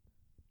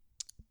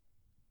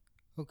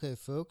Okay,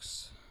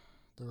 folks,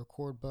 the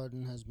record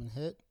button has been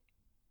hit,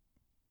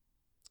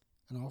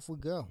 and off we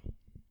go.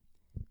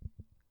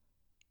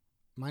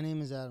 My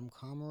name is Adam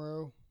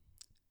Comero,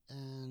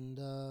 and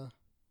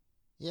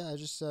I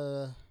just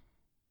had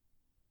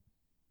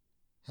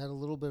a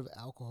little bit of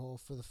alcohol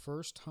for the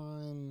first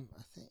time,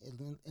 I think,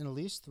 in at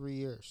least 3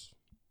 years,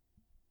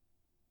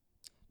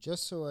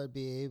 just so I'd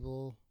be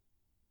able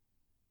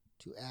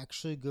to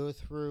actually go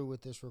through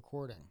with this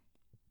recording,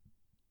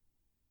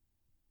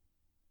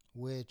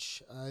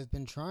 which I've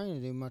been trying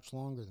to do much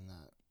longer than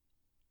that.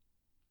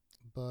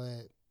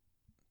 But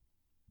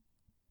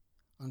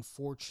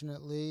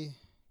unfortunately,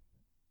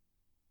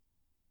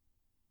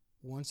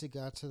 once it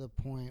got to the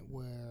point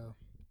where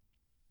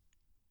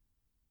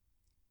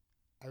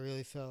I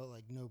really felt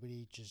like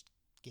nobody just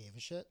gave a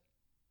shit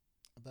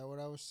about what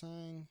I was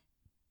saying,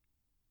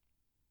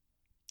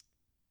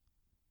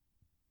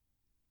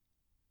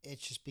 it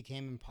just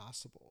became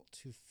impossible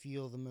to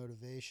feel the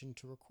motivation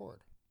to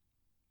record.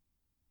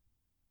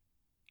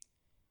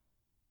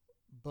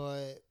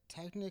 But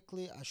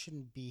technically, I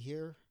shouldn't be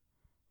here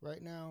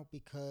right now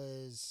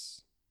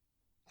because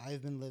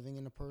I've been living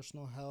in a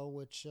personal hell,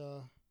 which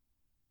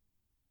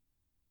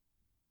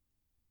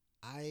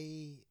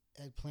I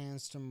had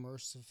plans to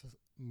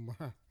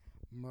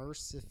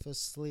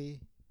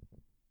mercilessly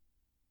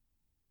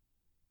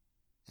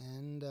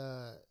and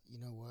you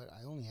know what?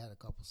 I only had a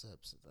couple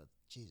sips.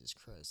 Jesus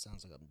Christ,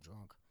 sounds like I'm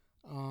drunk.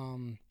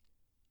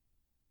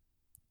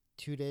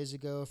 2 days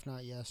ago, if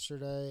not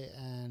yesterday,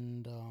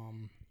 and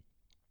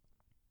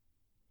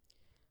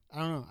I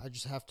don't know. I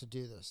just have to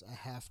do this. I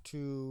have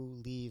to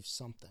leave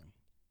something.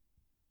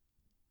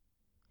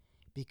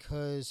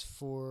 Because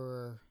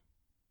for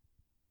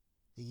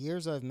the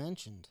years I've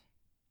mentioned,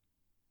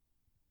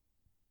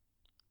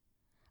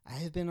 I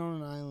have been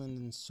on an island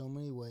in so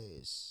many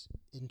ways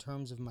in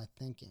terms of my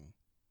thinking.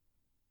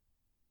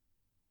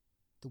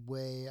 The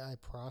way I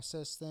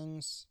process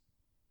things,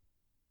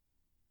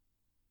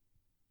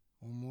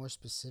 or more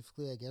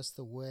specifically, I guess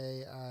the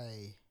way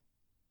I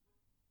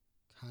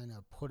kind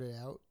of put it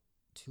out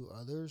to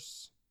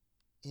others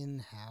in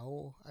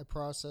how I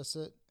process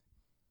it.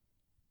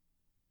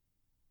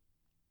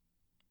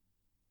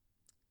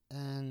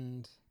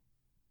 And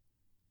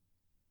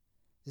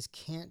this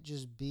can't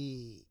just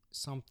be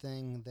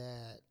something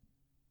that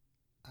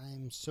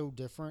I'm so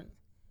different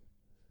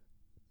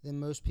than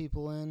most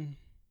people in,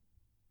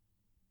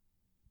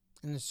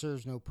 and it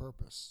serves no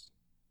purpose.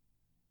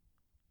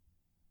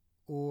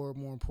 Or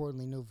more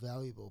importantly, no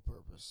valuable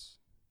purpose.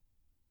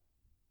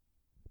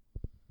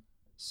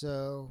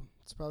 So,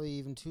 it's probably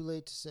even too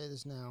late to say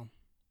this now,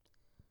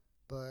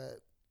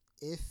 but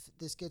if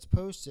this gets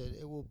posted,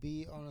 it will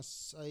be on a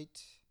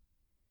site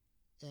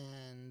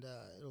and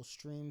it'll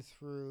stream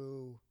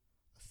through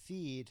a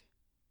feed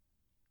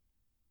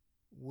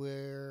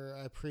where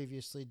I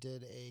previously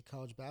did a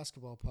college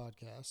basketball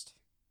podcast.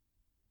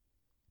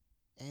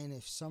 And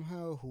if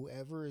somehow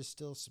whoever is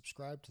still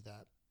subscribed to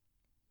that,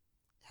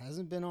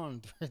 hasn't been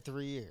on for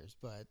 3 years,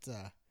 but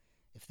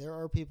if there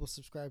are people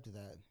subscribed to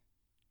that,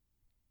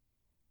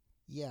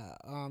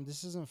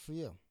 this isn't for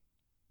you.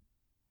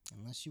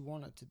 Unless you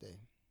want it to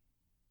be.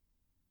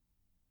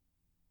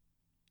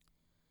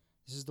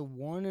 This is the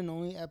one and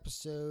only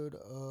episode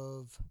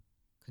of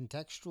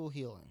Contextual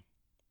Healing.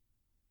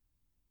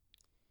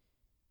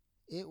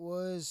 It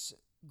was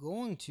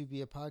going to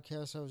be a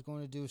podcast I was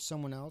going to do with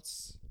someone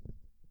else.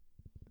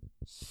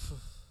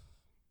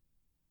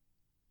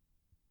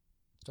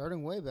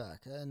 Starting way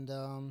back. And,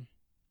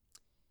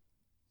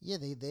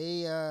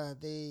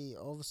 they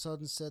all of a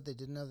sudden said they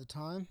didn't have the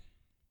time.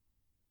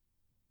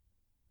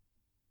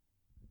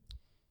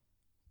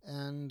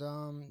 And, it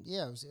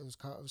was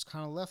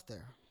kind of left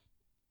there.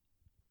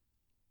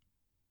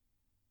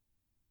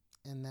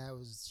 And that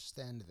was just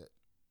the end of it.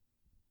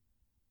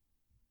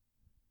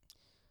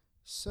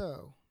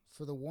 So,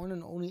 for the one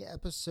and only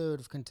episode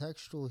of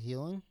Contextual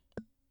Healing,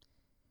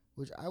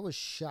 which I was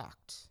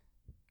shocked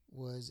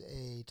was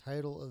a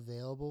title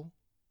available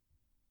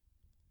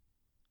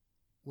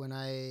when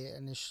I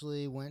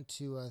initially went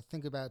to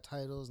think about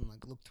titles and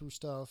look through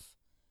stuff.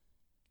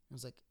 I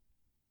was like,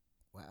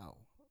 wow,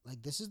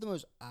 this is the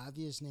most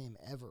obvious name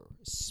ever,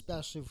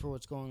 especially for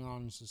what's going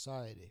on in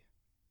society.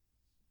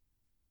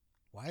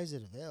 Why is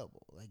it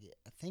available?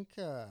 I think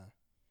it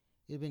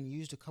had been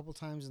used a couple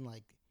times in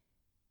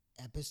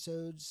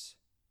episodes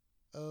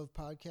of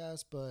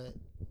podcasts, but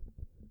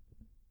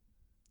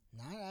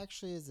not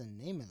actually as the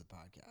name of the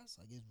podcast.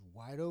 It's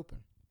wide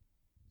open.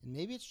 And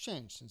maybe it's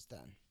changed since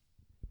then.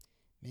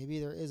 Maybe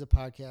there is a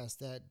podcast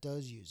that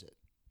does use it.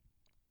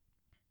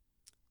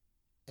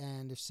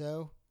 And if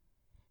so,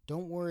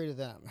 don't worry to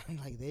them.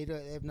 They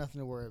have nothing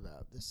to worry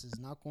about. This is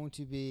not going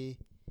to be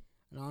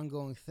an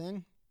ongoing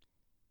thing.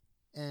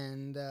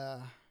 And I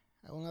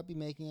will not be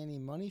making any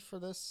money from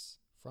this.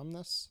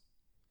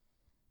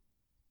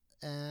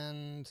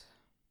 And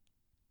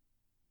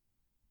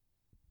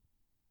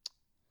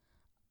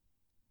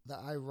the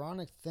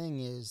ironic thing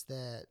is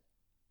that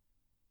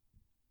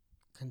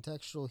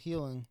Contextual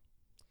Healing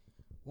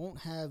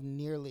won't have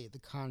nearly the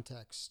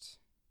context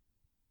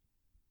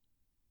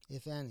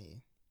if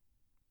any,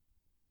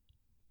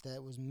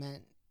 that was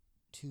meant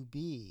to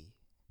be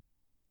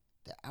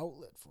the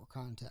outlet for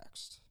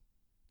context.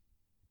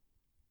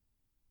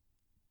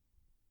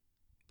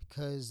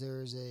 Because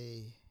there's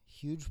a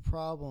huge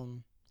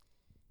problem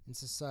in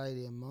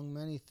society, among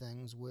many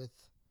things, with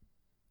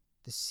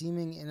the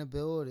seeming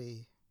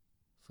inability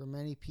for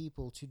many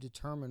people to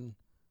determine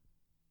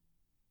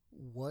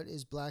what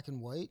is black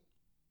and white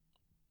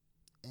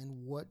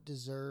and what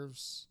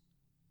deserves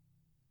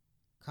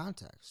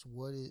context,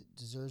 what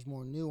deserves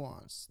more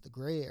nuance, the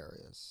gray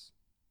areas.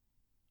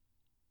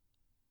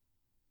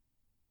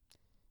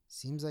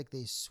 Seems like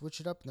they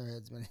switch it up in their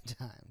heads many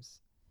times,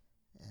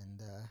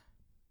 and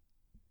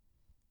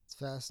it's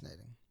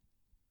fascinating.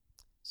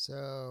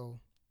 So,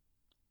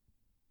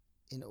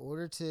 in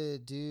order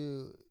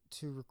to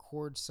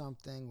record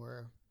something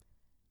where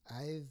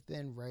I've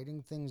been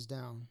writing things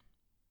down,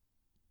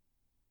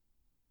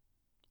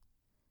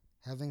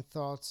 having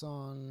thoughts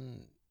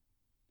on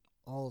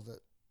all of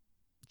it,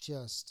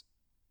 just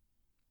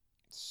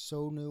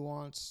so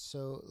nuanced,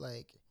 so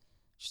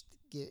just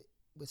get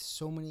with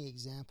so many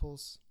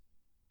examples,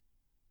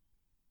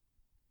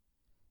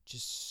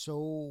 just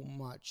so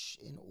much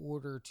in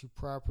order to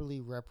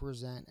properly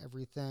represent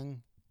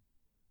everything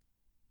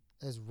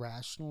as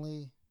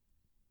rationally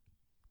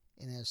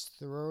and as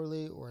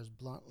thoroughly or as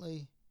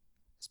bluntly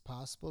as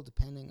possible,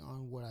 depending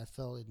on what I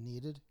felt it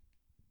needed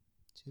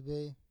to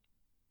be.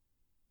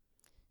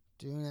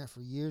 Doing that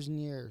for years and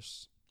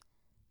years.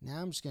 Now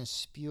I'm just going to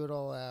spew it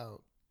all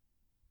out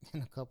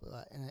in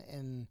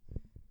in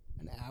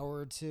an hour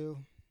or two,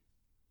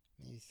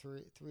 maybe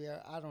three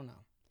hours. I don't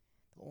know.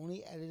 The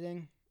only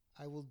editing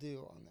I will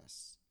do on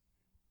this,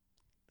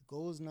 the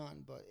goal is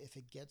none, but if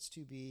it gets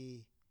to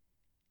be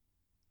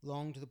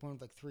long to the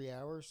point of 3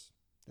 hours,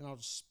 then I'll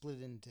just split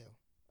it in two.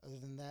 Other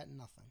than that,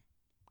 nothing.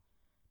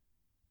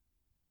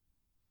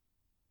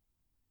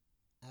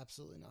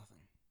 Absolutely nothing.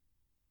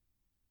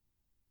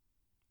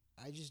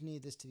 I just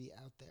need this to be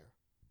out there.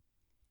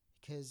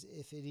 Because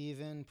if it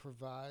even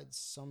provides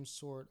some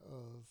sort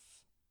of,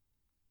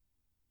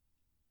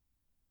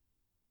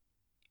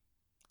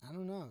 I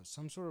don't know,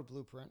 some sort of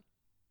blueprint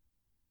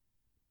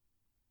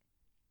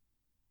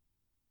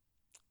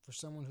for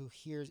someone who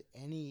hears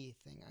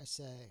anything I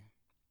say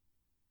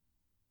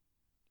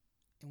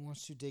and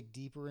wants to dig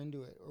deeper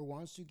into it or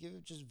wants to give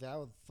it just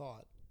valid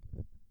thought,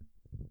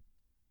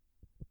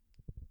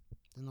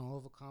 then I'll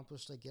have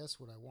accomplished, I guess,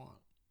 what I want.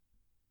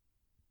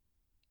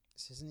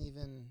 This isn't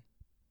even,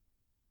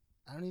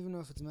 I don't even know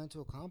if it's meant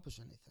to accomplish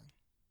anything,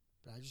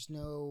 but I just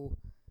know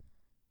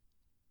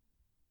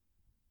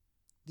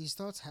these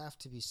thoughts have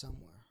to be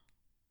somewhere.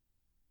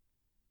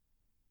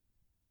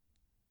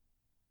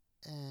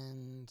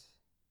 And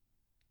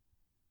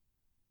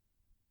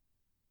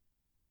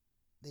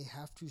they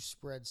have to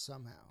spread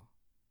somehow.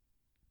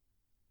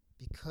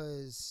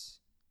 Because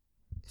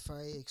if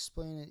I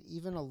explain it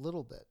even a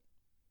little bit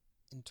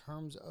in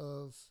terms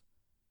of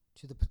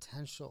to the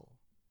potential,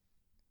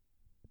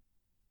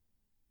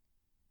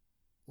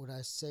 what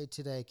I say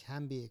today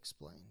can be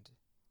explained,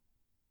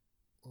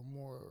 or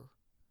more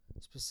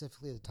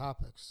specifically the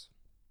topics.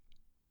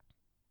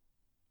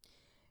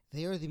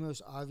 They are the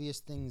most obvious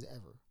things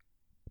ever.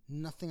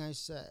 Nothing I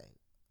say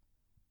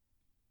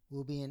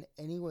will be in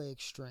any way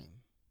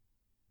extreme.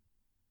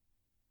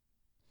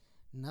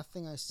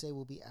 Nothing I say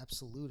will be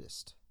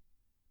absolutist.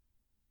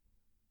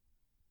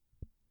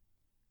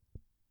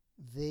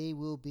 They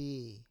will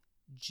be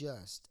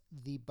just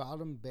the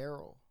bottom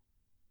barrel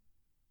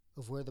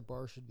of where the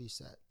bar should be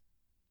set.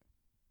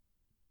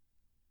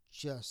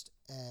 Just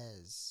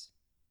as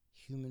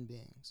human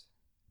beings.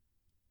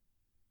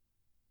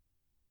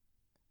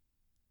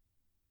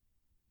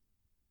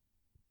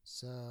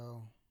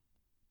 So,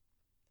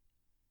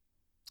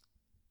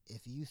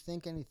 if you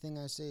think anything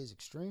I say is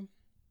extreme,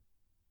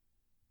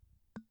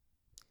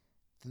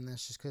 then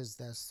that's just because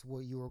that's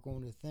what you are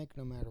going to think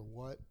no matter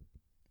what.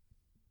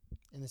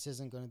 And this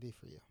isn't going to be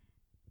for you.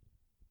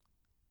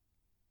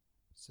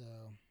 So,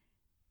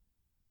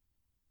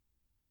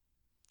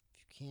 if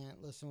you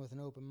can't listen with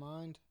an open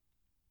mind,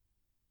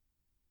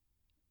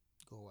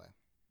 go away.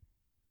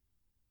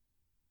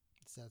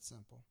 It's that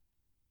simple.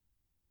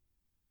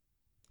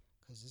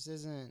 Because this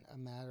isn't a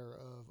matter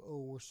of, oh,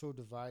 we're so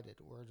divided,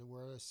 or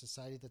we're a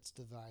society that's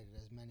divided,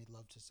 as many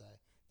love to say.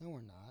 No,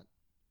 we're not.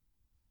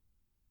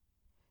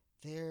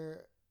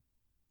 There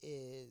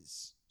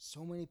is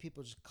so many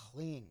people just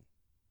clinging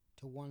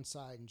to one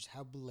side and just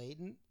how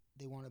blatant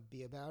they want to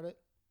be about it.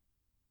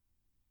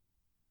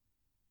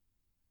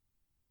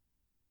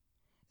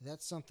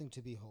 That's something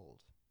to behold.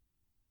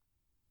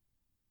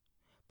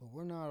 But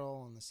we're not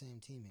all on the same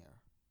team here.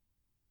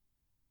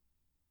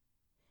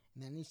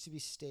 And that needs to be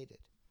stated.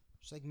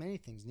 Just like many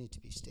things need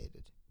to be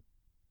stated.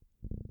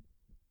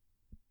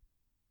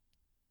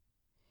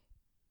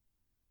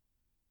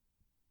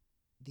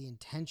 The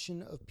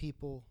intention of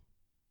people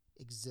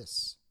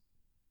exists.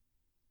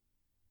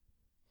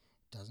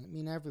 Doesn't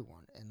mean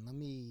everyone. And let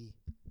me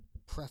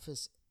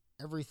preface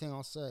everything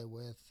I'll say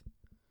with,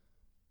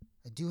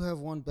 I do have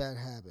one bad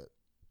habit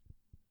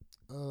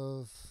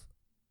of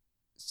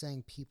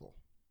saying people.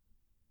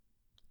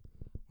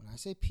 When I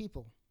say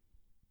people,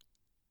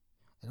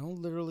 I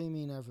don't literally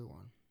mean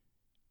everyone.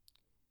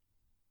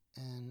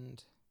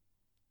 And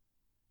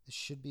this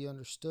should be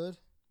understood,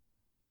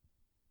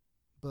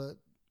 but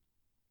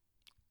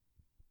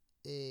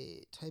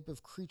a type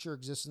of creature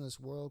exists in this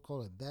world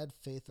called a bad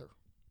faither.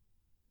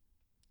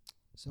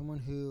 Someone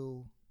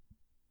who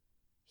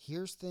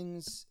hears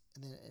things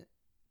and then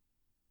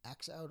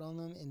acts out on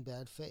them in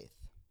bad faith.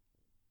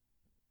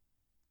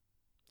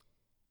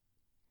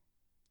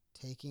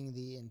 Taking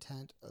the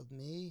intent of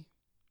me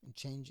and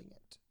changing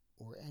it,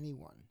 or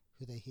anyone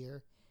who they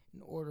hear,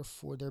 in order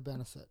for their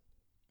benefit.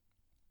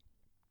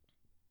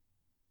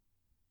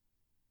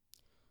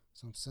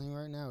 So I'm saying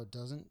right now,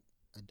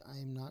 I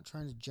am not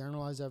trying to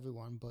generalize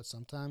everyone, but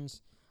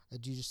sometimes I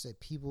do just say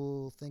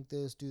people think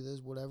this, do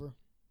this, whatever.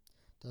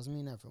 Doesn't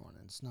mean everyone,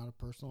 and it's not a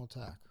personal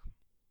attack.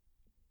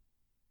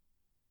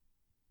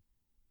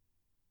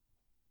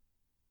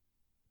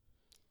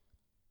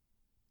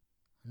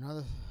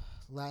 Another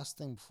last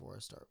thing before I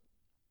start.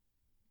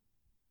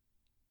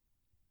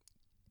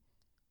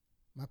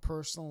 My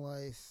personal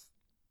life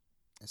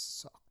has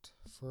sucked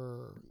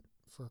for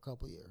a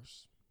couple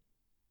years.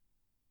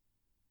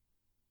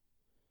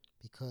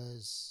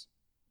 Because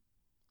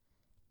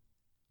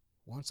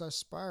once I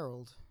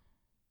spiraled,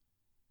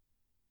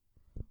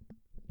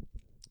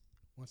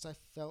 once I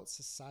felt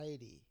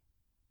society,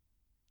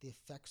 the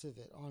effects of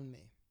it on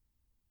me,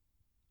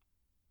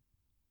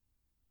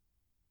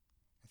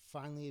 I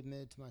finally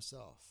admitted to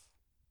myself,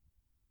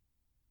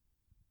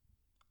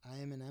 I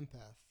am an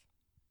empath.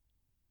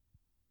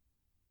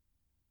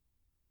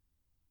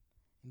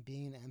 And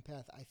being an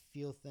empath, I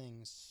feel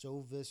things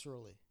so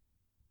viscerally.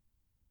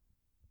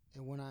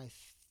 And when I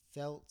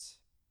felt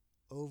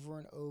over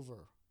and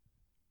over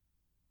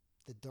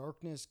the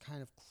darkness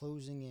kind of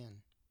closing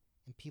in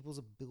and people's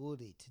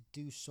ability to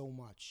do so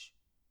much,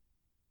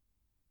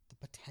 the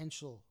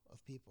potential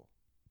of people,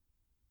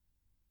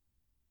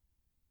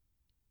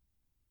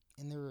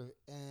 and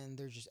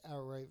their just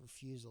outright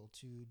refusal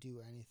to do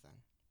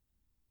anything,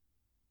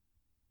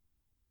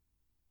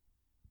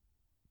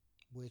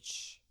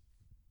 which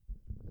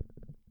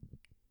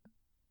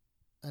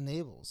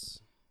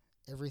enables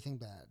everything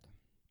bad.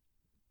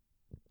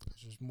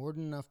 Because there's more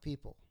than enough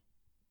people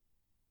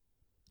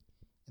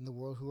in the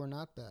world who are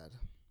not bad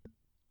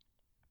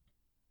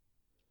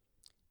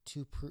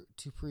to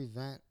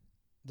prevent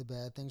the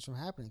bad things from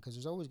happening, because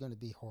there's always going to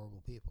be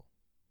horrible people.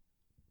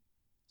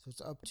 So it's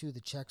up to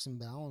the checks and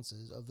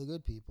balances of the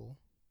good people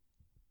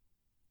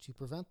to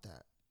prevent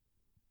that.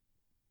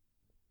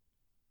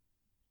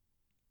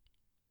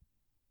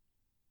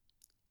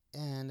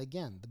 And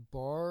again, the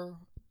bar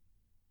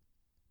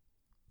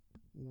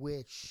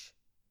which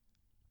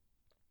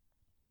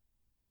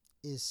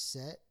is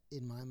set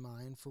in my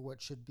mind for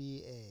what should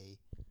be a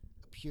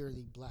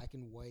purely black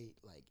and white,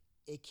 like,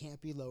 it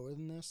can't be lower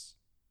than this,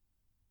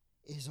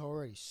 is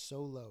already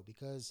so low.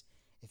 Because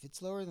if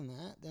it's lower than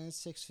that, then it's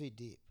 6 feet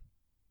deep.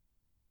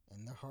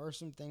 And there are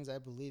some things I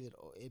believe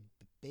it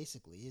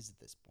basically is at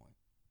this point.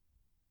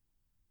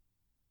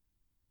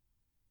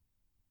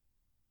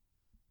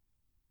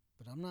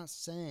 But I'm not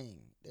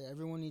saying that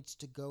everyone needs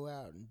to go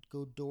out and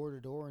go door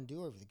to door and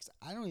do everything, because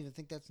I don't even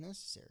think that's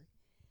necessary.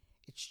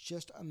 It's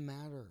just a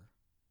matter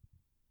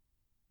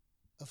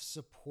of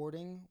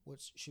supporting what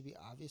should be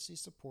obviously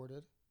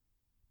supported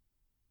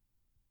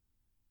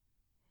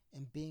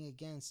and being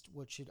against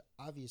what should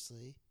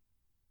obviously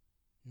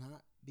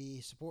not be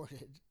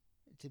supported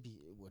to be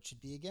what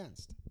should be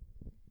against.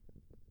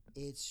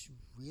 It's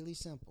really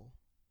simple.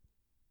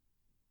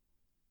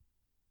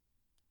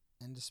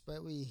 And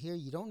despite what you hear,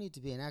 you don't need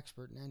to be an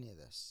expert in any of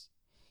this.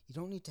 You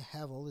don't need to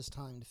have all this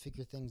time to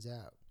figure things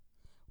out.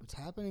 What's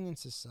happening in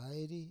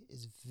society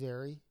is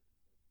very,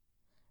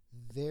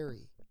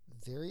 very,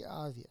 very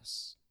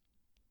obvious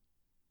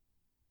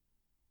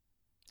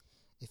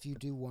if you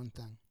do one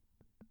thing.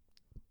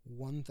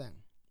 One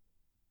thing.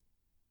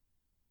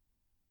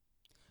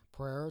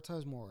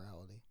 Prioritize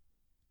morality.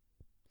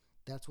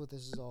 That's what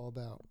this is all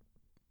about.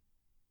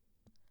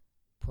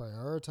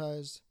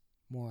 Prioritize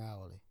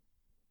morality.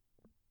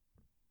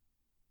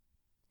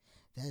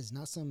 That is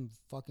not some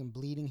fucking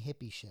bleeding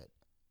hippie shit.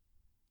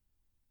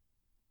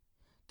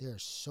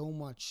 There's so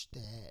much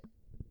that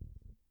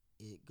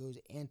it goes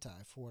anti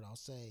for what I'll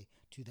say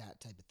to that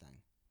type of thing.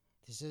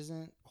 This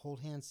isn't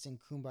hold hands, sing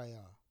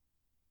kumbaya.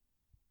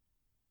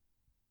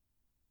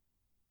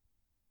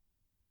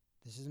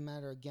 This is a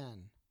matter,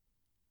 again,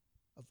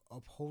 of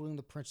upholding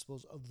the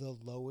principles of the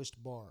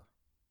lowest bar.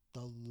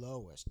 The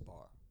lowest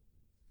bar.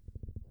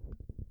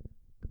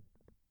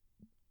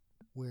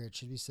 Where it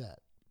should be set.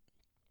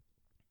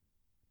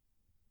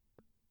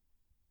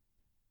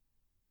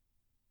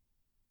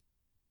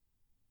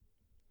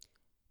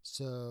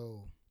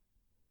 So,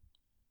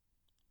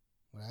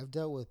 what I've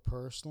dealt with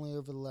personally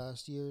over the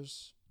last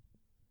years,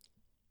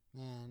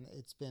 man,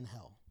 it's been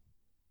hell.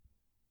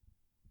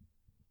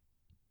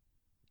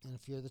 And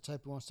if you're the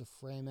type who wants to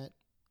frame it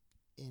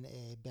in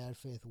a bad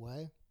faith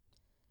way,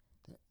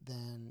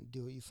 then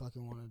do what you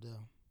fucking want to do.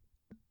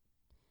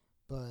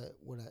 But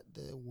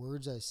the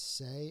words I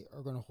say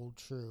are going to hold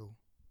true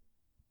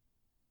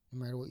no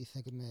matter what you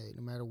think of me,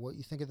 no matter what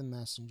you think of the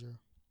messenger.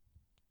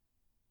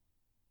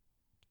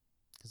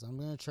 Because I'm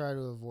going to try to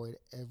avoid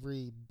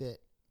every bit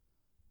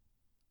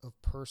of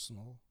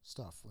personal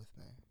stuff with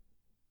me.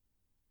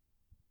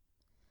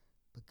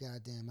 But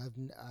goddamn,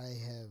 I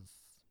have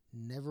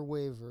never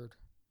wavered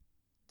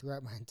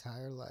throughout my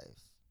entire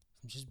life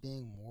from just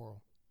being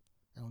moral.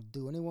 I don't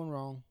do anyone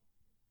wrong.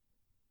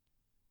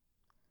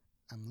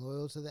 I'm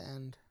loyal to the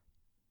end.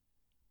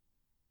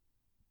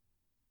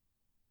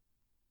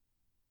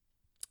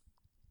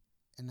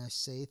 And I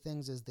say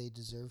things as they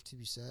deserve to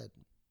be said,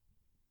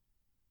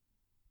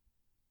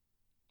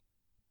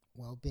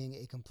 while being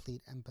a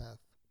complete empath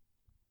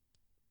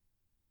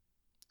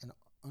and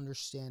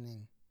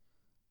understanding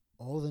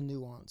all the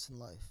nuance in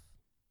life.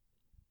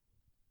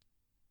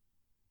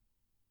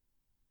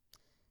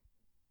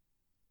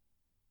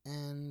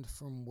 And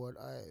from what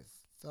I've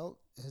felt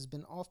has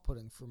been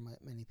off-putting for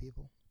many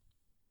people,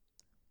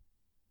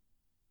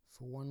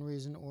 for one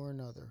reason or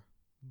another.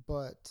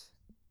 But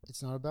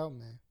it's not about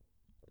me.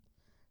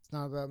 It's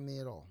not about me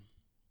at all.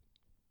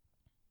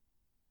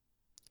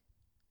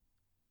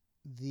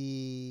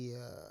 The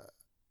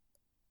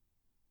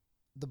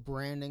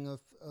branding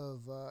of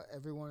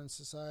everyone in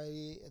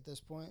society at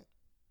this point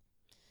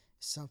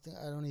is something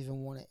I don't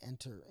even want to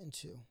enter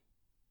into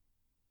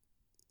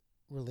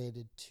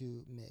related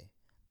to me.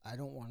 I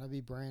don't want to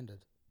be branded.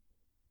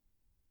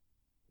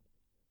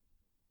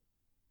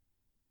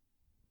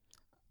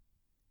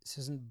 This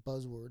isn't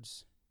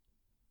buzzwords.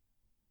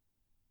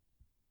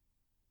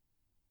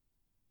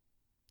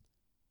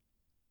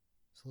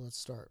 So let's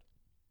start.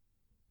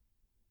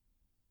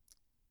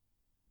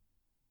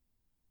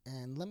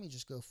 And let me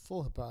just go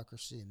full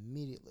hypocrisy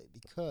immediately,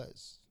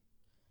 because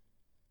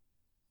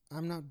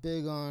I'm not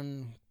big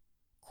on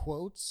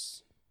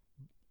quotes.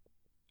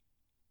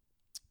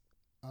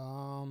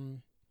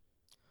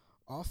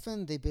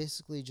 Often they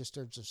basically just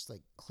are just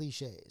like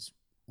cliches,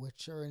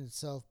 which are in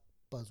itself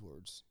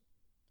buzzwords.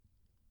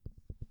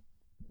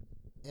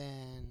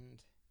 And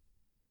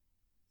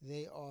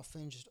they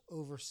often just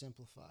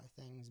oversimplify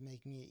things,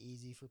 making it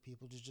easy for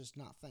people to just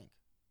not think.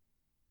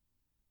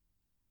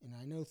 And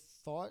I know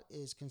thought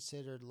is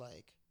considered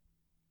like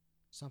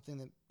something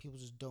that people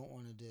just don't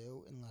want to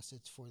do unless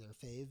it's for their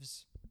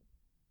faves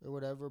or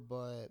whatever,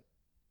 but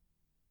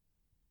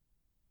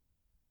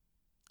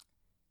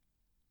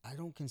I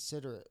don't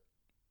consider it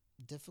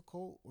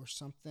difficult or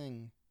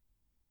something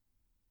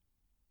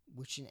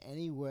which in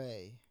any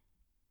way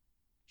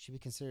should be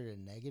considered a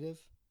negative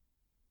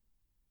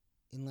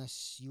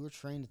unless you were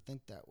trained to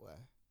think that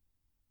way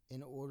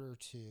in order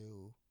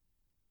to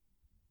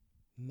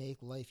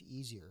make life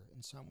easier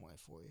in some way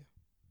for you.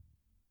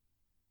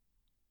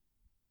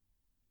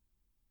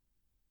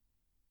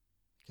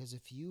 Because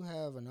if you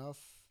have enough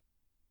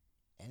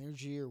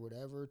energy or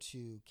whatever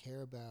to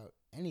care about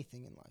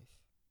anything in life,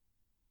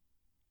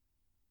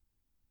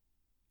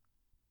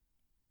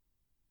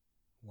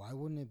 why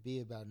wouldn't it be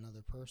about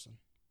another person?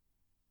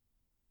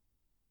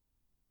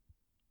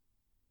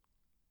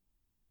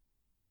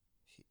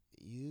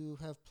 You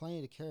have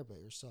plenty to care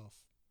about yourself.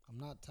 I'm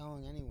not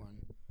telling anyone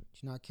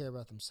to not care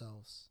about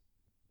themselves.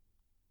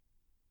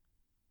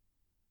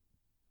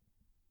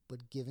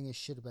 But giving a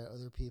shit about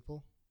other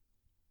people,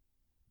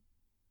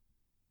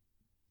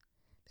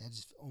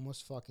 that's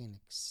almost fucking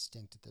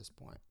extinct at this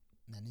point.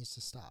 And that needs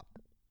to stop.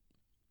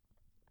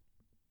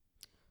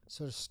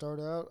 So to start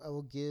out, I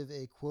will give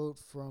a quote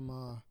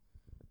from,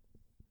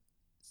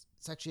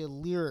 it's actually a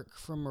lyric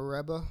from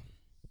Mareba,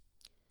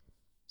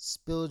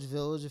 Spillage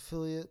Village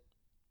affiliate,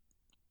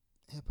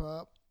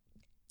 hip-hop.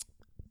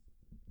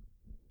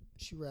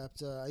 She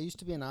rapped, I used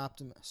to be an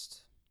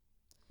optimist,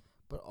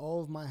 but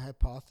all of my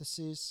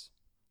hypotheses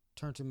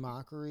turned to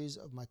mockeries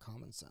of my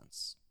common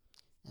sense.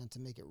 And to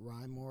make it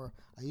rhyme more,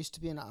 I used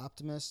to be an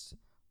optimist,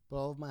 but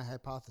all of my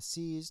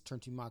hypotheses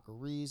turned to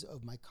mockeries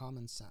of my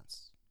common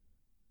sense.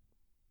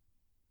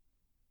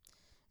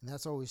 And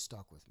that's always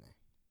stuck with me.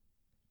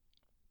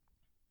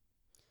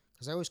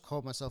 Because I always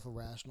called myself a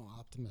rational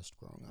optimist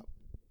growing up.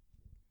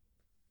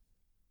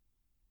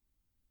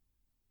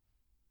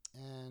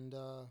 And,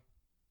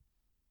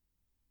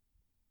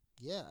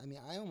 yeah, I mean,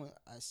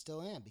 I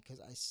still am,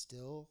 because I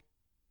still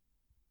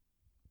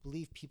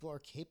believe people are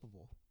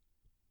capable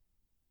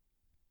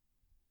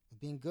of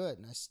being good.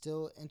 And I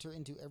still enter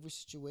into every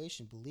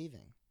situation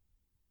believing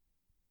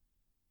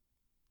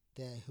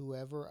that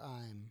whoever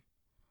I'm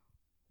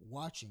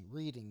watching,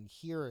 reading,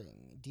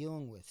 hearing,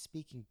 dealing with,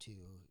 speaking to,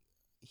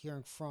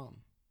 hearing from,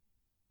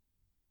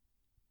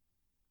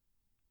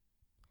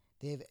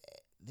 they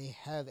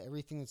have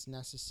everything that's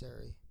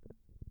necessary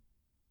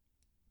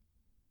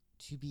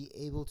to be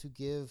able to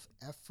give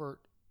effort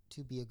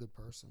to be a good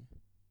person.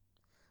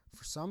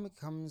 For some, it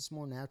comes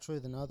more naturally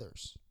than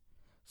others.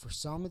 For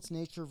some, it's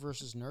nature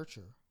versus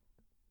nurture.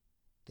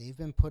 They've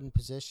been put in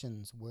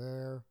positions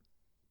where,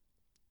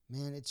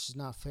 man, it's just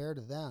not fair to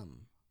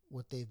them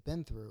what they've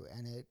been through,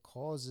 and it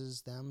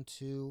causes them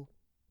to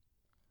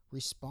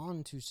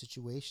respond to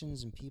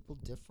situations and people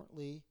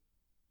differently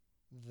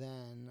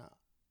than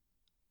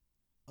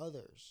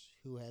others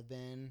who have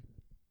been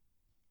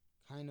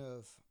kind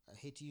of, I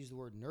hate to use the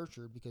word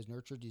nurtured because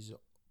nurtured is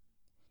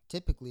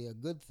typically a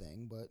good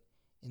thing, but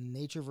in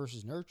nature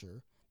versus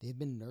nurture, they've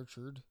been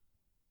nurtured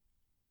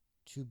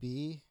to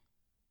be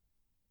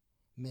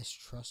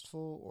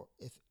mistrustful, or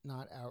if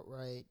not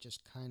outright,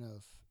 just kind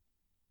of,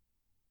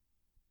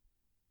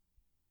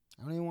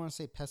 I don't even want to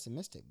say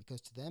pessimistic,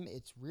 because to them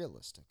it's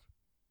realistic.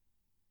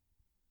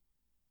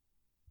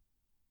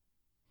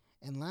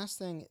 And last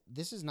thing,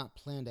 this is not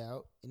planned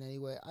out in any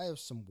way. I have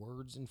some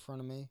words in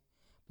front of me,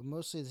 but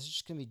mostly this is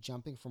just going to be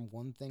jumping from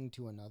one thing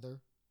to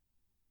another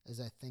as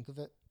I think of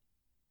it.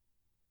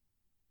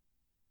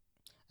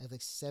 I have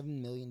like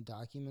 7 million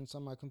documents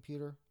on my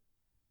computer.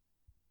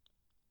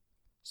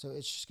 So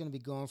it's just going to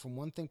be going from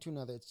one thing to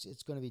another.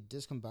 It's going to be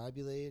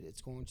discombobulated.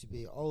 It's going to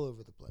be all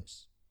over the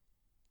place.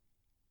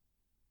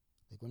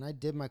 Like when I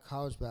did my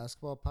college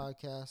basketball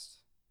podcast,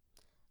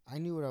 I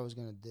knew what I was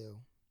going to do.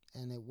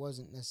 And it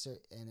wasn't necessary,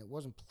 and it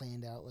wasn't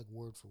planned out like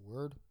word for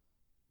word.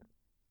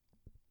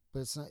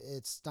 But it's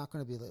not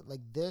going to be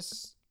like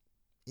this.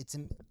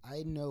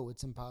 I know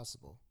it's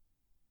impossible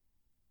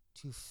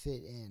to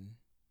fit in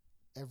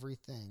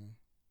everything,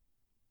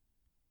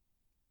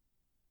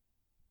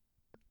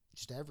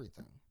 just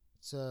everything.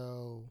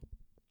 So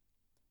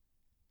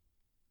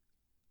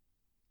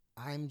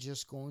I'm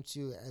just going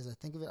to, as I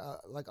think of it,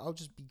 I'll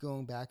just be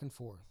going back and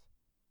forth,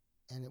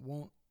 and it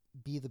won't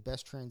be the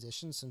best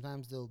transition.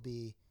 Sometimes there'll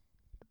be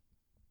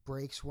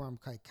breaks where I'm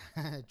kind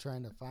of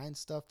trying to find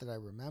stuff that I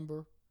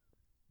remember.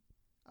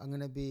 I'm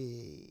going to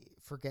be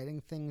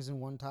forgetting things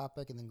in one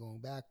topic and then going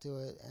back to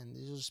it, and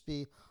it'll just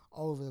be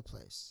all over the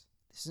place.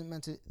 This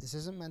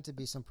isn't meant to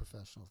be some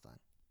professional thing.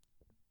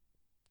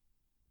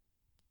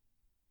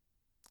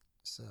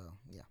 So,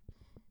 yeah.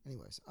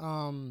 Anyways,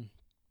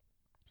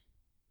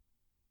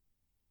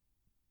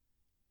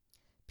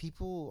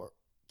 people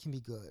can be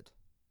good.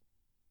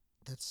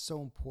 That's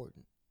so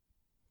important.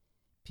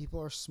 People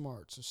are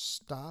smart, so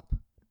stop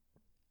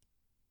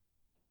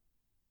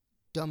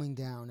dumbing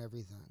down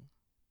everything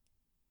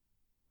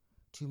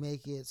to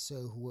make it so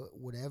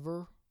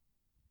whatever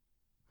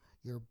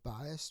you're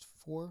biased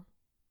for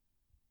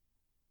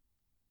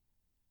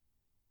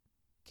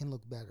can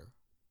look better.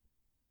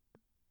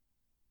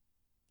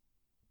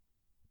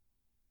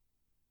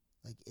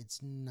 Like, it's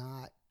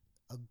not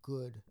a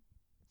good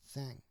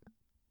thing.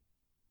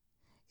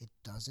 It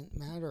doesn't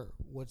matter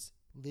what's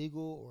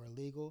legal or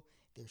illegal.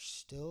 There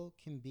still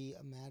can be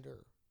a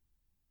matter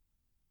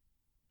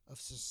of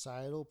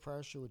societal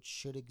pressure which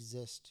should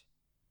exist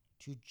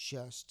to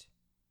just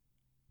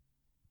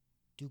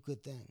do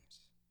good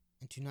things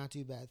and to not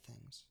do bad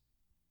things.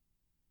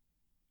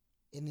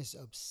 In this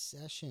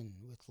obsession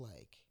with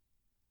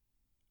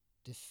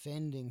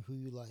defending who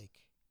you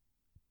like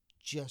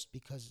just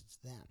because it's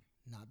them,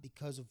 not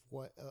because of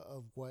what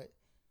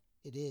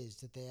it is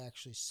that they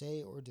actually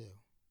say or do.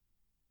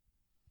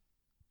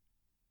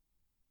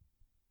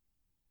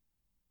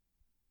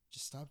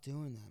 Just stop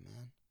doing that,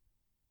 man.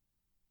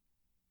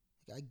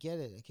 I get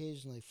it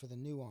occasionally for the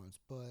nuance,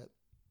 but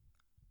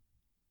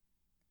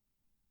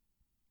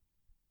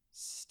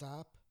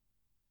stop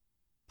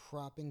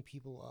propping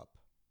people up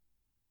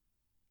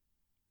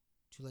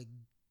to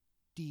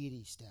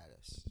deity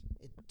status.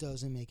 It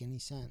doesn't make any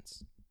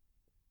sense.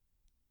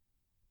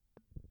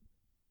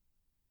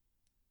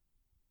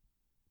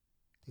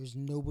 There's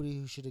nobody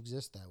who should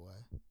exist that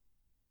way.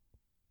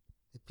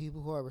 The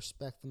people who I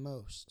respect the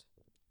most,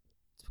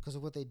 it's because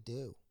of what they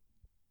do,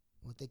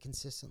 what they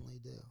consistently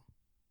do.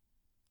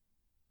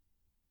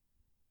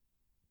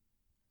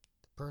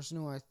 The person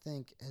who I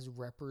think has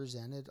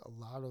represented a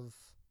lot of,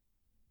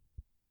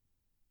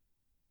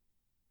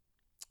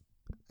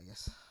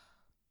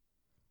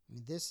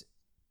 this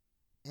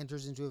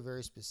enters into a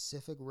very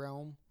specific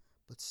realm,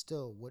 but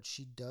still, what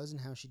she does and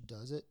how she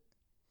does it,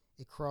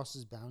 it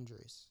crosses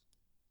boundaries.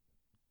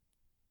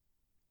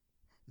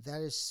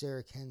 That is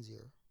Sarah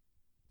Kendzior.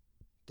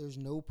 There's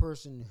no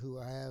person who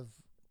I have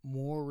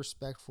more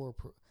respect for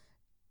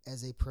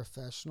as a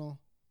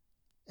professional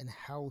and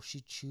how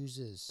she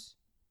chooses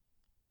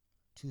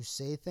to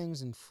say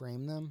things and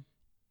frame them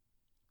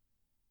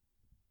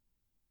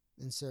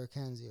than Sarah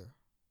Kendzior.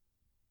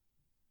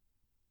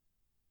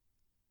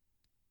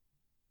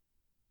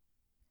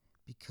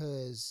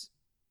 Because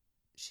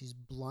she's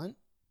blunt.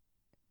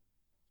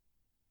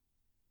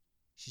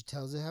 She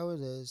tells it how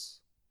it is.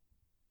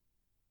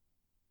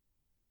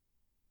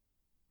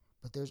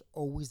 But there's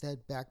always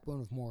that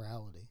backbone of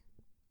morality.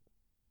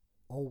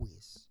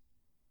 Always.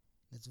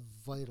 That's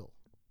vital.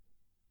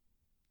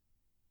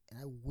 And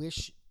I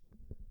wish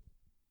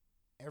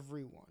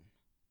everyone,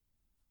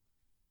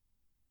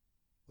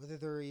 whether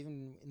they're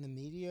even in the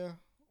media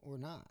or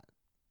not,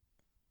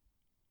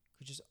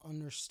 could just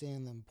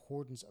understand the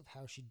importance of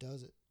how she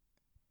does it.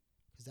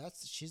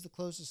 Because she's the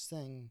closest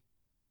thing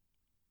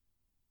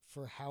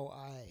for how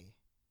I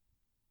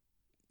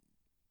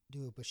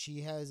do it. But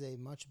she has a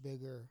much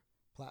bigger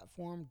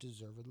platform,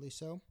 deservedly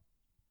so.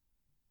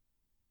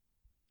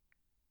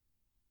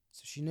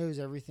 So she knows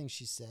everything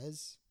she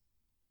says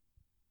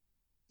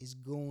is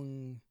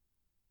going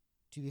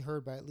to be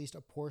heard by at least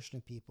a portion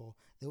of people,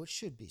 though it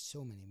should be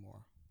so many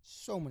more.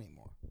 So many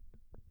more.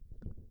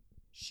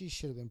 She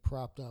should have been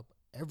propped up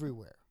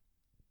everywhere.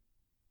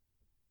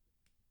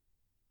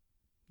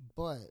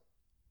 But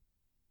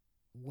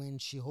when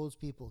she holds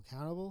people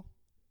accountable,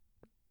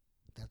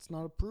 that's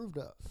not approved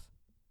of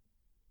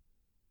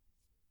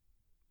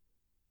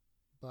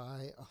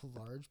by a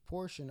large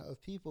portion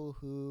of people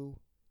who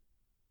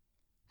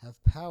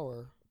have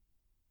power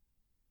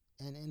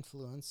and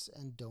influence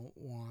and don't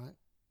want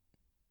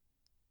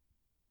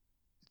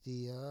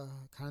the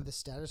kind of the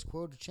status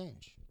quo to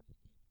change.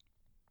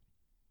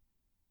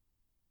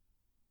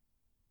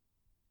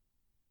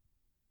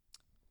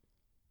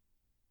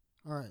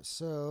 All right,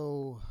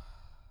 so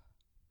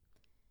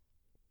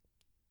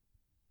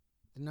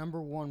the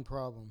number one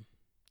problem,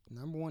 the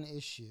number one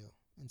issue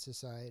in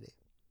society,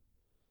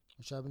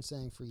 which I've been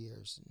saying for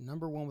years,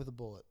 number one with a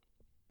bullet.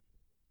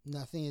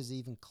 Nothing is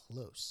even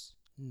close.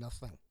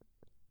 Nothing.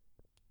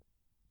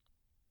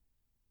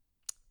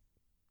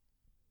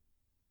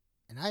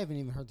 And I haven't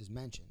even heard this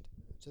mentioned.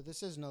 So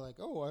this isn't like,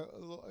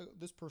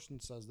 this person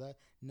says that.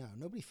 No,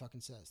 nobody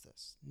fucking says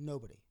this.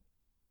 Nobody.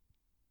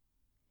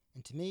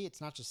 And to me, it's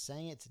not just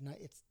saying it.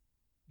 It's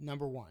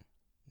number one.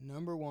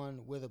 Number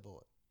one with a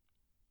bullet.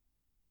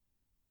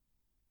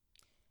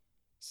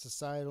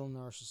 Societal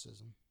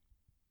narcissism.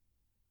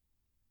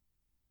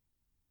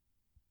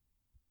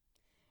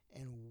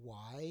 And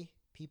why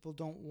people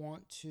don't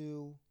want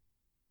to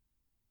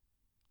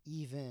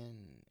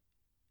even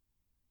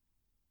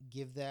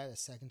give that a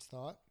second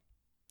thought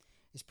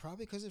is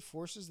probably because it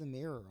forces the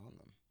mirror on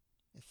them.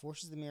 It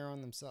forces the mirror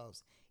on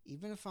themselves.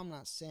 Even if I'm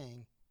not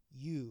saying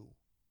you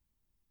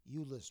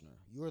listener,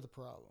 you're the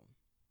problem,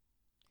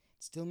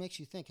 it still makes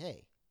you think,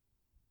 hey,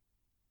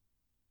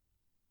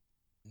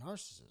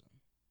 narcissism,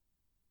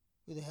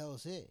 who the hell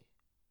is he?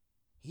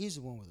 He's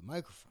the one with a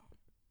microphone.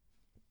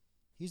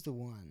 He's the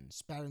one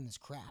spouting this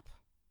crap,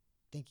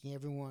 thinking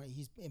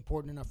he's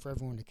important enough for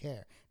everyone to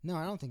care. No,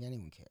 I don't think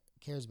anyone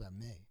cares about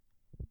me.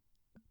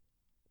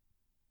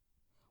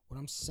 What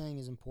I'm saying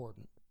is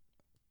important.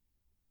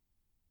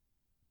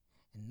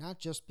 And not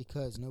just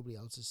because nobody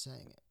else is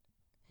saying it.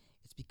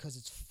 It's because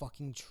it's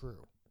fucking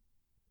true.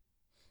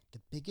 The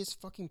biggest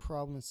fucking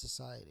problem in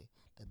society,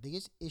 the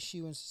biggest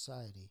issue in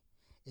society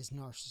is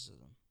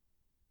narcissism.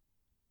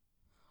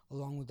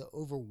 Along with the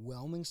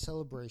overwhelming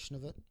celebration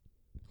of it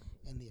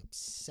and the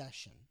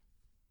obsession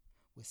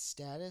with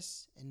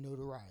status and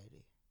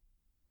notoriety.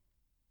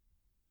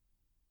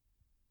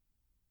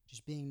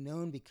 Just being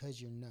known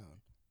because you're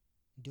known.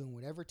 Doing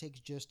whatever it takes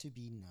just to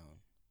be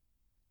known.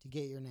 To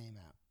get your name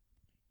out.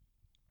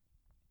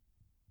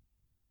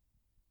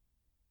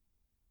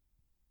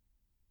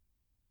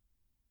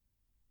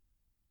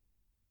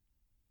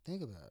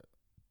 Think about it.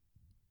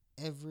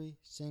 Every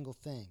single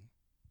thing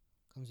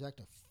comes back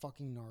to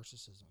fucking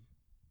narcissism.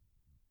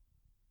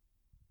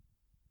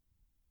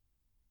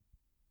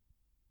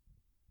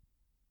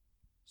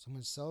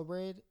 Someone's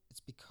celebrated,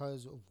 it's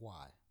because of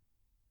why.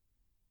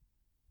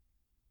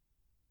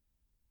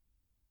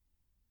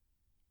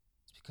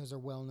 It's because they're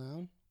well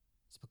known.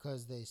 It's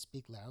because they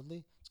speak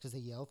loudly. It's because they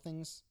yell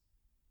things.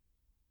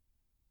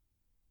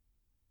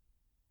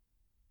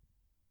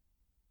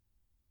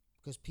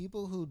 Because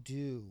people who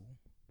do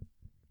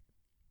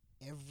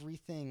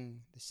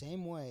everything the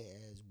same way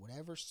as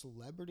whatever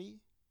celebrity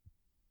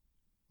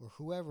or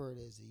whoever it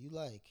is that you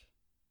like,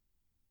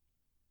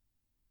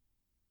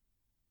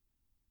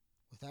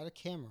 without a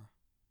camera,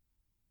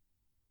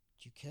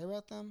 do you care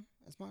about them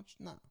as much?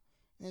 No. And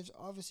there's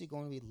obviously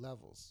going to be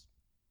levels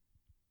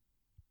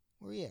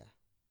where, yeah,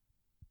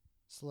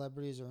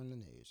 celebrities are in the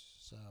news,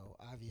 so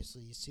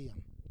obviously you see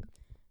them.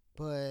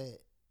 But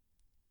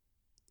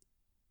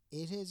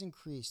it has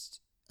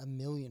increased a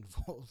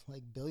millionfold,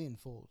 like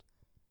billionfold.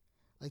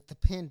 Like the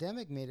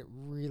pandemic made it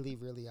really,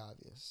 really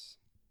obvious.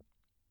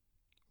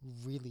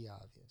 Really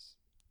obvious.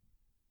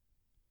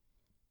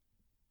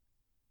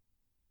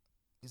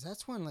 Because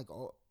that's when, like,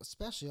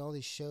 especially all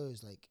these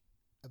shows, like,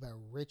 about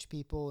rich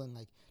people and,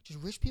 like, just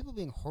rich people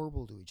being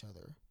horrible to each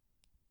other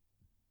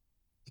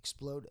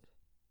exploded.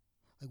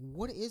 Like,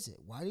 what is it?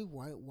 Why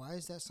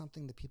is that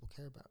something that people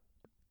care about?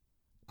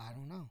 I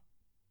don't know.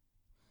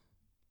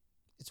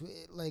 It's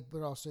like,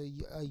 but also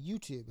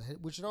YouTube,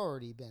 which had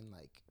already been,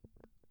 like,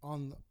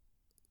 on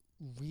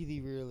really,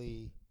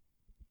 really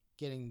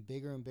getting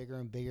bigger and bigger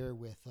and bigger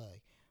with,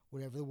 like,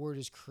 whatever the word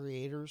is,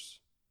 creators.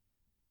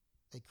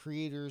 Like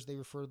creators, they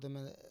refer to them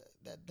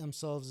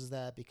themselves as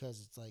that because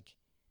it's like,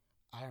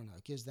 I don't know,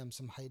 it gives them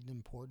some heightened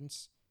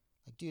importance.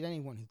 Like, dude,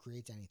 anyone who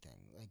creates anything,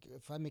 like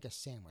if I make a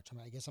sandwich,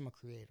 I guess I'm a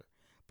creator.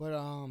 But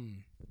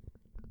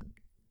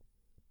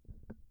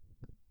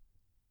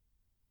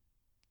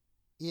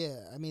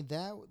yeah, I mean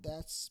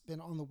that's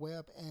been on the way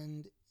up,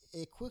 and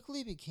it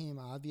quickly became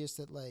obvious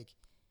that like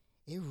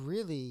it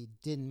really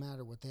didn't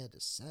matter what they had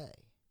to say.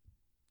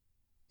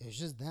 It was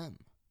just them.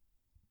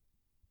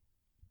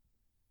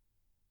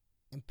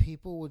 And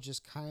people would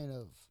just kind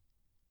of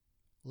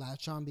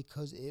latch on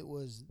because it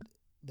was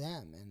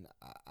them, and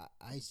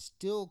I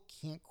still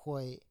can't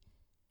quite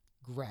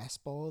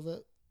grasp all of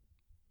it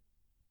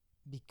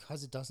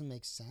because it doesn't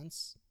make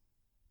sense.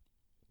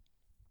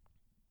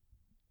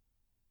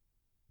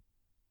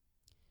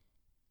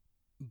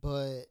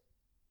 But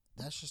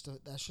that's just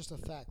a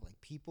fact.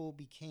 Like, people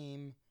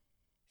became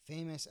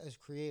famous as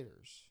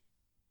creators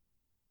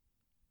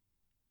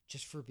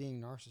just for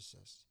being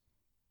narcissists.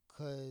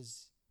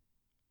 Because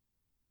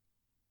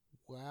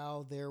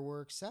while there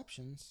were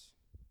exceptions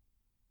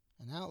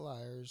and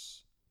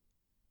outliers,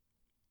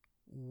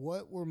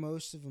 what were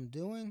most of them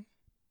doing?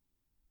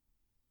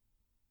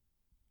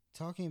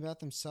 Talking about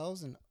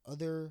themselves and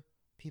other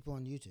people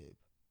on YouTube.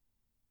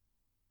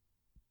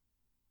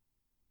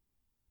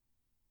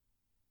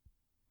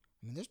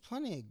 I mean, there's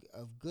plenty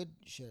of good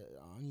shit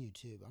on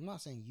YouTube. I'm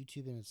not saying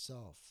YouTube in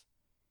itself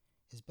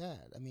is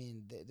bad. I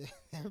mean, there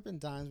have been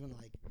times when,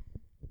 like,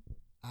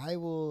 I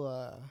will,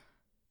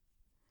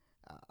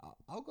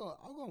 I'll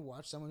go and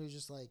watch someone who's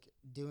just like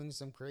doing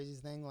some crazy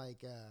thing,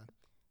 like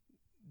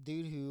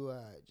dude who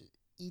just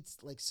eats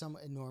like some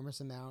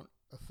enormous amount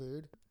of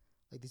food.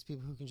 Like, these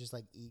people who can just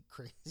like eat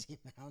crazy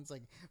amounts,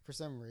 like, for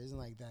some reason,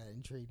 like, that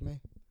intrigued me.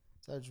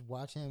 So I just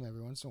watch him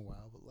every once in a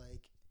while. But,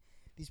 like,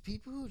 these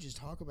people who just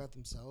talk about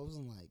themselves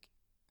and like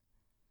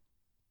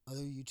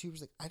other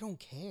YouTubers, like, I don't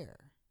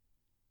care.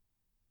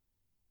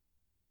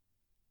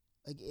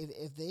 Like,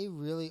 if they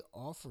really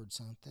offered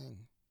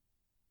something,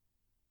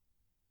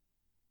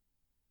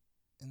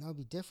 and that would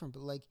be different.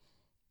 But, like,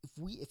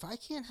 if I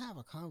can't have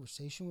a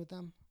conversation with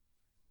them,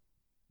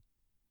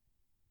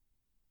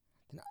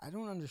 then I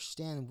don't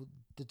understand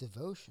the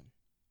devotion.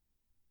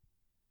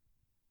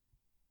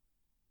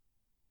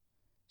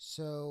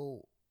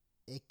 So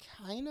it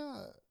kind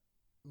of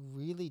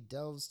really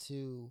delves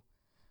to,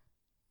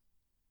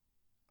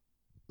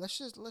 let's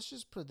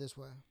just put it this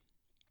way.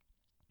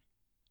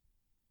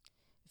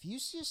 If you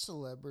see a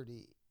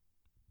celebrity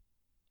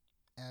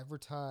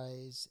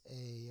advertise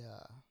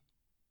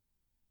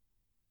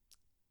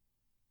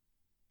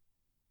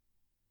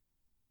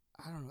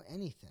I don't know,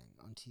 anything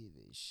on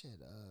TV,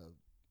 shit,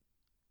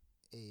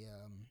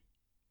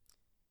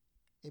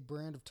 a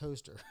brand of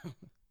toaster.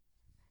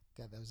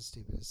 God, that was the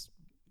stupidest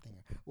thing.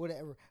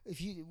 Whatever. If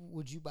you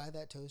would you buy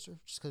that toaster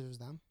just because it was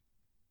them?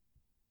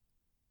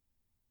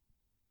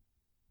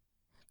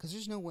 Because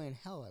there's no way in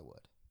hell I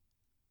would.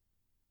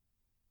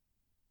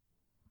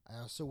 I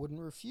also wouldn't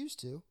refuse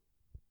to.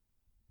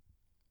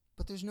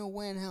 But there's no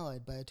way in hell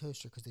I'd buy a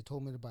toaster because they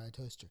told me to buy a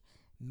toaster.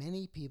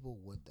 Many people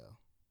would, though.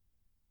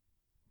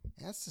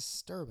 And that's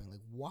disturbing.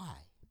 Like, why?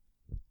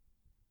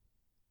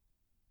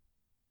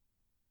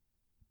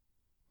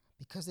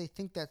 Because they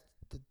think that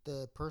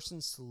the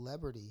person's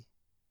celebrity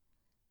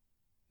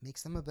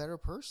makes them a better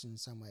person in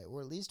some way,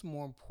 or at least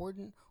more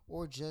important,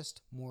 or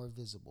just more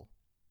visible.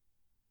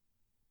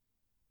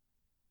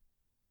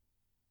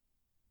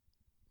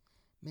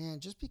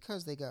 Man, just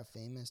because they got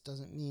famous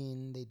doesn't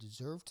mean they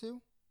deserve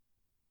to.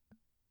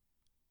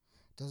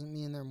 Doesn't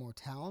mean they're more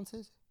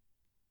talented.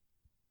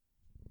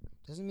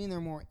 Doesn't mean they're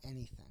more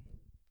anything.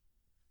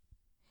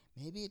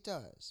 Maybe it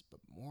does, but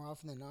more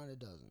often than not, it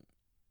doesn't.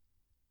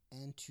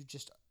 And to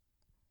just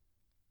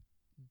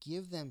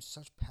give them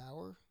such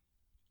power,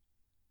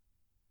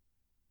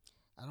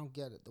 I don't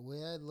get it. The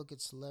way I look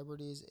at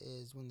celebrities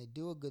is when they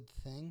do a good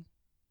thing,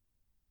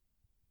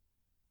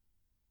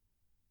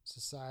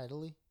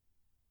 societally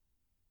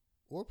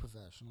or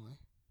professionally,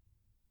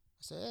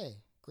 I say,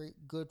 hey,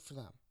 great, good for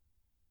them.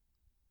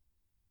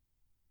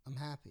 I'm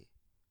happy.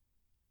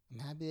 I'm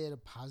happy they had a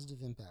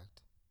positive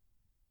impact.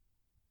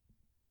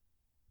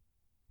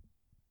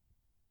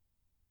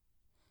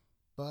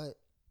 But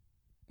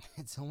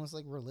it's almost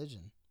like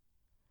religion,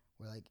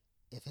 where, like,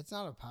 if it's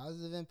not a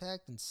positive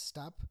impact, then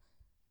stop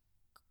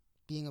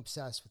being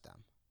obsessed with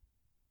them.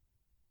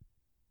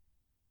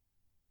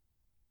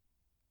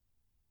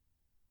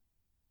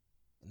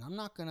 And I'm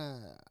not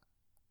gonna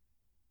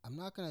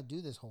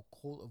do this whole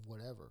cult of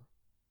whatever,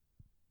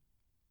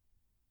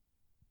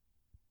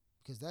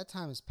 because that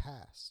time is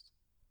past.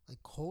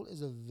 Like, cult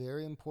is a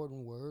very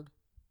important word,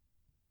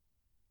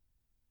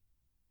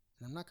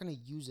 and I'm not gonna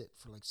use it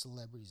for like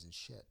celebrities and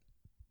shit.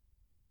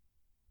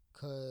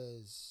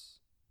 Cause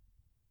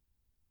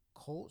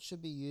cult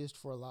should be used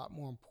for a lot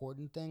more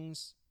important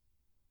things,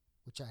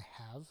 which I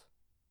have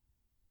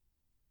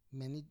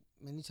many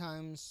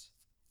times.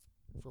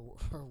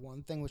 For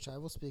one thing, which I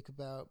will speak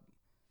about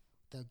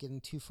without getting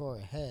too far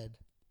ahead,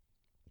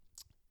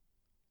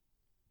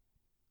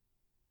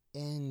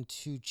 and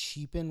to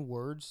cheapen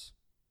words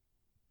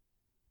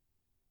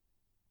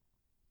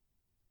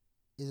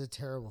is a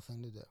terrible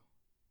thing to do,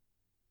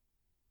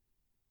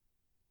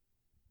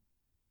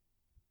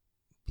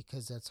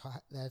 because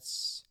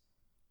that's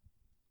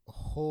a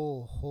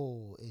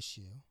whole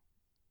issue.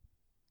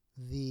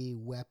 The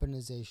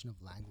weaponization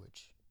of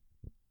language.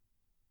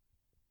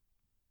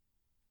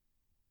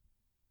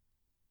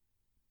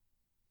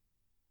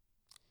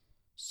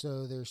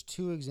 So there's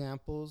two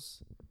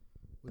examples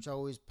which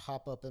always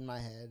pop up in my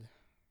head.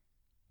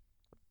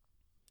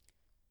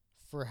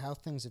 for how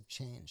things have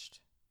changed.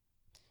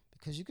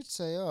 Because you could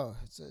say, oh,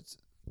 it's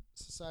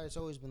society's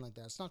always been like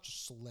that. It's not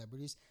just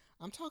celebrities.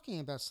 I'm talking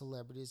about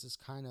celebrities as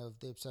kind of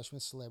the obsession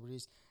with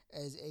celebrities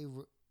as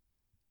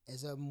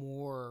a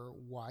more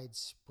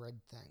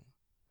widespread thing,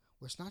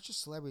 where it's not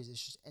just celebrities,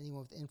 it's just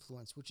anyone with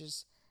influence, which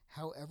is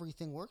how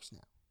everything works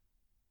now.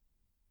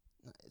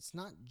 It's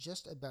not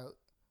just about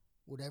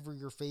whatever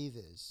your fave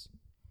is.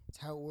 It's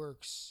how it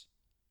works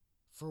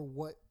for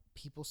what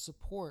people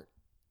support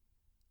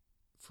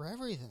for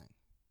everything.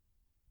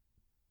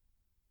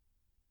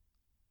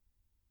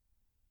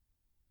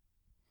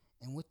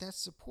 And with that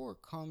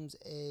support comes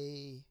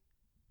a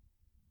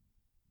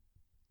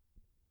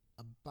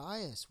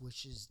bias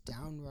which is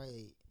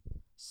downright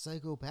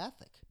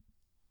psychopathic.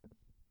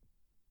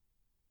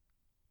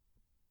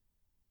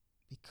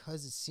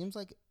 Because it seems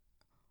like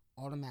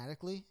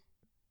automatically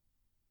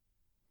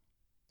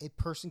a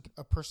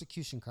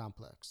persecution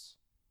complex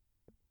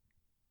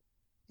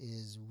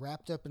is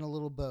wrapped up in a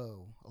little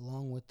bow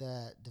along with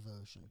that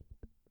devotion.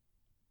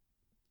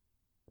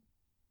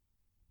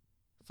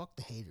 Fuck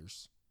the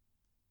haters.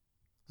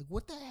 Like,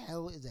 what the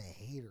hell is a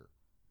hater?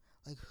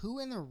 Like, who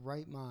in their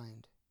right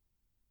mind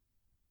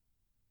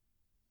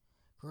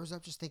grows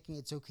up just thinking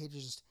it's okay to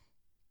just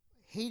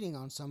hating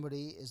on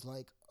somebody is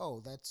like,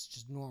 oh, that's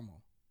just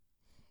normal.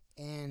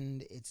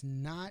 And it's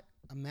not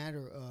a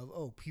matter of,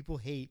 oh, people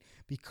hate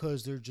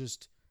because they're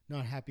just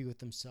not happy with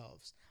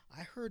themselves.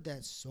 I heard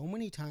that so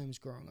many times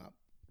growing up.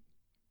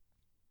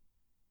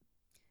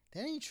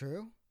 That ain't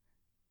true.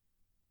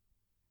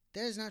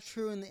 That is not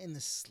true in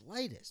the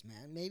slightest,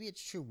 man. Maybe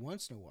it's true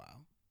once in a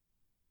while.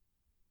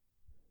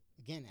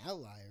 Again,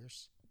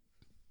 outliers.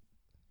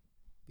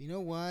 But you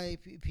know why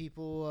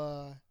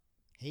people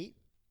hate?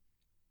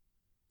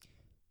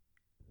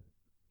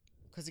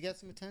 Because it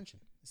gets them attention.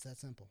 It's that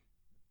simple.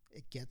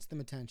 It gets them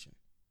attention.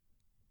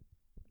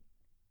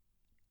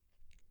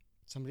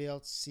 Somebody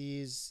else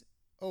sees,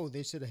 oh,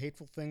 they said a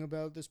hateful thing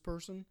about this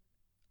person.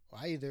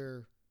 I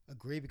either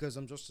agree because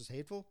I'm just as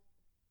hateful,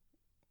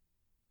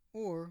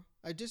 or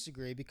I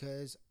disagree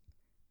because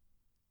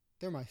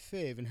they're my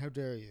fave and how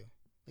dare you.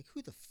 Like,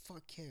 who the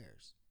fuck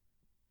cares?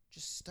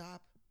 Just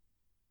stop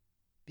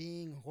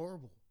being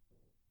horrible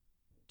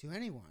to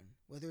anyone,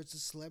 whether it's a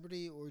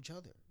celebrity or each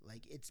other.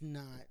 Like, it's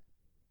not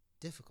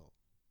difficult.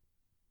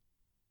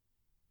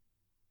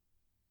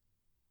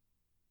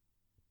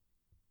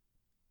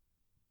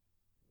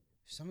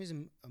 If somebody's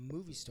a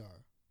movie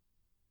star,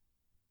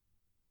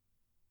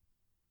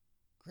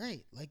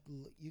 great. Like,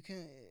 you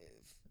can,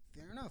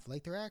 fair enough,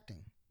 like their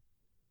acting.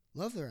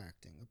 Love their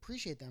acting.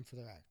 Appreciate them for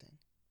their acting.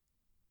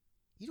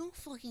 You don't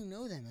fucking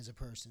know them as a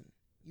person.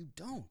 You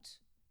don't.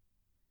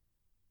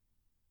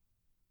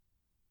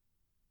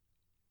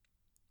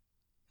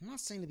 I'm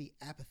not saying to be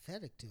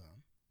apathetic to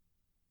them,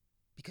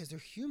 because they're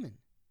human.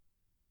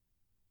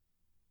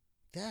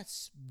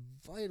 That's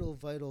vital,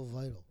 vital,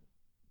 vital.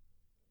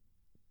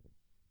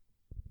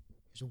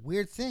 There's a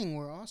weird thing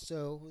where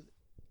also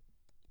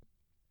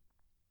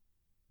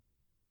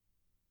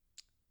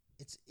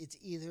it's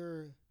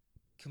either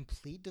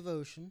complete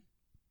devotion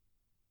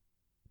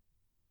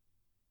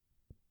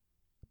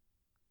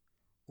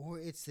or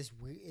it's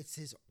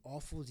this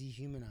awful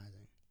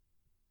dehumanizing.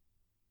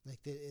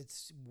 Like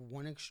it's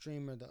one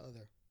extreme or the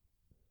other.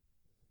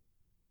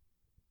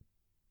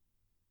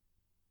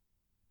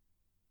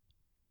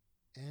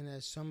 And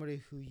as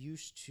somebody who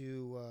used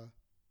to,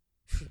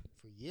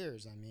 for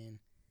years, I mean,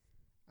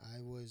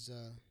 I was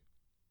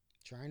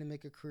trying to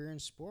make a career in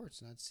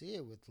sports, and I'd see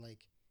it with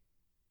like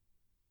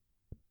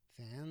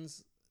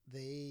fans.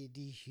 They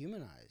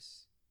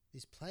dehumanize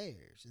these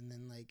players, and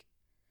then like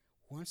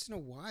once in a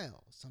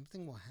while,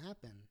 something will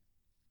happen,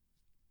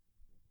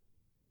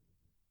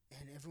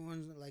 and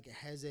everyone like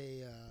has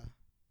a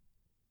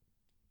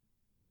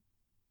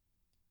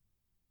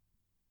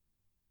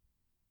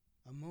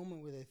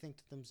moment where they think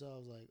to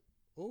themselves like,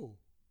 "Oh,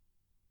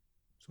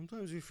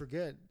 sometimes we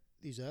forget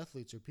these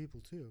athletes are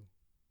people too."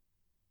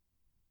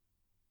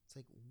 It's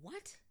like,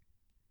 what?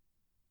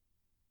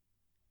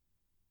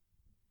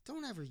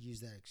 Don't ever use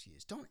that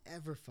excuse. Don't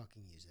ever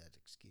fucking use that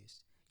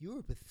excuse. You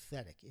are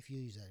pathetic if you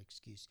use that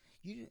excuse.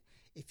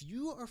 If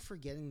you are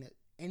forgetting that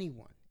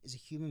anyone is a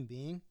human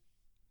being,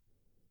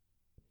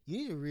 you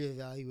need to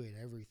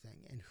reevaluate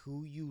everything and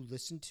who you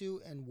listen to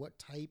and what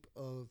type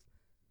of,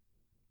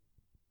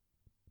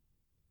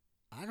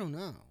 I don't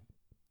know.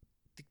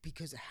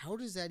 Because how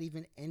does that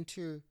even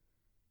enter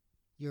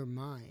your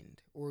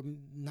mind or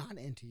not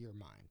enter your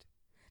mind?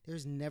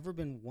 There's never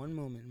been one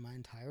moment in my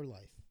entire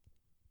life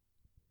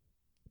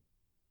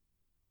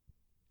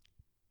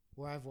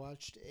where I've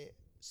watched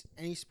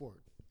any sport,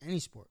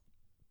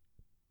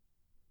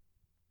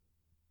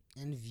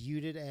 and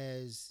viewed it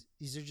as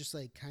these are just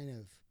like kind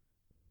of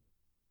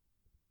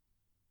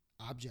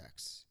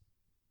objects.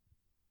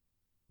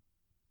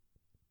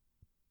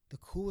 The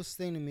coolest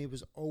thing to me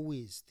was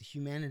always the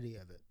humanity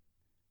of it.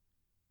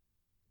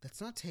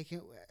 That's not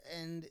taking,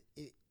 and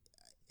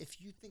if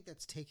you think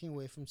that's taking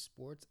away from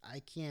sports,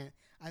 I can't.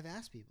 I've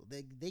asked people,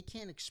 they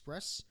can't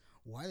express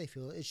why they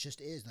feel it. It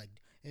just is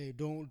like, Hey,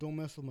 don't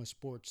mess with my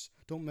sports.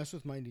 Don't mess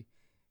with my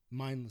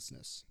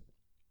mindlessness.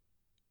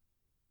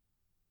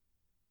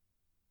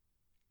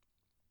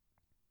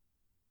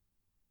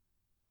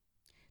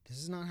 This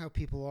is not how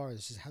people are.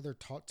 This is how they're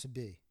taught to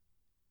be.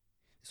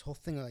 This whole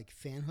thing of like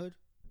fanhood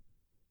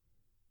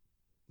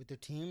with their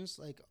teams,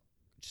 like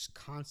just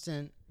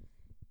constant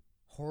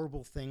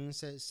horrible things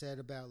that said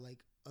about like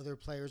other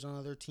players on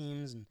other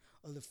teams and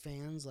other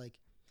fans. Like,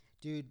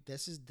 dude,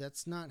 that's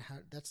not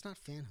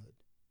fanhood.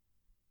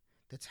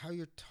 That's how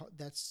you're taught.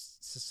 That's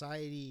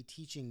society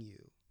teaching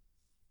you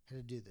how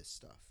to do this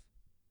stuff,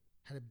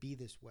 how to be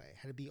this way,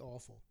 how to be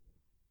awful.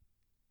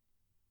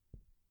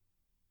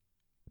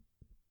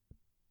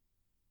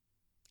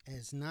 And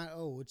it's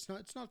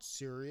not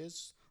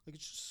serious. Like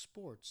it's just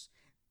sports.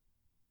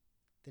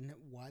 Then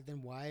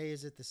why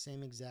is it the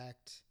same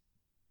exact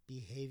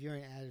behavior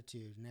and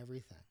attitude and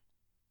everything?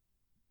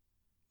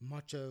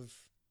 Much of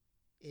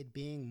it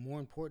being more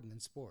important than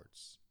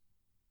sports,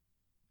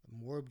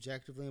 more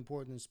objectively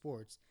important than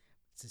sports.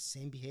 It's the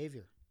same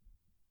behavior.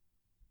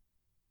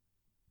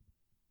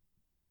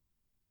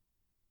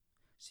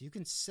 So you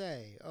can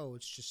say, "Oh,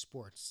 it's just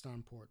sports. It's not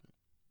important,"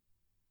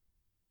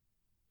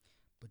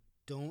 but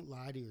don't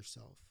lie to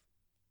yourself.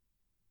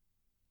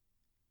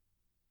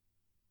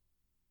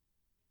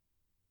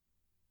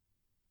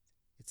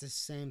 It's the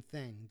same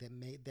thing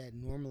that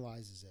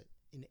normalizes it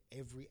in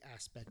every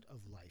aspect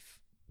of life.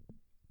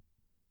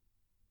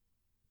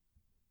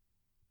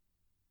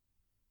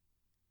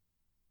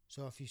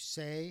 So if you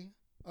say,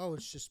 "Oh,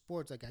 it's just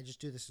sports," like I just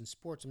do this in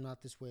sports, I'm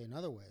not this way in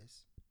other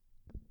ways.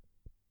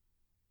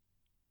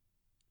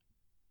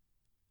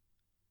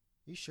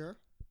 You sure?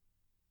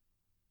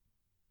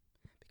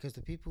 Because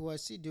the people who I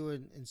see do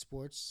it in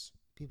sports,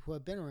 people who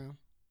I've been around,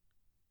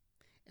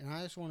 and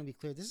I just want to be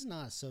clear, this is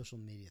not a social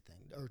media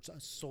thing, or it's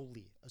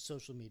solely a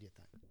social media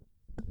thing.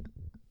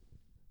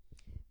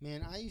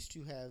 Man, I used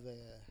to have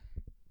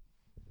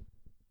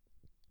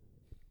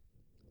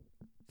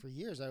for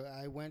years.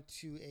 I went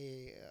to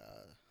a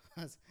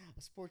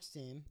sports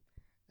team.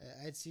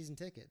 I had season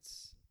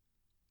tickets,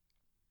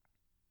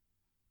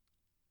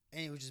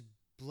 and it would just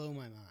blow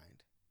my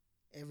mind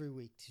every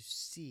week to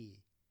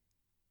see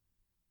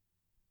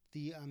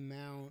the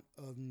amount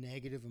of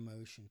negative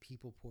emotion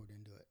people poured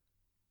into it.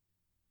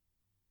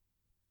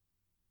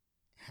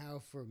 How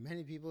for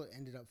many people it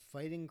ended up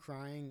fighting,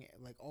 crying,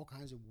 like all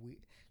kinds of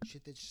weird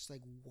shit. That's just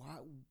like,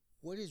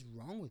 what is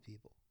wrong with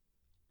people?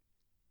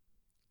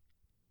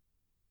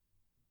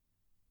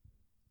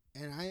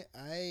 And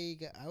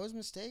I was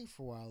mistaken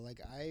for a while. Like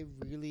I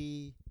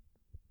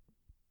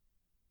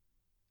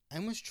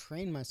almost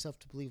trained myself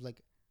to believe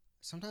like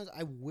sometimes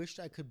I wished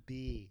I could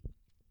be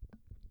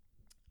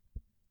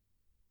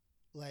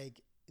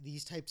like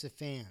these types of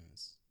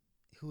fans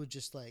who would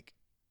just like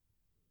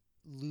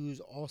lose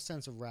all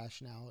sense of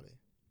rationality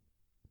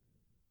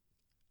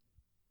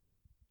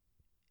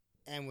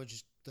and would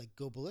just like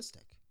go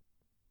ballistic.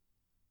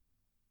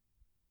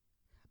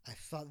 I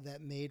thought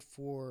that made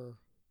for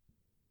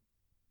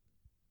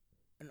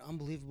an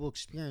unbelievable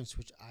experience,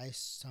 which I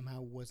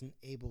somehow wasn't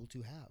able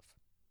to have.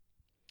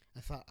 I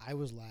thought I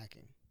was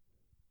lacking.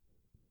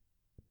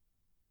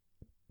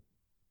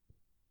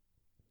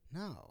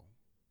 No,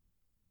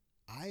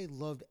 I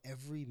loved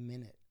every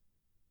minute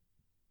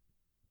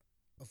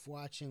of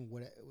watching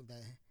what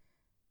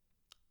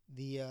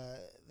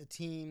the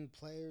team,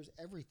 players,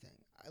 everything.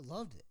 I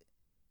loved it.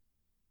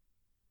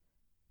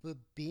 But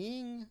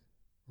being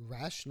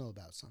rational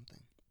about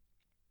something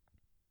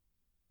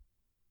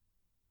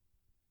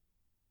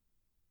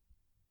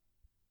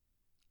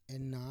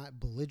and not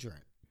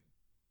belligerent,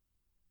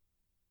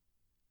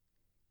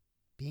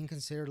 being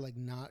considered like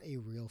not a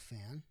real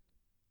fan,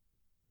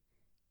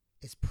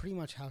 is pretty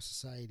much how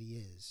society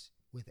is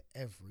with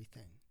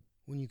everything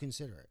when you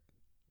consider it.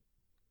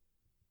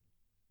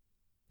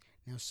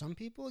 Now, some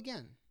people,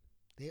 again,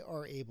 they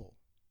are able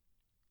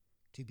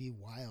to be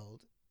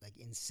wild, like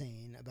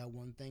insane about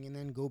one thing and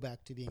then go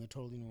back to being a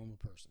totally normal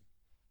person.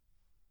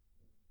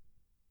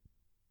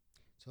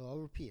 So I'll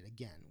repeat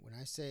again. When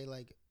I say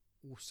like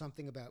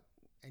something about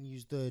and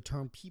use the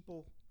term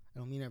people, I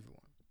don't mean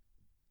everyone.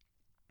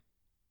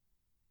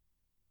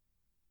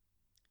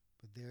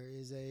 But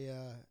there's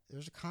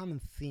a common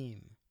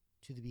theme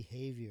to the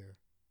behavior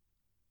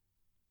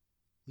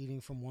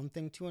leading from one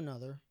thing to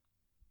another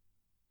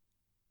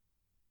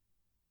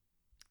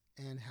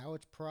and how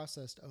it's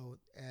processed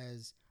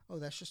as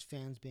that's just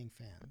fans being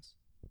fans.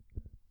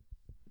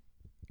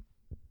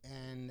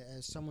 And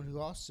as someone who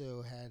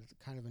also had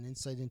kind of an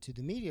insight into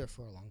the media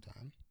for a long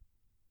time,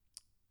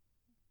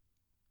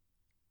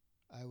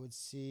 I would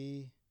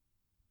see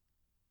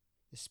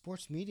the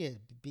sports media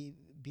be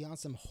on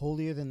some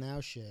holier than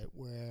thou shit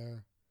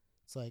where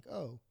it's like,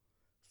 oh,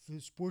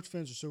 sports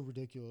fans are so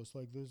ridiculous.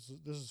 Like this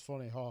is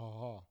funny, ha ha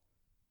ha.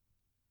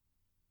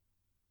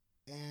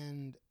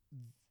 And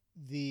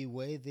the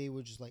way they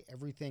would just like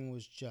everything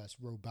was just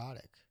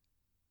robotic.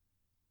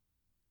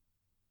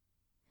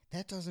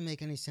 That doesn't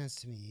make any sense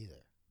to me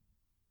either.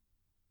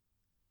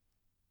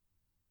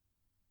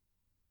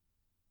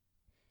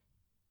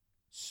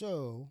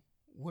 So,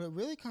 what it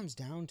really comes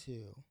down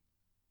to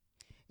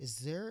is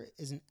there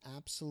is an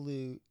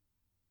absolute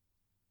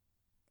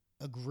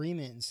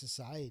agreement in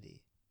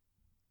society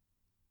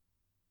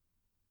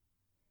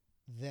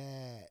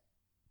that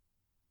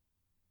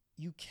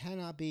you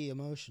cannot be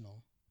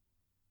emotional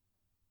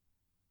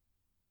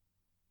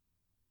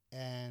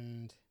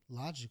and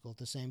logical at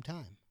the same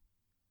time.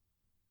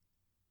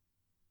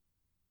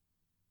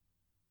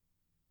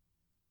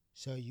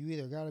 So you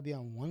either got to be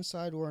on one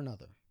side or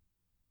another.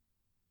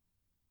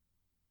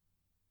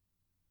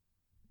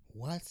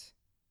 What?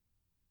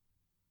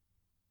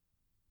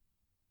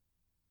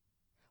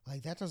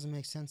 Like, that doesn't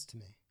make sense to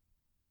me.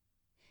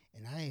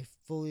 And I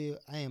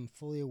am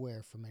fully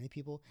aware for many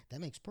people that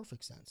makes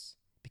perfect sense.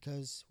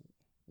 Because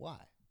why?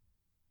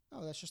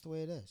 Oh, that's just the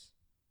way it is.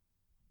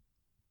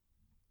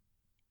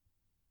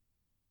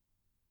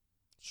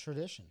 It's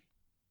tradition.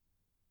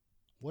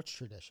 What's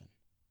tradition?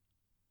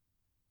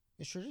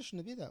 It's tradition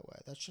to be that way.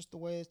 That's just the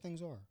way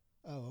things are.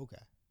 Oh, okay.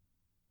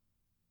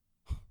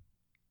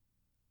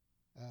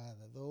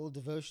 The old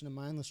devotion to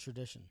mindless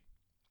tradition.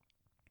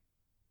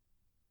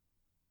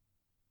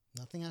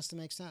 Nothing has to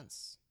make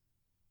sense.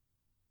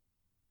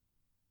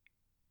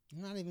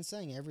 I'm not even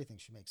saying everything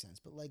should make sense,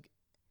 but like,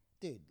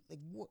 dude, like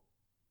what?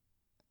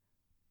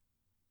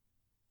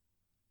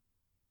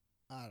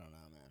 I don't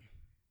know, man.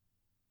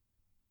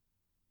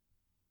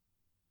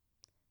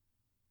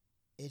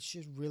 It's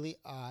just really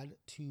odd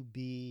to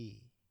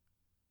be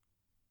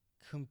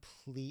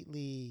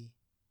completely,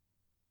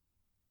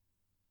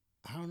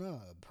 I don't know,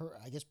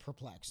 I guess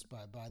perplexed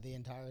by the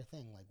entire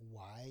thing. Like,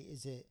 why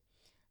is it?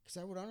 Because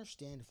I would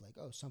understand if, like,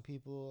 oh, some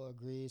people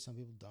agree, some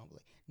people don't. But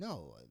like,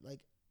 no, like,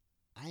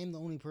 I am the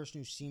only person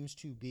who seems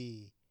to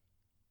be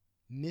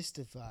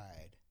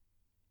mystified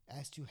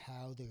as to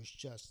how there's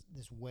just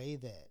this way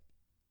that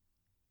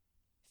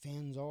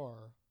fans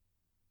are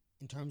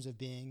in terms of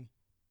being,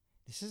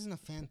 this isn't a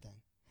fan thing.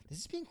 This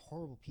is being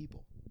horrible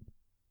people.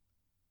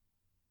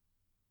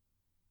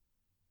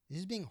 This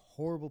is being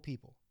horrible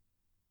people.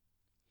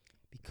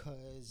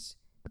 Because,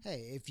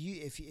 hey,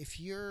 if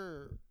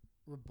your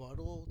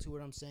rebuttal to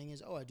what I'm saying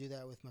is, oh, I do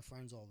that with my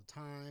friends all the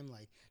time,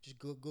 like just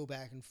go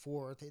back and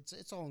forth,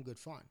 it's all in good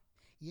fun.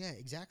 Yeah,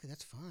 exactly,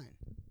 that's fine.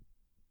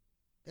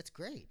 That's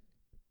great.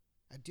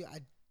 I did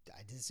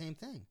the same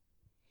thing.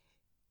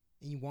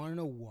 And you want to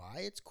know why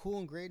it's cool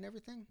and great and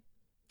everything?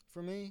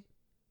 For me,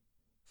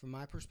 from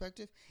my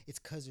perspective, it's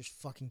because there's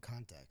fucking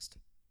context.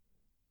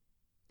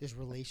 There's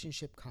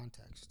relationship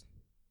context.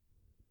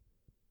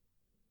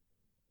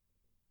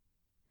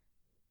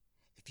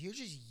 If you're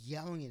just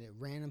yelling it at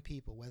random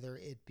people, whether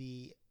it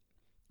be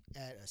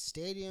at a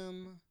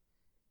stadium,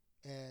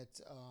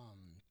 at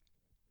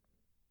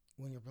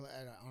when you're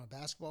on a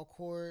basketball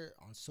court,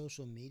 on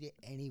social media,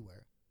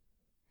 anywhere,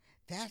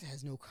 that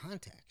has no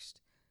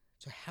context.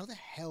 So how the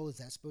hell is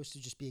that supposed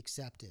to just be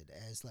accepted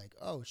as like,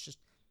 oh, it's just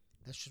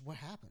that's just what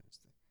happens?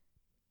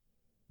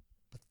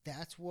 But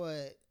that's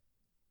what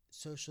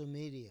social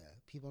media,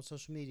 people on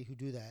social media who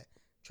do that,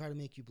 try to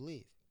make you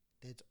believe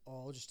that it's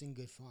all just in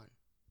good fun.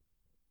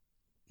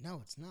 No,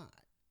 it's not.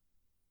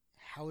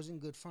 How is it in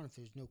good fun if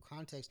there's no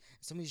context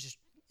and somebody's just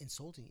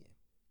insulting you?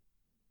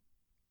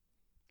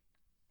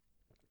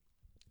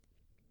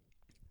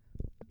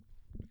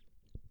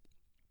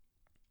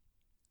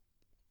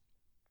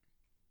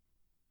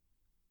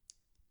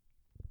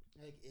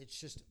 Like, it's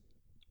just,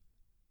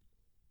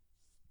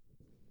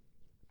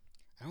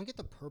 I don't get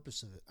the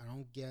purpose of it. I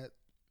don't get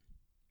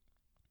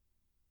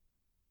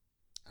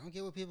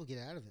what people get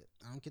out of it.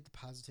 I don't get the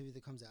positivity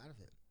that comes out of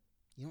it.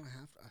 You don't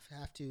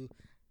have to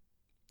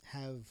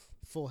have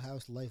full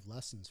house life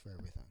lessons for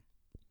everything.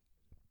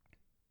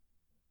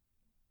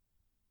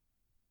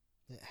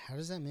 How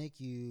does that make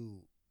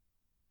you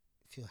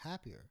feel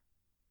happier?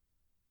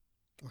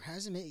 Or how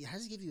does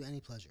it give you any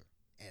pleasure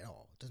at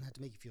all? It doesn't have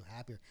to make you feel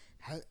happier.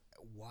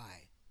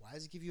 Why? Why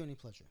does it give you any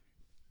pleasure?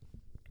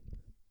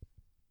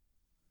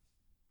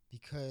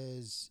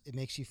 Because it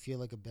makes you feel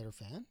like a better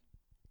fan?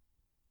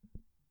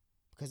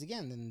 Because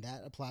again, then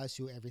that applies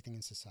to everything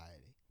in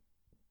society.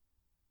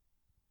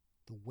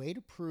 The way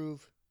to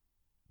prove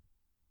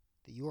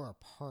that you are a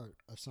part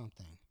of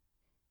something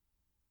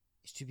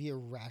is to be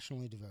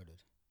irrationally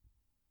devoted.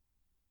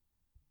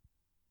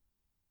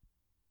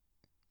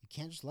 You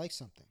can't just like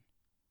something.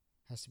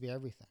 It has to be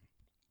everything.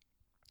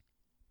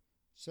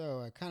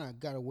 So I kind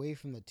of got away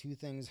from the two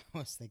things I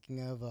was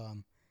thinking of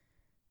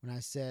when I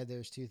said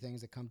there's two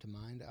things that come to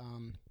mind.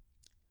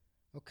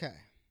 Okay.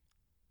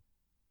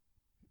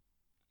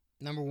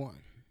 Number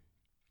one.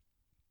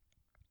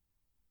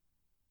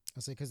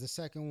 I'll say because the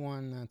second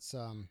one,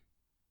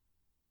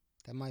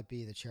 that might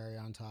be the cherry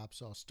on top.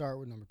 So I'll start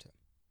with number two.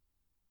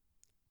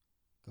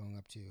 Going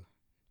up to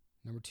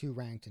number two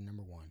ranked and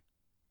number one.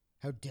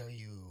 How dare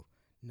you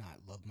not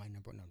love my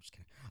number one? No, I'm just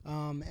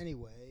kidding.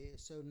 Anyway,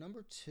 so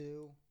number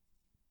two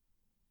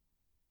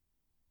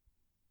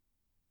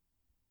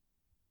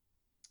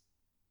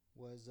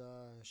was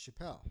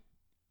Chappelle.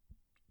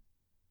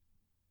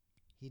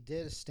 He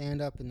did a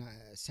stand up in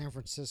San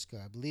Francisco.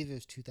 I believe it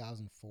was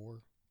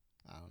 2004.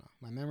 I don't know.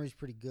 My memory's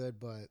pretty good,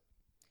 but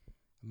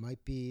I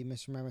might be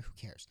misremembering. Who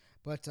cares?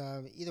 But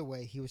either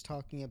way, he was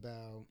talking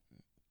about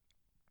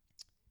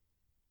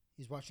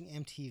he was watching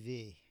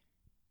MTV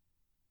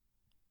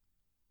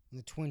when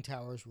the Twin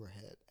Towers were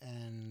hit,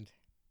 and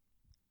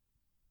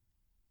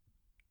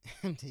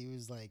he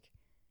was like,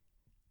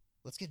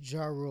 "Let's get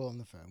Ja Rule on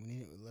the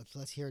phone.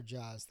 Let's hear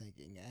Ja's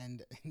thinking."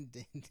 And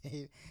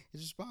Dave,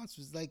 his response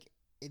was like,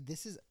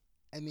 "This is,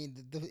 I mean,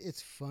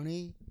 it's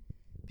funny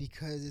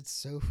because it's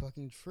so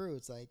fucking true.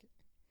 It's like,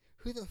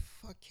 who the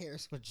fuck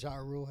cares what Ja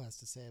Rule has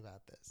to say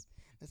about this?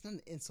 That's not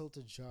an insult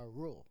to Ja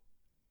Rule.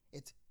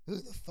 It's who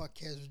the fuck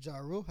cares what Ja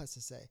Rule has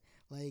to say?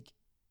 Like,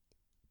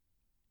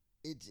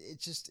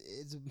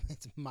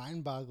 it's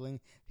mind boggling.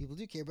 People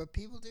do care, but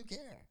people do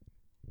care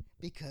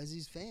because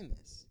he's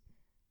famous.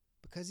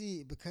 Because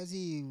he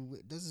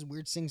does this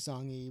weird sing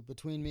songy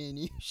between me and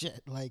you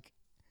shit. Like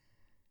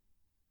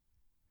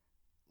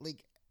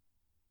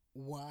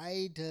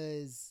why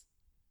does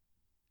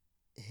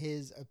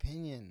his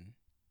opinion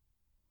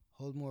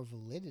hold more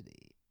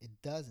validity?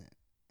 It doesn't,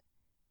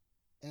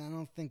 and I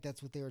don't think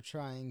that's what they were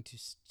trying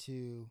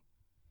to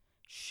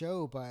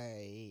show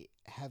by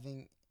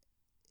having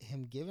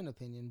him give an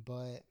opinion.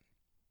 But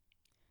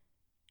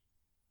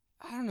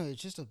I don't know.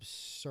 It's just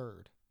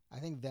absurd. I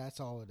think that's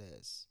all it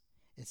is.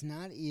 It's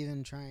not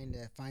even trying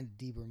to find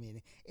a deeper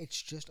meaning. It's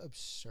just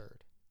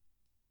absurd.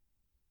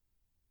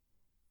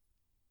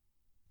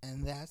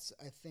 And that's,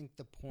 I think,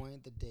 the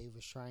point that Dave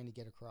was trying to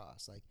get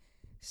across. Like,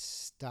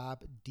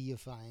 stop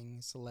deifying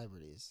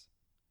celebrities.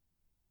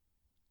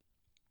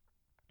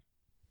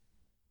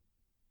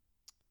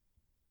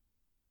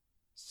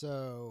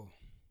 So,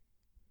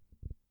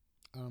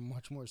 on a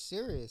much more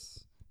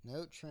serious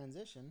note,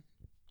 transition.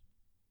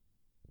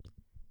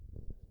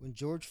 When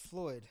George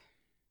Floyd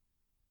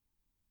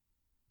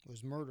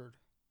was murdered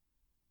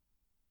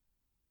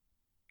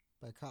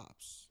by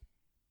cops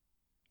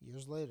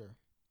years later,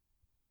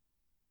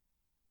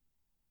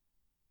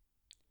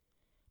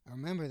 I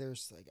remember there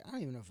was like, I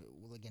don't even know if it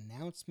was like an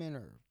announcement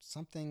or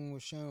something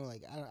was shown.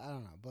 Like, I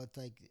don't know. But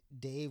like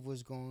Dave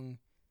Chappelle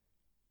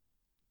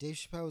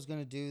was going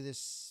to do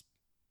this.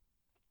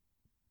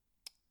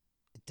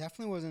 It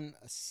definitely wasn't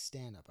a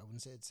stand up. I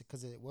wouldn't say it's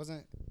because it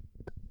wasn't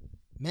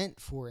meant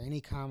for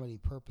any comedy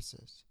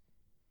purposes.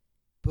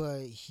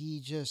 But he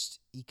did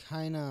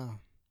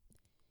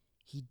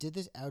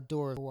this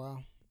outdoor for a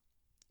while.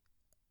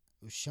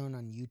 It was shown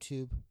on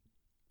YouTube.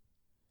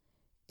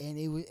 And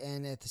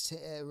at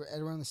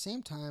around the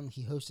same time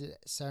he hosted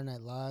Saturday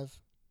Night Live,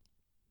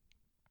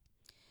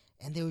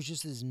 and there was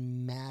just this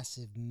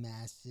massive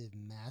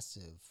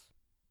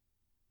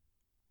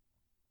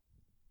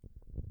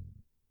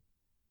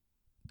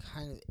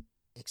kind of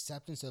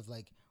acceptance of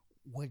like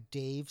what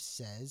Dave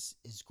says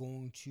is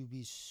going to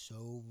be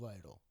so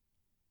vital.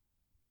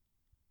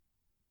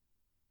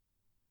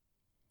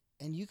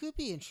 And you could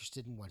be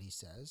interested in what he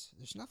says.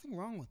 There's nothing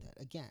wrong with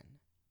that. Again,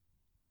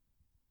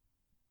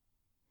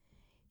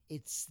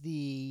 it's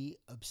the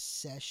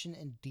obsession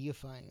and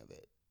deifying of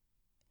it,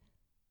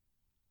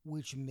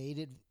 which made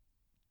it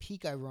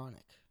peak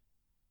ironic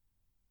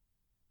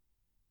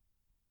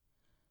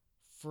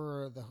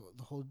for the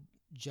whole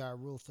Ja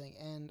Rule thing.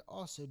 And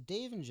also,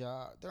 Dave and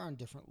Ja, they're on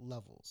different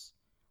levels.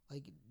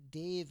 Like,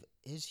 Dave,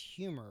 his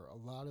humor, a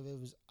lot of it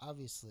was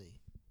obviously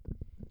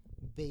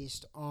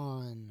based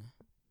on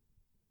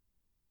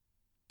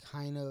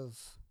kind of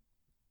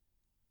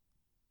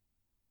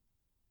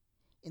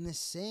in the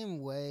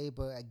same way,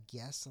 but I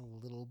guess a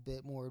little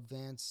bit more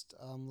advanced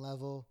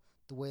level.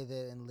 The way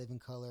that in Living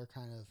Color,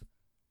 kind of,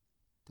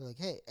 they're like,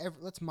 hey,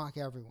 let's mock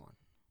everyone.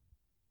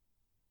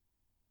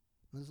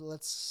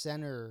 Let's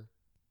center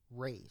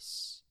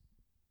race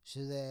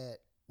so that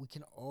we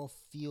can all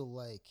feel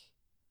like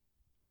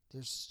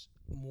there's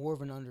more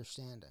of an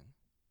understanding.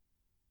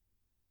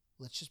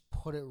 Let's just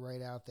put it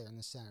right out there in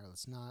the center.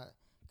 Let's not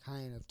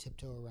kind of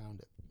tiptoe around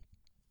it.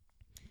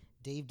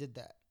 Dave did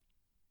that.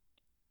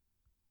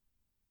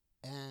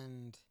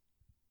 And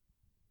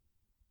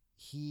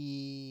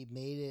he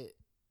made it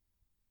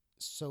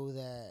so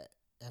that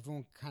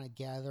everyone kind of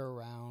gather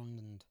around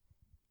and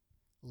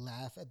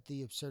laugh at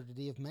the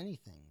absurdity of many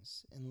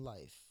things in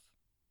life.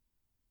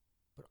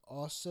 But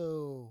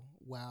also,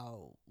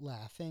 while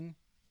laughing,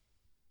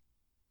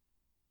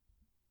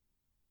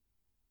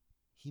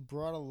 he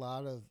brought a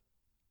lot of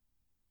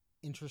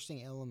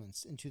interesting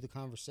elements into the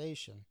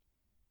conversation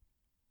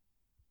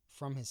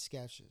from his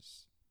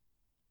sketches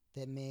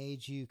that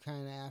made you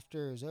kind of,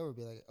 after it was over,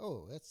 be like,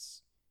 oh,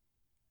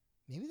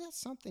 maybe that's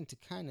something to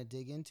kind of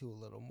dig into a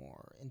little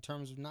more in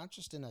terms of not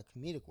just in a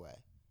comedic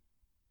way.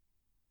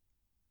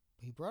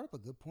 But he brought up a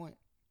good point.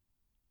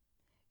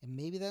 And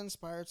maybe that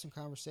inspired some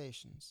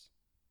conversations.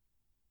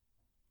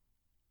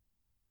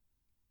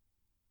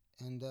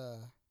 And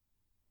I'm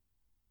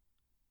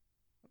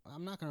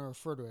not going to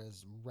refer to it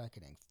as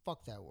reckoning.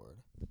 Fuck that word.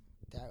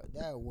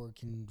 That word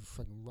can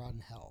fucking rot in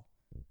hell.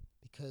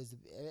 Because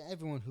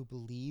everyone who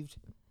believed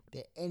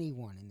that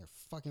anyone in their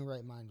fucking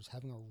right mind was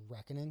having a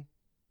reckoning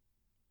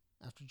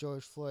after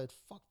George Floyd,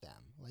 fuck them.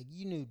 Like,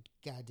 you knew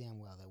goddamn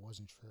well that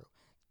wasn't true.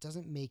 It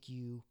doesn't make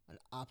you an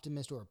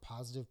optimist or a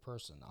positive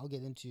person. I'll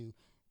get into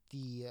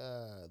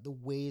the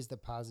ways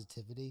that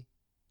positivity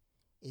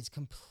is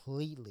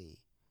completely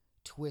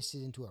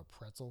twisted into a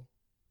pretzel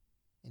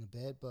in a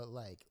bit, but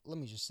like, let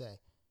me just say,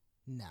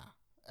 nah,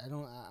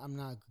 I'm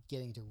not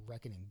getting to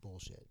reckoning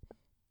bullshit.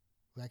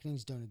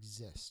 Reckonings don't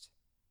exist.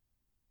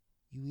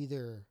 You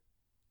either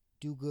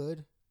do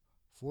good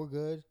for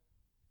good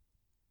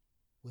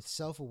with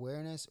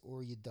self-awareness,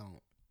 or you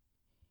don't.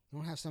 You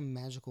don't have some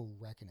magical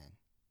reckoning.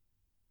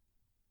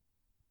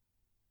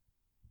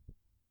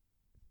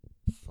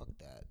 Fuck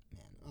that,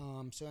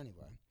 man. So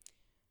anyway,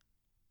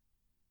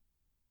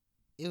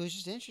 it was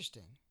just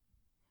interesting.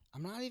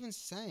 I'm not even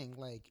saying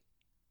like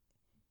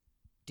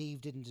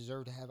Dave didn't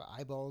deserve to have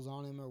eyeballs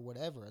on him or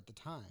whatever at the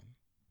time.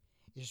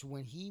 It's just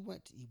when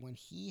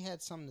he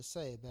had something to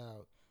say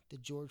about the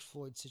George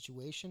Floyd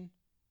situation,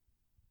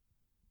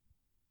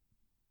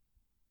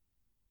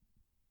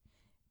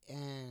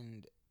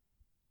 and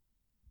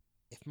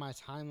if my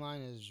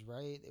timeline is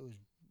right, it was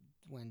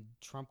when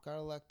Trump got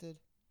elected.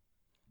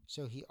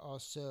 So he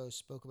also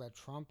spoke about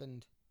Trump,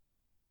 and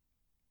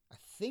I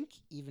think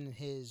even in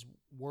his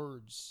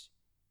words,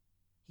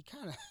 he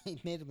kind of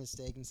he made a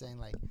mistake in saying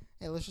like,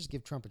 "Hey, let's just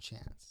give Trump a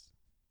chance,"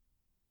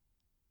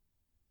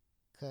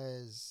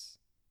 because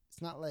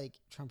it's not like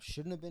Trump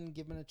shouldn't have been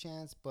given a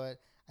chance,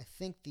 but I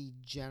think the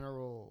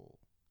general,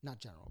 not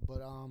general,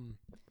 but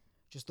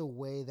just the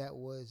way that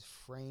was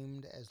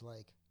framed as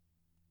like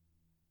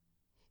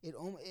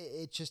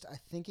it just I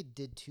think it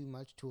did too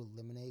much to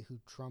eliminate who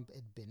Trump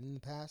had been in the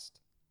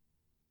past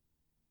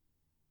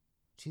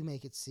to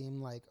make it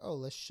seem like, oh,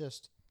 let's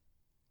just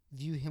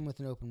view him with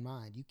an open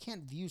mind. You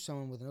can't view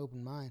someone with an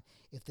open mind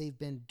if they've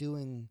been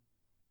doing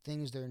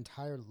things their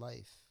entire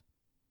life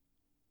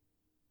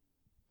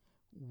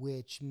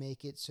which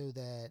make it so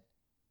that,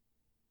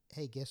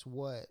 hey, guess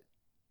what?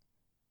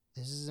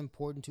 This is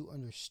important to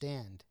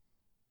understand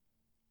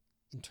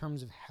in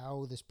terms of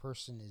how this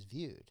person is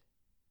viewed.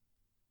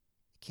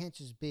 It can't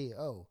just be,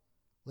 oh,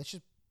 let's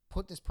just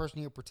put this person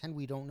here, pretend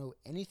we don't know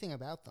anything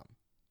about them.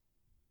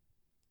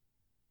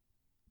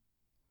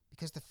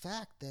 Because the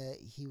fact that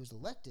he was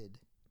elected,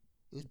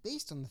 it was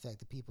based on the fact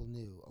that people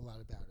knew a lot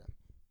about him.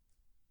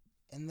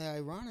 And the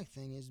ironic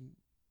thing is,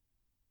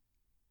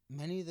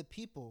 many of the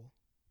people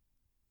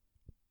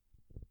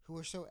who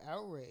are so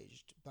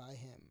outraged by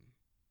him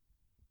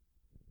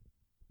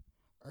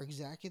are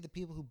exactly the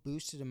people who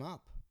boosted him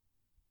up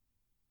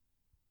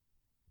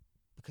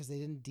because they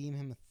didn't deem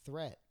him a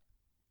threat.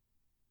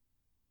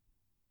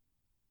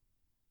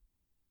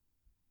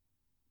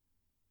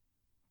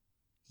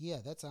 Yeah,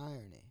 that's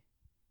irony.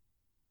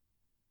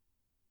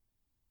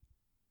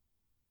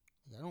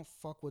 Like, I don't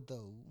fuck with the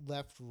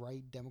left,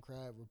 right,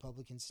 Democrat,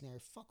 Republican scenario.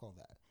 Fuck all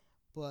that.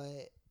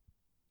 But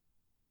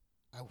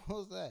I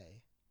will say,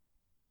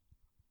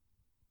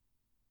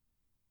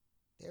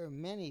 there are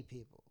many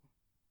people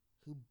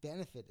who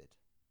benefited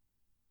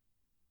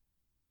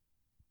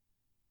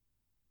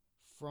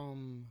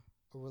from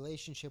a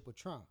relationship with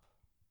Trump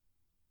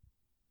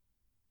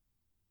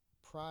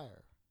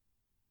prior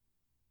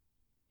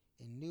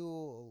and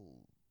knew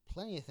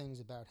plenty of things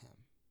about him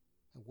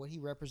and what he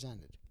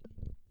represented,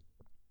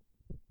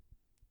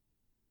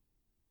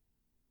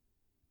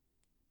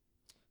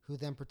 who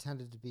then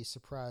pretended to be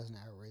surprised and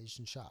outraged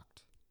and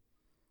shocked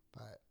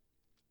by it.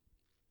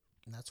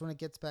 And that's when it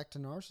gets back to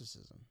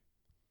narcissism.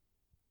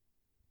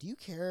 Do you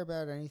care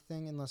about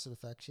anything unless it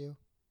affects you?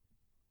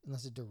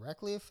 Unless it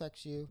directly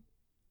affects you?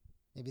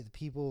 Maybe the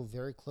people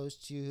very close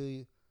to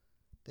you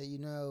that you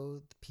know,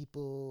 the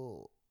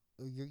people,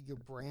 or your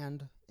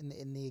brand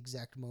in the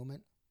exact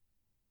moment.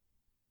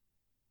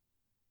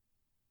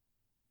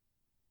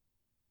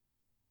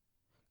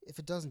 If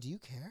it doesn't, do you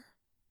care?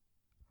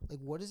 Like,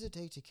 what does it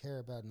take to care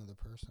about another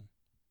person?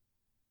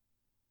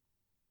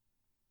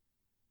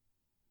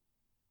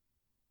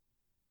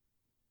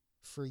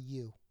 For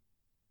you.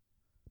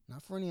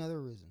 Not for any other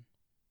reason.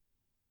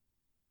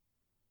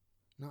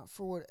 Not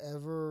for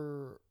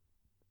whatever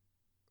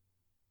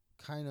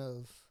kind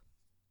of,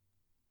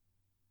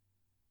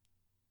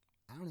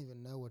 I don't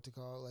even know what to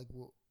call it,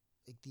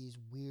 like these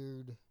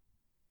weird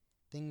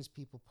things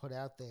people put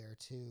out there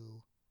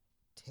to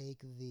take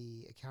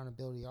the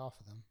accountability off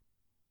of them,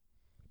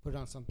 put it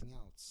on something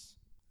else.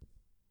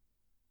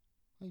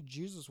 Like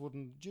Jesus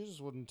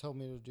wouldn't tell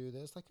me to do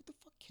this. Like, who the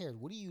fuck cares?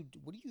 What do you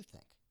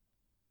think?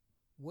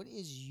 What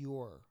is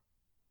your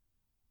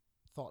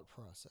thought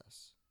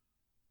process?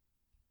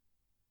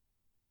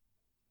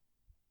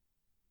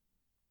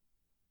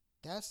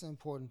 That's the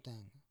important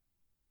thing.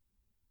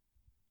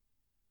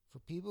 For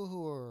people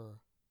who are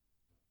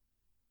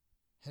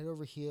head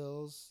over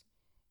heels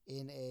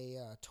in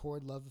a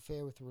torrid love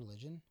affair with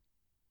religion,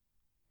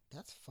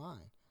 that's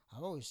fine.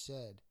 I've always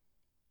said,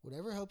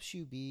 whatever helps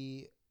you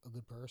be a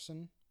good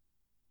person,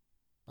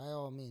 by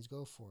all means,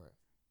 go for it.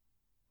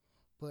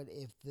 But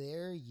if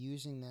they're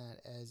using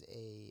that as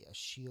a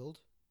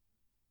shield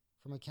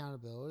from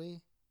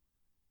accountability,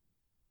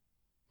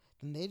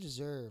 then they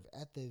deserve,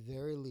 at the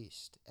very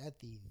least,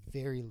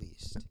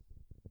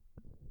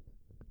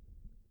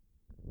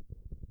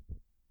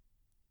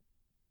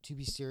 to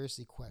be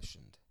seriously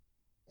questioned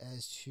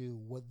as to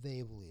what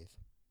they believe.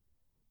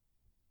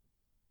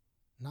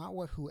 Not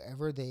what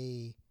whoever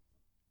they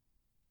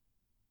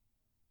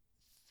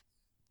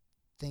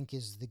think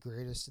is the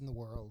greatest in the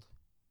world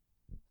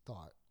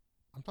thought.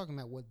 I'm talking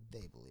about what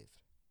they believed.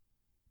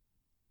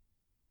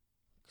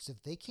 Because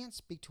if they can't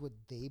speak to what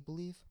they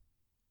believe,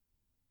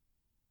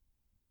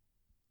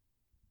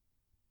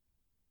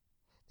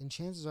 then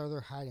chances are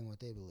they're hiding what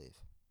they believe.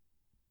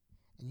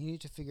 And you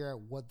need to figure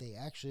out what they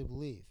actually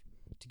believe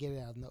to get it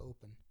out in the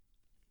open.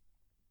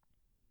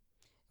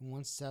 And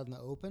once it's out in the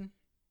open,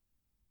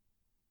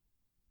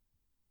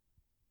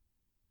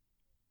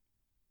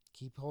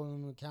 keep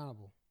holding them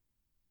accountable.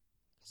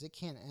 Because it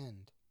can't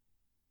end.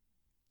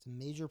 It's a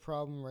major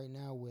problem right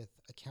now with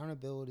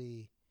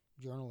accountability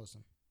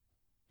journalism.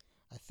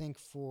 I think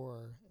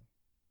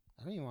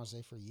I don't even want to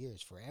say for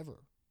years,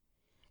 forever,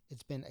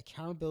 it's been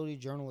accountability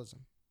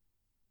journalism.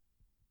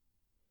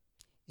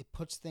 It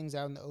puts things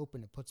out in the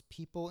open. It puts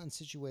people and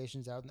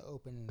situations out in the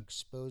open and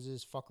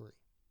exposes fuckery.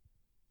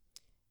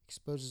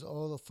 Exposes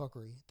all the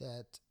fuckery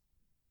that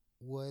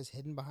was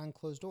hidden behind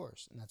closed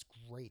doors, and that's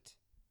great.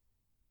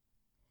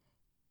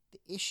 The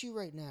issue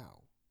right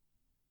now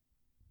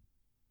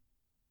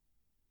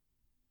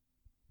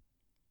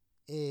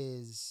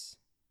is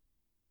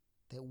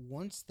that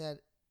once that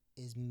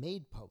is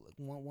made public,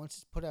 once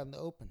it's put out in the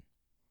open,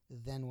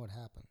 then what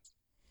happens?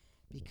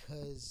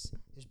 Because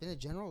there's been a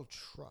general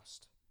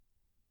trust,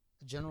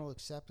 a general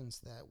acceptance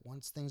that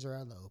once things are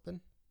out in the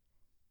open,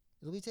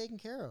 it'll be taken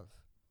care of.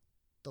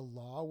 The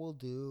law will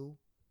do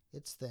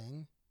its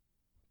thing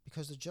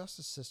because the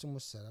justice system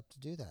was set up to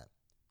do that.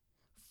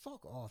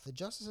 Fuck off. The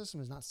justice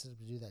system is not set up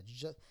to do that.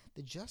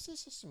 The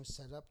justice system was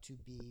set up to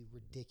be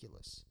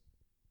ridiculous.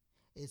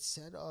 It's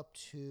set up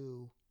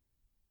to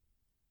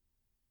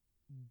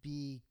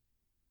be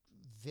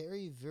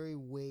very, very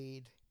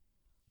weighed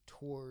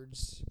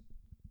towards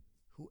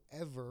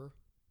whoever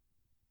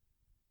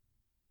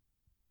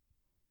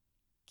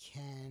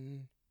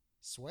can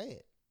sway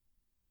it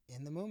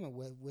in the moment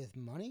with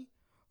money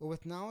or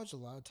with knowledge. A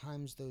lot of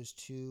times those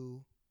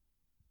two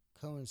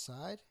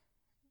coincide.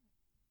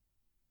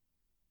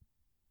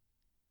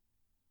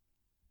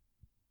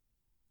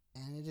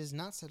 And it is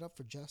not set up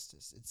for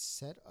justice. It's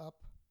set up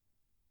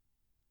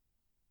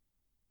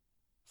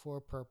for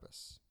a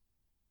purpose.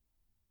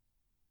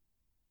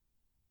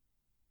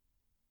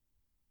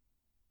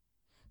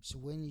 So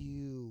when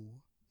you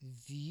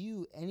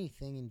view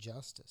anything in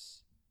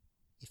justice,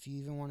 if you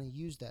even want to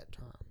use that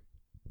term,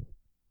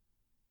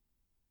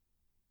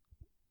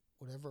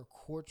 whatever a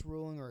court's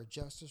ruling or a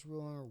justice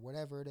ruling or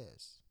whatever it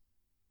is,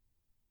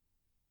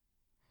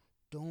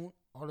 don't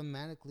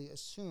automatically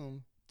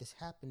assume this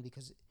happened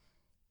because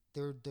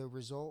the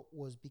result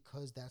was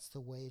because that's the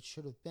way it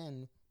should have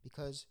been.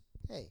 Because,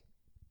 hey,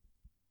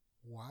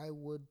 why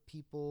would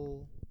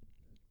people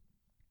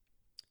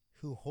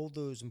who hold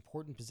those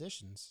important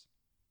positions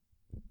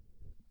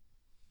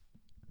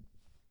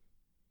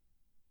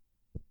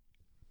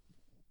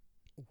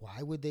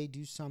why would they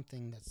do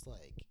something that's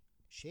like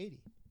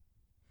shady?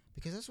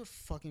 Because that's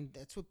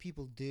what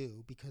people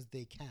do because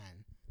they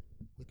can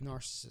with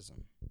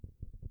narcissism.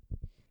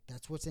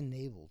 That's what's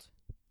enabled.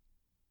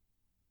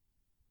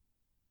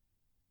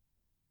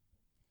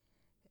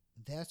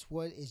 That's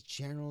what is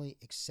generally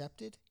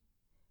accepted,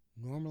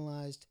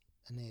 normalized,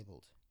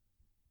 enabled.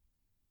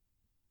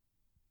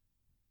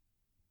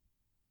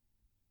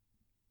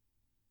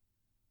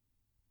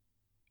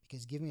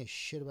 Because giving a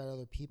shit about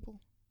other people,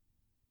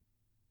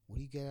 what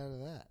do you get out of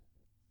that?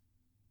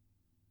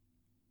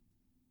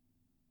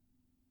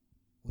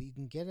 What you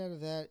can get out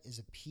of that is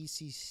a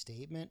PC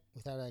statement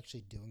without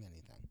actually doing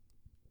anything.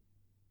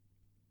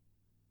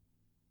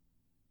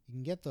 You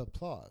can get the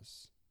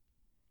applause,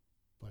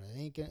 but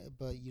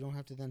you don't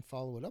have to then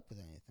follow it up with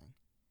anything.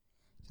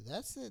 So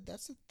that's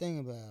the thing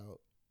about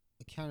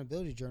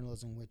accountability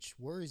journalism, which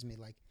worries me.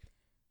 Like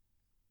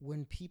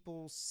when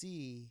people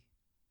see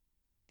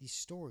these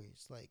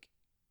stories, like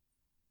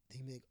they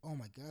can be like, "Oh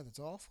my God, that's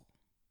awful."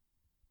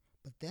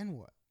 But then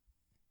what?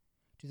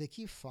 Do they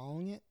keep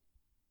following it?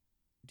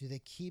 Do they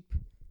keep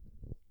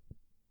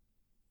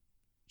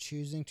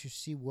choosing to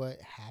see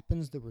what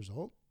happens, the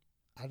result?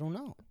 I don't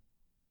know.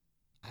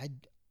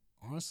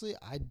 Honestly,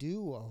 I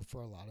do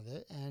for a lot of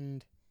it,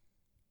 and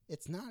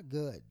it's not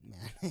good,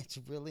 man. It's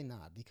really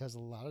not, because a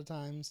lot of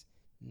times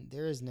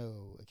there is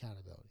no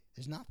accountability.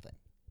 There's nothing.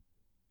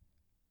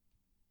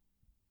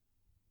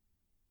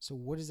 So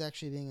what is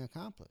actually being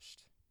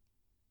accomplished?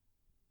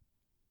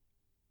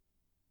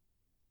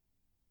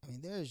 I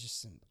mean, there is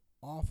just some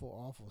awful,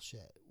 awful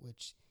shit,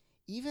 which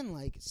even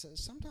like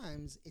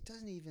sometimes it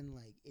doesn't even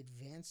like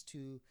advance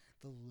to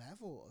the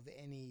level of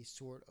any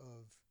sort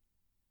of,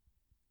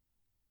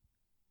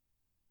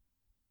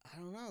 I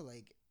don't know,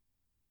 like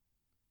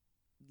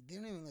they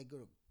don't even like go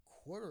to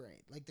court or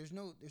anything. Like there's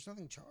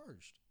nothing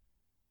charged.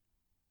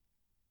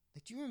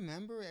 Like, do you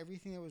remember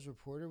everything that was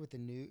reported with the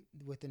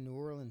New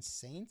Orleans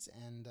Saints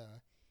and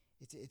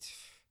it's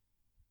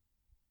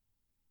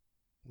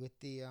with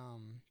the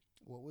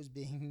what was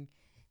being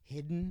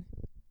hidden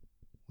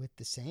with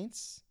the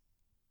Saints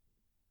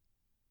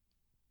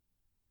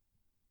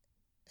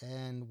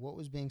and what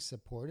was being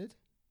supported?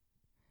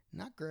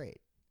 Not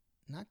great.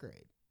 Not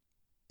great.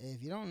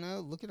 If you don't know,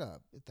 look it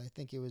up. I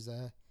think it was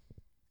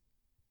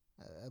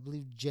I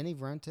believe Jenny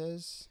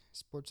Vrentas,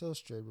 Sports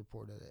Illustrated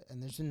reported it,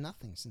 and there's been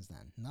nothing since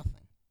then.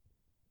 Nothing.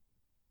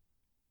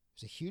 It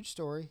was a huge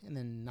story, and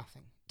then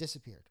nothing.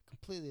 Disappeared.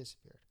 Completely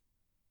disappeared.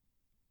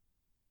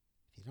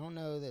 If you don't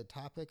know the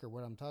topic or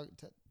what I'm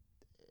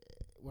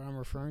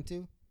referring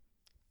to,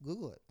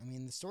 Google it. I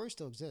mean, the story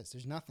still exists.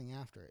 There's nothing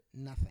after it.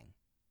 Nothing.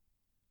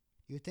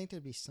 You would think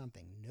there'd be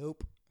something.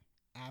 Nope.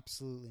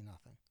 Absolutely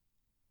nothing.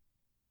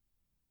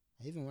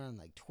 I even went on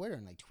like Twitter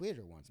and like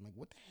tweeted once. I'm like,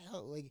 what the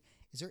hell? Like,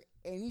 is there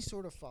any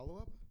sort of follow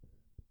up?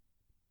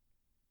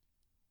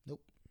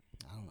 Nope.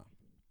 I don't know.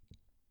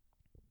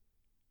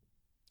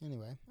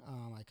 Anyway,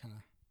 I kind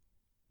of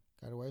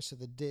got away. So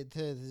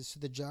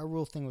the Ja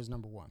Rule thing was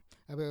number one.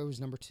 I bet it was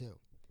number two.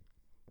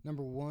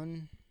 Number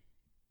one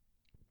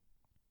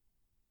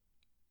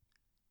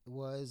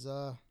was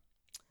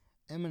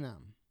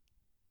Eminem.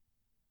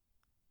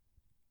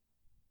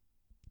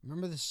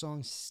 Remember the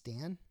song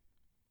Stan?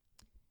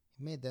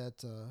 He made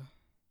that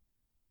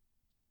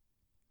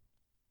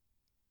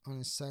on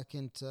his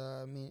second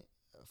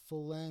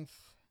full length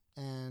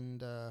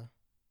and or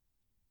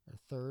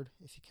third,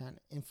 if you count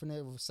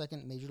Infinite,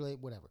 second major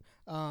label, whatever.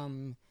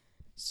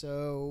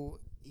 So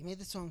he made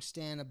the song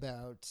Stan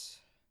about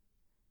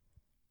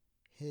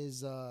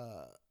his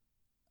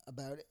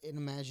about an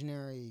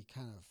imaginary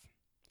kind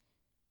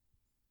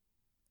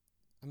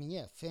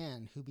of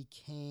fan who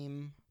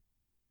became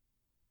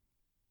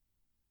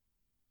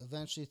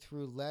eventually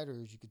through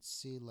letters you could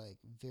see like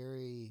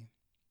very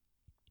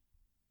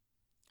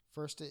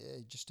first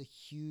just a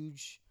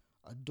huge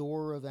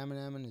adorer of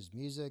Eminem and his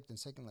music, then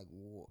second like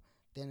whoa.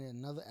 Then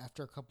another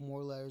after a couple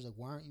more letters like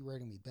why aren't you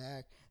writing me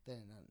back,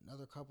 then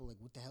another couple like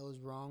what the hell is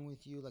wrong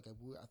with you, like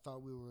I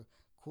thought we were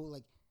cool,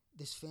 like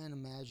this fan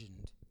imagined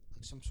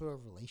like some sort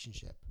of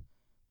relationship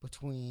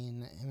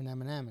between him and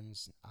Eminem, and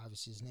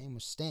obviously his name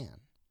was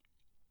Stan.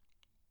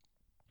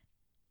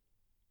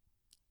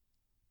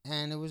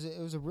 And it was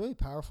a really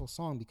powerful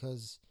song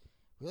because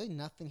really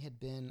nothing had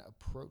been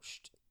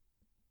approached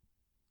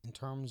in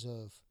terms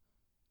of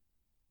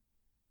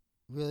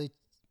really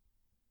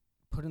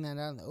putting that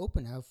out in the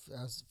open. How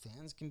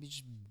fans can be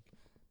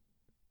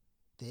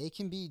they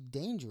can be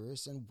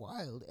dangerous and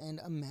wild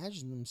and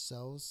imagine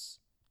themselves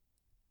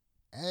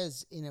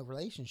as in a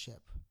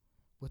relationship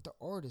with the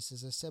artist,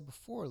 as I said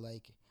before,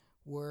 like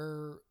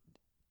where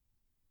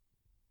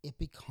it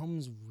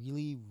becomes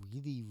really,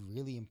 really,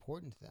 really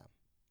important to them.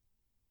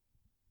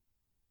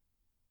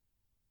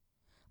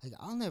 Like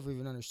I'll never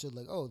even understood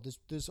like, oh,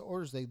 this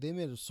artist, like they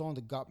made a song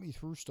that got me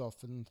through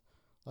stuff and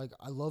like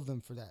I love them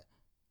for that.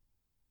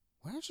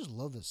 Why not just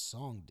love this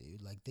song,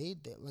 dude? Like they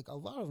like a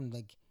lot of them,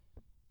 like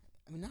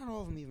not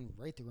all of them even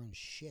write their own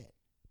shit.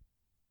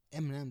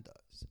 Eminem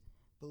does.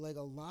 But like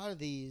a lot of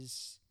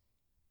these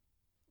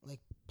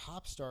like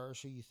pop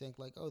stars who you think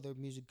like, oh, their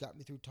music got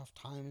me through tough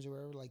times or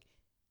whatever, like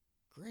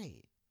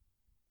great.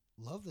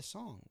 Love the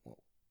song. Well,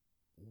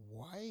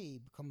 why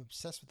become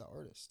obsessed with the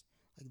artist?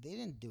 Like they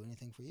didn't do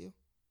anything for you.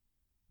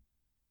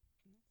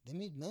 They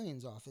made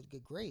millions off it.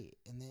 Great,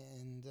 and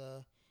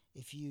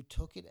if you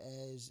took it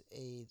as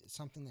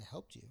something that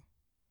helped you,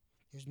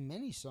 there's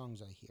many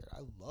songs I hear.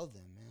 I love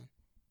them, man,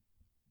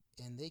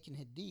 and they can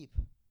hit deep,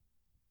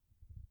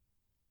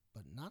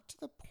 but not to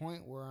the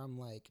point where I'm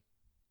like,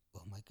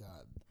 oh my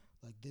god,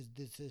 like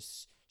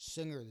this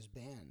singer, this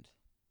band,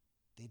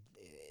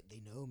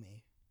 they know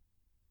me.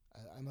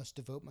 I must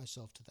devote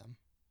myself to them.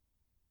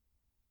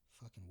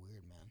 Fucking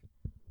weird, man.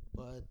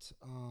 But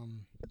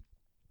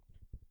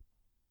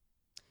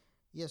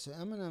yeah, so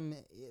Eminem,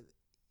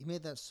 he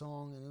made that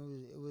song,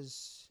 and it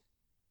was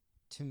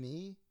to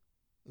me,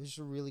 it was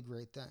a really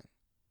great thing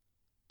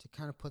to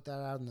kind of put that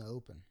out in the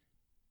open,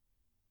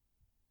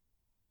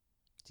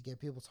 to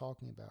get people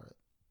talking about it.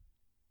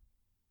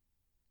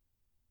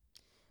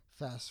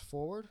 Fast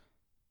forward,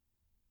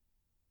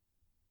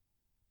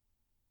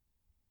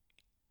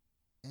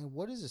 and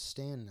what is a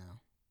stan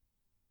now?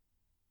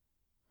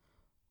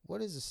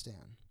 What is a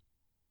stan?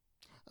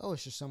 Oh,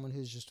 it's just someone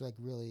who's just like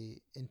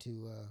really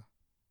into a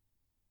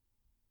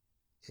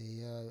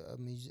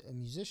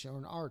musician or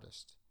an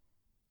artist.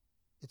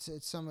 It's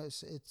somebody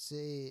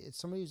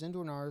who's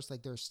into an artist,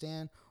 like they're a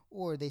stan,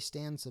 or they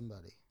stan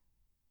somebody.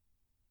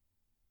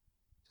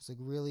 It's like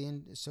really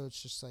so it's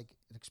just like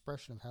an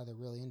expression of how they're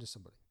really into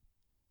somebody.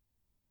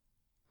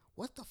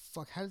 What the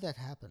fuck? How did that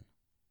happen?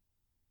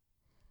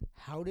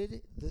 How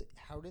did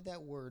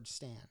that word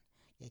stan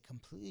get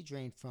completely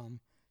drained from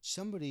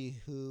somebody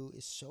who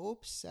is so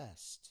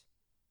obsessed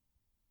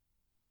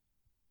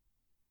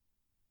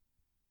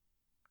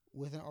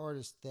with an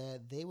artist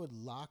that they would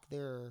lock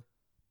their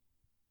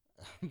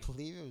I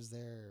believe it was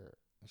their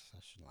I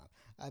shouldn't laugh.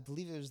 I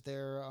believe it was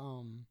their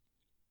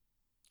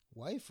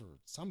wife or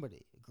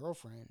somebody, a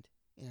girlfriend,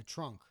 in a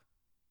trunk.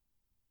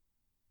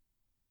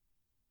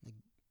 Like,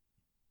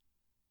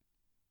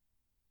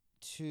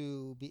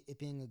 to be it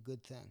being a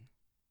good thing.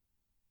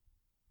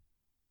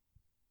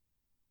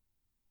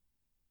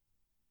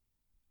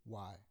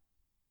 Why?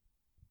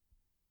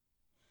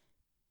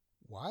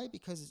 Why?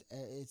 Because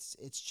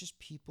it's just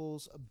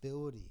people's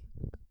ability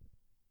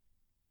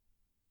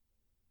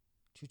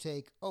to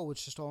take, oh,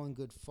 it's just all in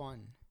good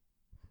fun,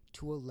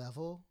 to a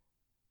level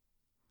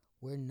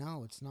where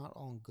no, it's not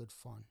all in good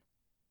fun.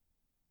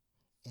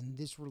 And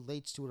this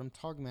relates to what I'm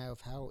talking about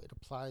of how it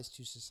applies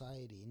to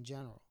society in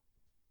general.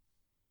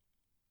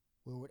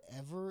 Where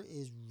whatever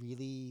is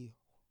really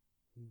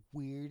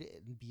weird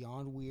and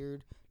beyond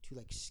weird to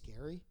like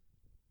scary,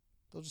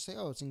 they'll just say,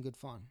 oh, it's in good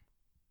fun.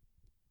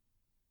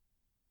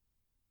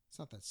 It's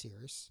not that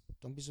serious.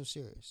 Don't be so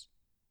serious.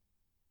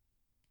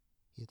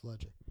 Heath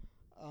Ledger.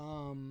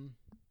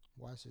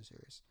 Why so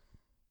serious?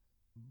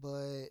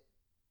 But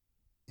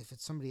if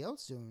it's somebody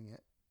else doing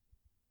it,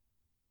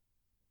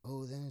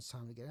 oh, then it's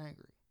time to get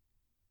angry.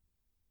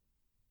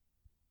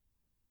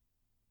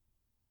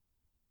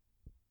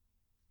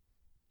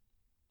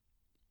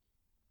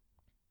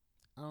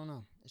 I don't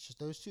know. It's just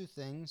those two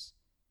things,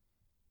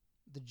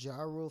 the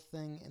Ja Rule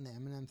thing and the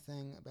Eminem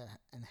thing, about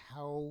and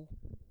how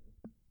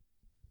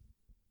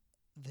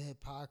the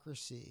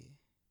hypocrisy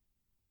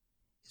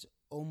is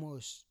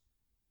almost,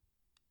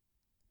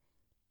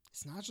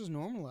 it's not just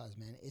normalized,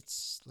 man.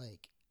 It's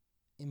like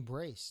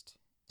embraced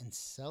and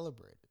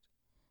celebrated.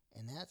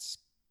 And that's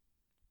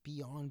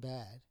beyond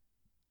bad.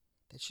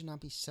 That should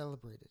not be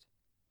celebrated.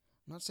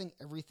 I'm not saying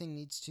everything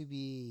needs to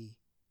be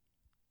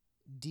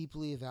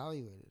deeply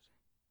evaluated,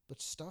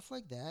 but stuff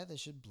like that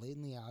should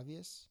blatantly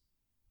obvious,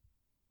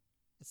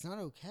 it's not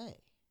okay.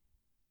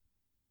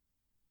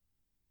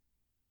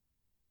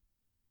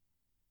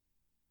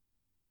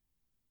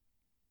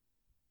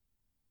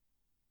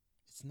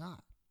 It's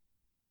not.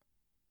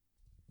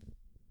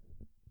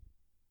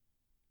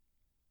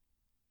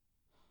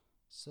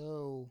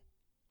 So,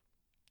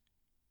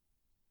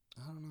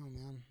 I don't know,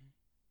 man.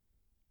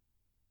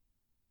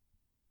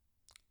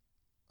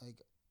 Like,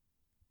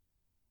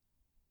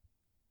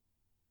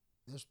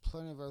 there's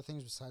plenty of other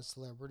things besides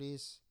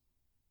celebrities.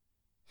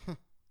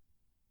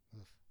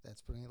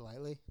 That's putting it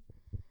lightly.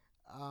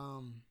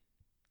 Um,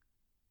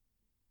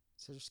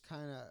 so just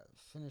kind of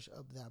finish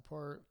up that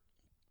part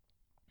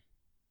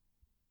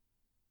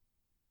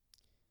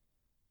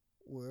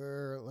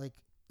where, like,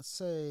 let's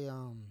say,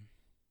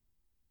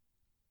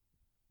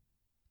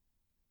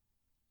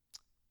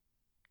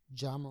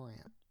 John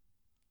Morant.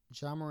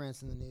 John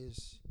Morant's in the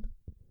news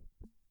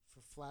for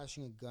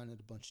flashing a gun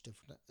at a bunch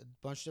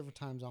of different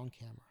times on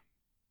camera.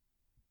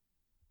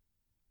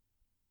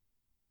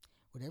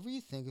 Whatever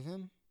you think of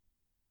him,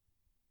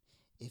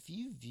 if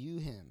you view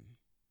him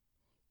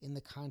in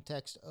the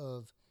context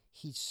of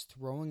he's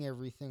throwing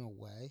everything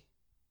away,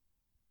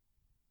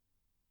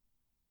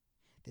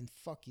 then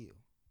fuck you.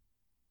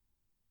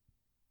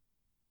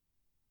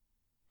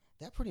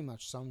 That pretty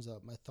much sums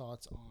up my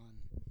thoughts on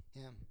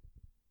him.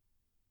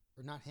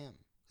 Or not him,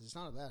 because it's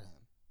not about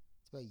him.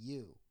 It's about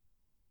you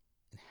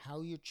and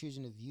how you're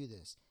choosing to view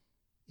this.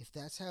 If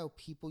that's how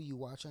people you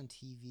watch on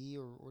TV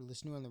or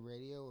listen to on the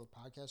radio or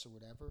podcast or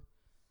whatever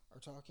are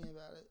talking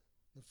about it,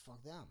 then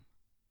fuck them.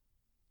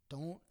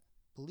 Don't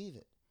believe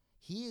it.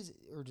 He is,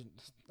 or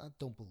not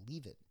don't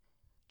believe it.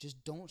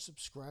 Just don't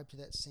subscribe to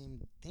that same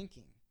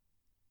thinking.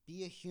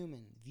 Be a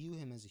human. View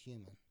him as a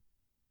human.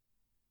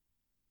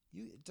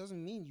 It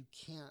doesn't mean you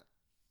can't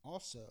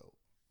also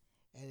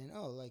add in,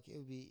 oh, like it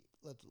would be,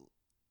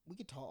 we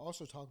could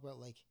also talk about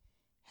like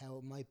how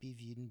it might be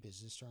viewed in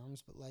business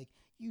terms, but like,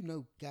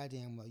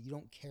 goddamn well, you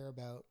don't care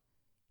about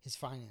his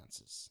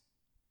finances.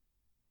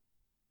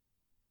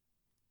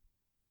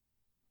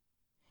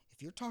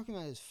 If you're talking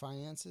about his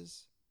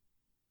finances,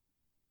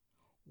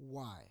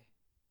 why?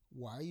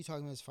 Why are you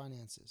talking about his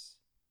finances?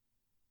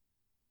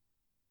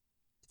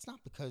 It's not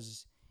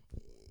because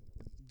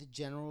the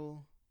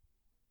general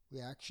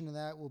reaction to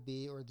that will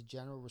be, or the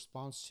general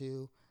response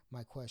to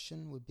my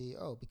question would be,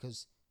 oh,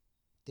 because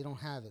they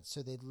don't have it.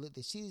 So they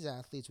see these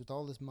athletes with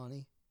all this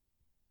money,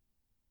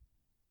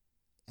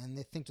 and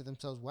they think to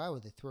themselves, why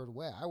would they throw it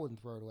away? I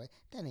wouldn't throw it away.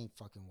 That ain't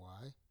fucking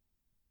why.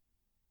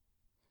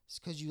 It's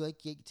because you like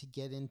to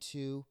get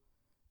into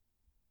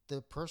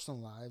the personal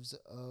lives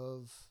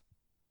of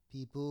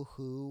people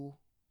who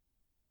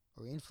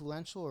are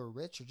influential or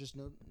rich or just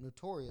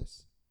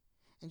notorious,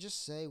 and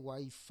just say why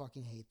you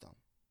fucking hate them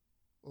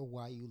or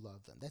why you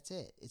love them. That's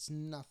it. It's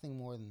nothing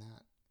more than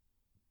that.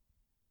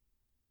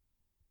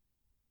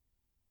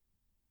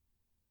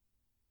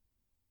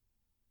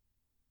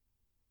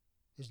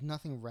 There's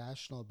nothing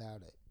rational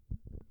about it,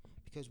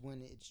 because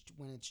when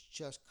it's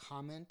just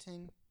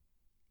commenting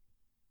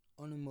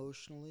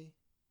unemotionally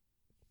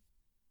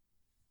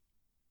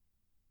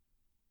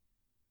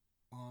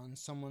on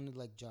someone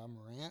like John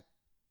Morant,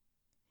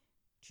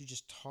 to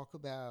just talk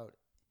about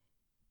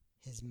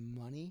his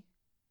money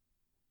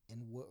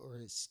and what, or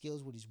his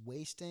skills, what he's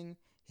wasting,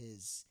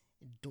 his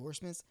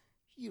endorsements,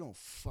 you don't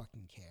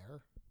fucking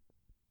care.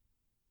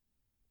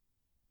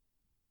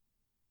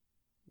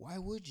 Why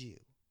would you?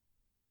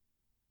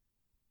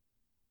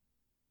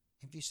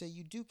 If you say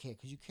you do care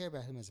because you care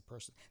about him as a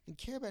person, then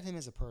care about him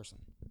as a person,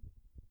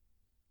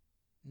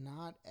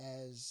 not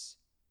as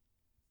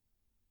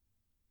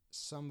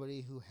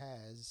somebody who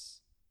has,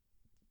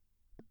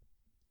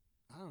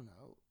 I don't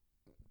know,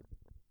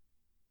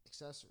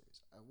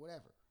 accessories,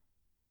 whatever.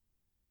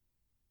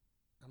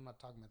 I'm not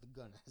talking about the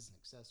gun as an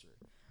accessory.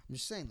 I'm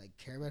just saying, like,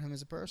 care about him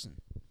as a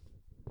person.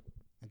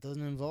 It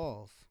doesn't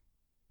involve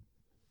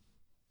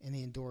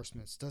any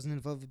endorsements. It doesn't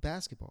involve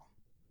basketball.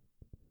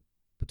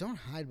 But don't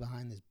hide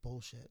behind this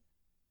bullshit.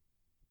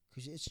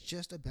 Because it's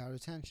just about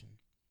attention.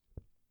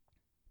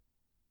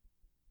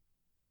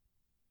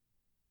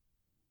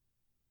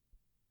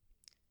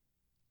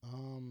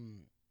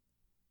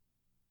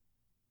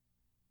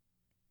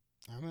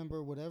 I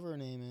remember whatever her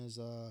name is,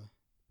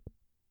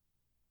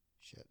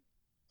 shit.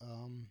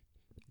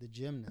 The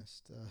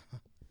gymnast.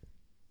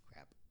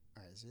 Crap.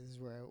 All right, so this is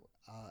where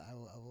I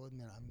will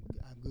admit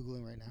I'm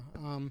googling right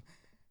now.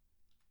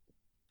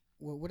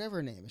 Whatever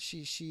her name is,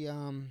 she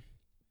let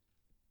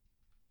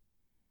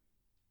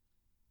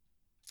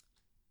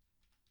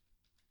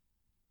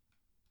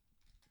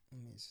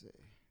me see.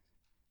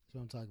 That's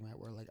what I'm talking about.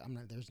 Where like I'm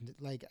not there's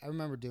like I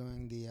remember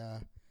doing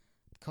the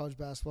college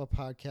basketball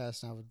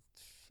podcast, and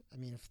I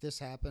mean, if this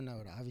happened, I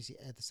would obviously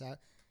edit this out.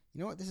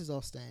 You know what? This is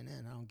all staying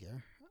in. I don't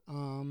care.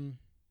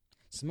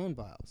 Simone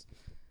Biles.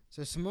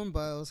 So Simone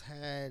Biles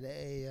had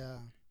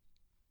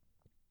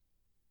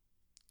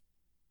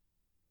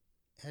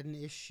had an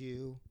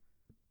issue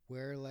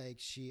where like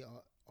she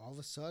all of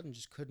a sudden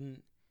just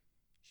couldn't.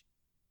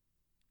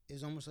 It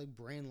was almost like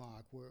brain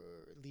lock,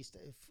 where at least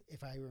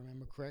if I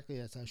remember correctly,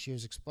 that's how she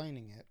was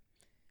explaining it.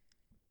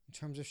 In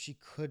terms of she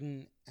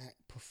couldn't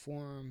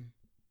perform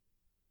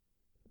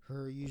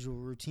her usual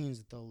routines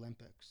at the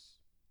Olympics,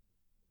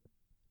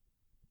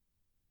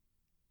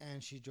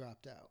 and she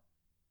dropped out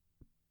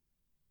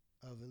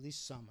of at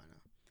least some, I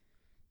know,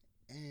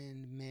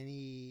 and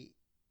many,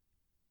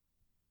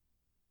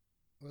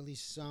 or at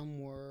least some,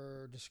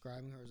 were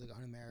describing her as like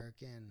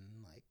un-American,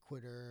 like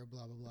quitter,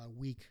 blah blah blah,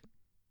 weak.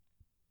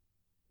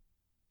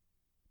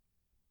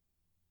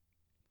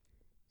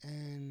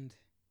 And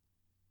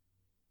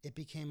it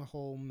became a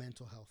whole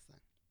mental health thing.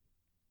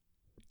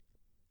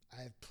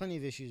 I have plenty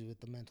of issues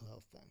with the mental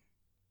health thing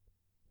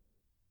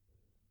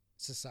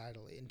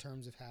societally in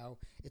terms of how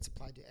it's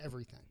applied to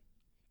everything.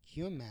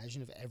 Can you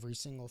imagine if every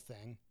single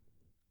thing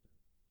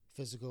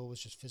physical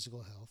was just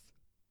physical health?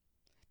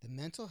 The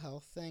mental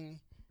health thing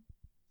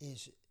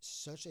is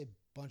such a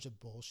bunch of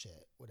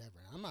bullshit, whatever.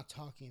 And I'm not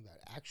talking about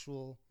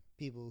actual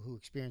people who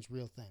experience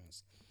real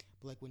things.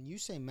 But like when you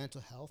say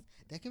mental health,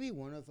 that can be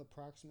one of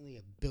approximately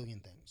a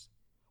billion things.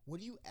 What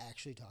are you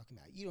actually talking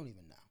about? You don't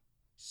even know.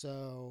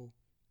 So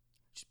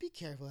just be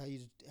careful how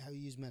you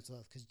use mental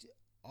health, because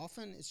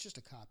often it's just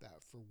a cop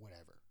out for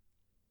whatever.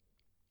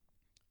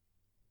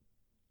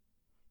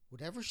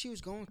 Whatever she was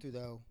going through,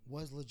 though,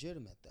 was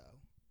legitimate, though.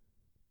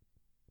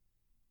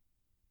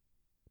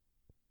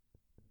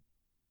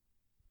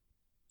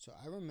 So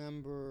I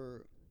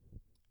remember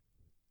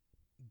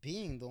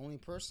being the only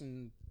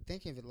person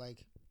thinking of it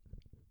like,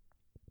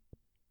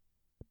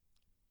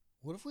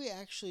 what if we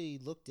actually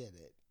looked at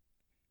it?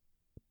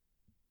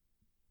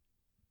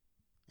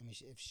 I mean,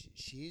 if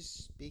she's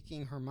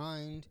speaking her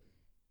mind,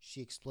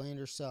 she explained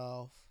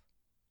herself.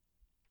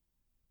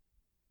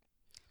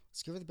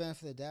 Let's give her the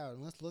benefit of the doubt,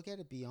 and let's look at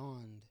it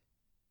beyond.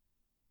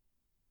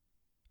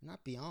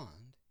 Not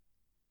beyond,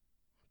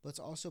 but let's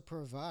also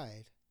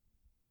provide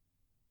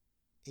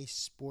a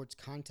sports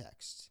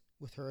context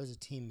with her as a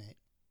teammate,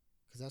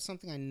 because that's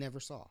something I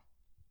never saw.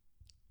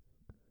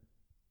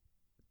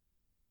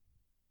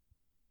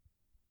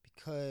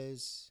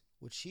 Because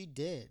what she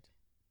did,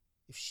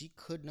 if she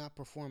could not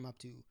perform up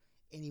to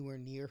anywhere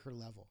near her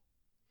level,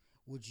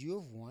 would you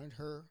have wanted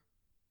her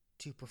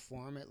to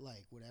perform at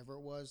like whatever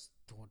it was,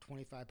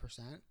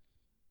 25%,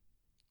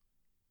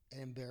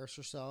 and embarrass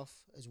herself,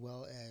 as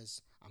well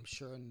as I'm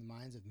sure in the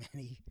minds of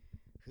many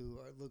who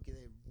are looking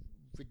at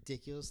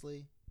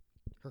ridiculously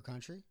her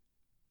country?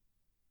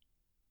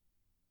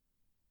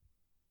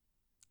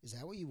 Is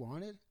that what you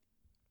wanted?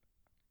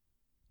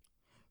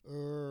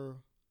 Or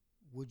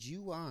would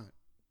you want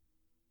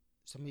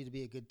somebody to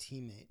be a good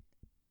teammate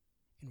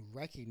and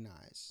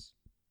recognize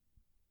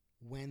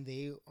when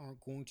they aren't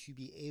going to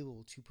be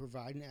able to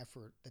provide an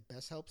effort that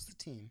best helps the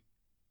team?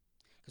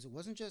 Because it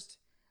wasn't just,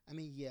 I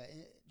mean, yeah,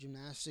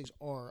 gymnastics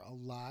are a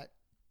lot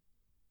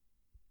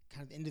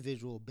kind of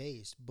individual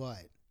based,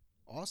 but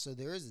also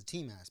there is a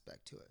team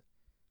aspect to it.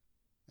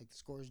 Like the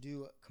scores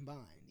do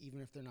combine, even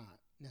if they're not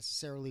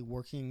necessarily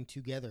working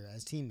together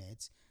as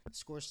teammates. The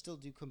scores still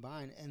do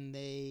combine, and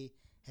they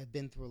have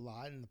been through a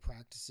lot in the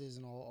practices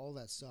and all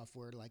that stuff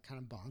where it like kind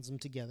of bonds them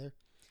together.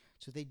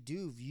 So they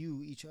do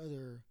view each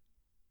other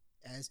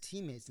as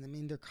teammates, and I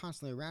mean they're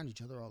constantly around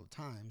each other all the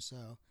time,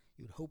 so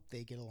you would hope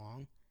they get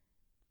along.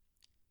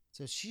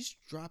 So she's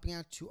dropping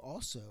out to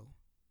also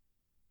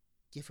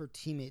give her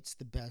teammates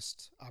the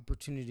best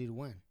opportunity to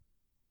win.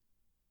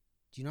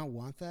 Do you not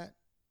want that?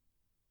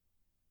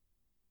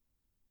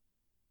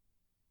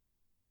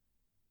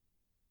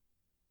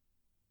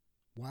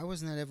 Why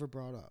wasn't that ever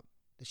brought up?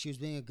 That she was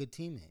being a good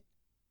teammate?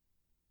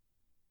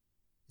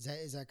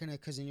 Is that gonna,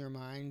 because in your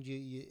mind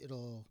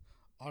it'll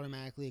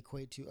automatically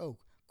equate to, oh,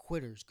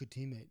 quitters, good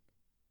teammate.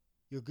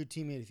 You're a good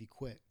teammate if you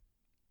quit.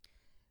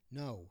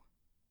 No,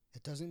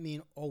 it doesn't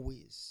mean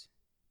always.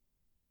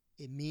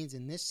 It means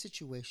in this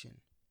situation,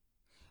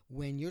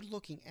 when you're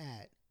looking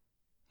at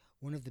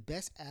one of the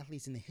best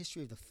athletes in the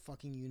history of the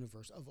fucking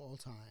universe of all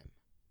time,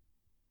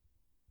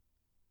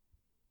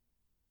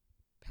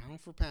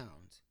 pound for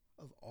pound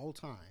of all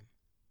time,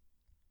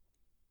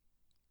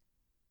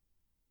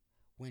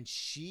 when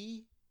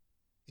she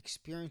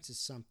experiences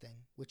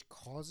something which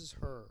causes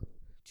her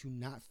to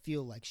not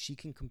feel like she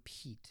can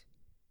compete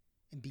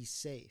and be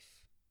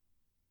safe,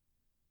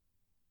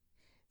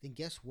 then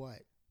guess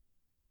what?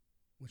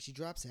 When she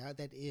drops out,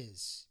 that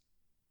is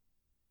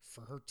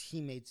for her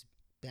teammates'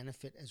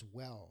 benefit as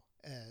well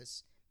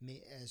as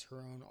her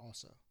own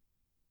also.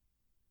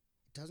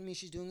 It doesn't mean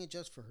she's doing it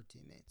just for her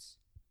teammates.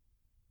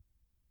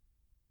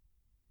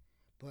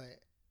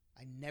 But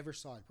I never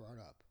saw it brought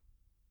up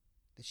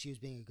that she was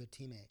being a good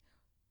teammate.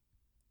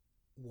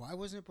 Why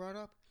wasn't it brought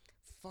up?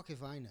 Fuck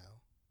if I know.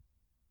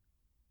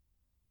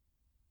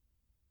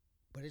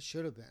 But it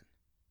should have been.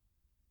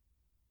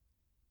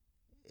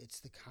 It's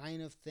the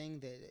kind of thing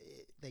that,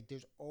 like,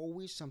 there's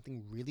always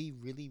something really,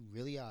 really,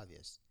 really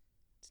obvious.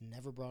 It's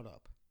never brought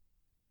up.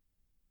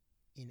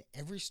 In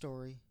every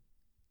story,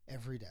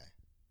 every day.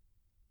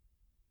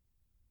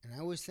 And I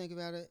always think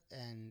about it,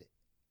 and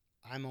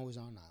I'm always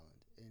on an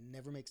island. It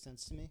never makes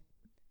sense to me.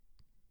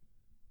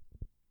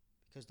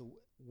 Because the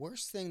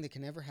worst thing that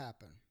can ever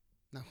happen...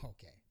 No,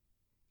 okay.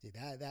 See,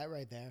 that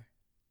right there,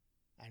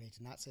 I need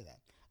to not say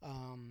that.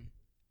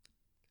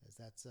 Because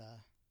that's...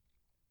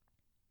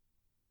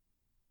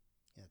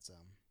 it's a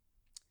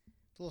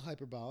little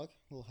hyperbolic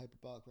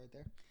right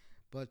there.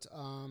 But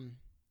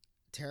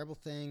terrible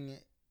thing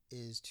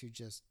is to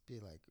just be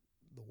like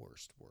the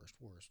worst.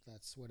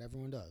 That's what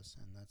everyone does,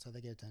 and that's how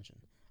they get attention.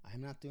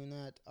 I'm not doing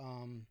that.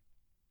 A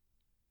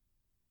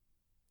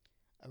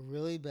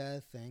really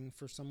bad thing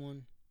for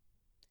someone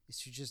is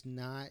to just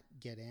not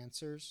get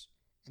answers.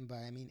 And by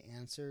I mean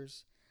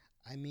answers,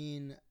 I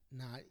mean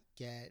not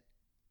get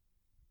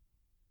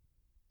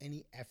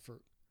any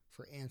effort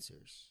for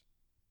answers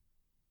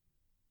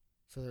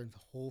for their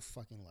whole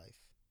fucking life.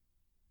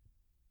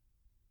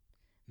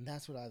 And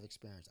that's what I've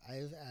experienced.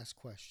 I've asked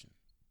questions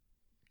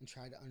and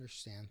tried to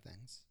understand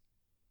things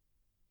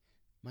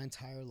my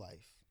entire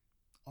life.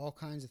 All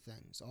kinds of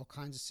things, all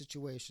kinds of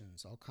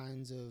situations, all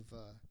kinds of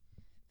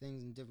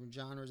things in different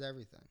genres,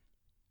 everything.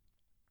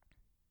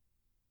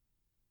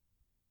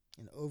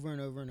 And over and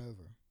over and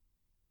over.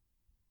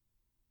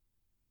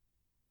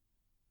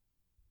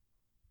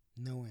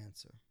 No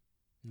answer.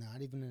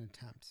 Not even an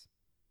attempt.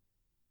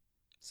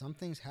 Some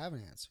things have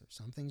an answer.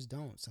 Some things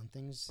don't. Some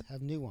things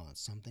have nuance.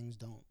 Some things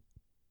don't.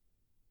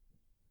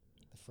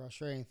 The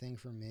frustrating thing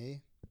for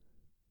me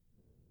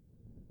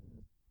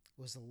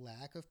was the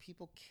lack of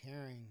people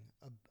caring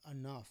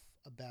enough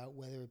about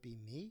whether it be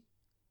me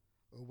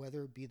or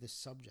whether it be the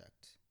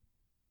subject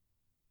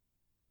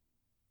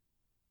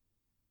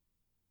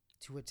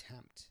to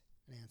attempt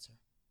an answer.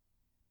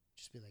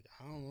 Just be like,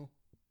 I don't know.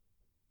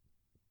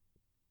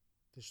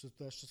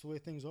 That's just the way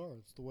things are.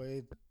 It's the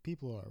way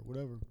people are,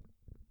 whatever.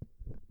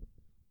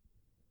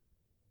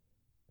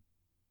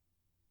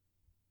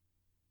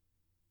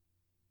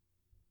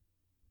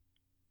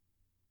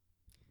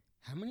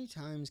 How many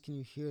times can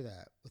you hear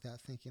that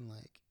without thinking,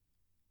 like,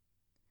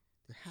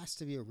 there has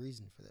to be a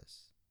reason for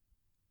this?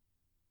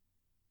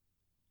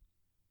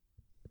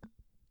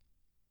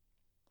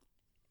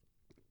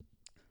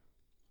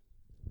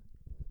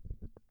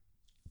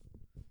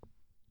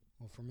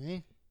 Well, for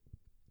me,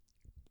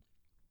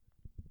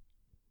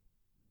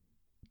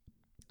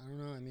 I don't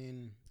know. I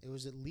mean, it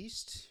was at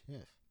least, yeah.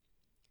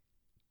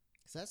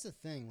 Because that's the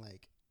thing.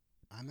 Like,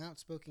 I'm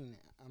outspoken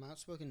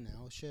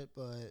now, shit,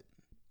 but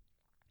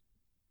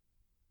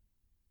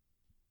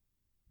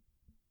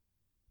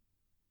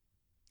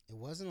it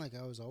wasn't like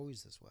I was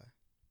always this way.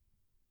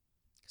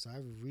 Because I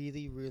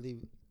really,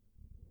 really,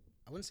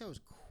 I wouldn't say I was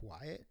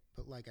quiet,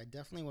 but like I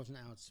definitely wasn't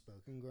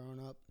outspoken growing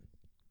up.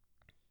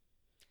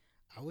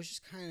 I was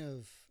just kind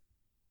of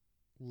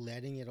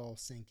letting it all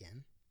sink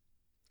in.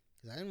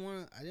 Because I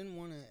didn't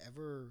want to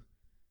ever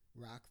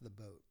rock the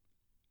boat.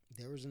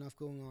 There was enough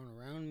going on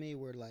around me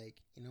where,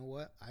 like, you know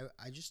what? I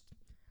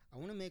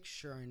want to make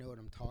sure I know what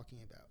I'm talking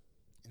about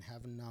and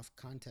have enough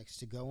context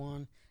to go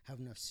on, have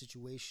enough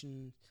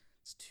situations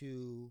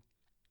to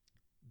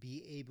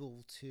be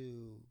able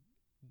to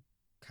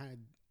kind of,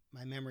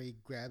 my memory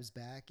grabs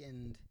back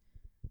and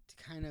to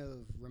kind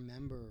of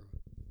remember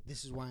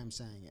this is why I'm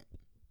saying it.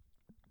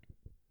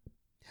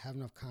 To have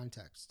enough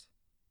context,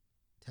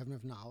 to have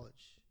enough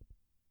knowledge.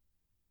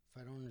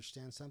 If I don't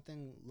understand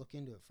something, look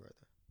into it further.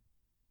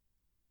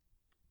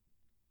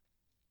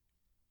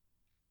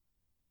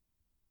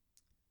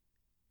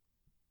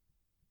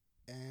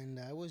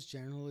 I was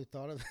generally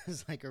thought of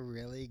as like a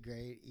really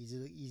great,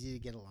 easy to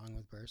get along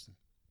with person.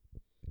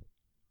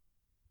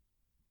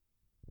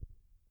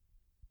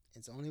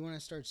 It's only when I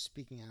start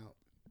speaking out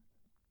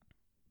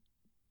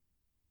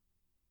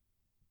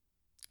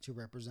to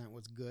represent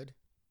what's good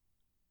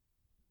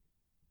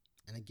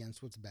and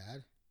against what's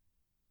bad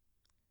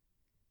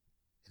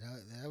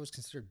that I was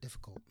considered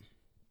difficult.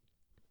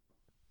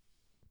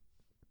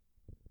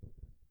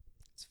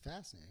 It's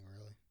fascinating,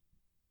 really.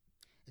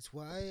 It's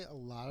why a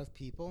lot of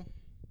people,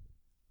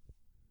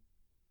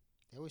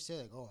 they always say,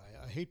 like, oh,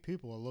 I hate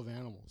people, I love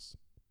animals.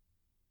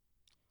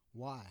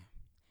 Why?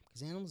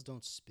 Because animals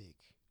don't speak.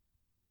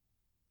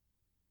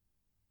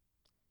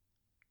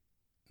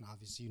 And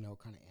obviously, you know what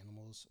kind of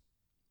animals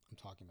I'm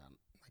talking about.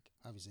 Like,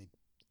 obviously,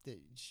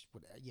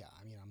 yeah,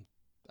 I mean,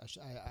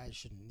 I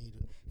shouldn't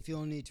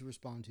feel a need to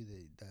respond to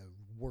the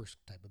worst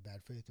type of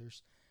bad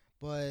faithers.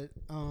 But,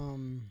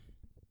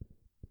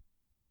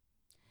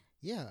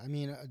 yeah, I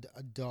mean,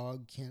 a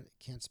dog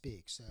can't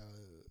speak. So,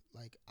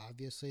 like,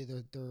 obviously,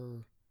 that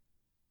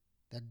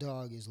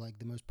dog is like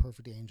the most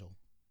perfect angel.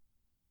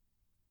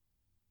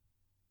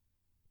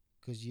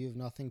 Because you have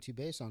nothing to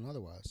base on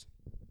otherwise.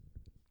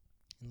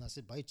 Unless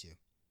it bites you.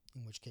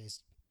 In which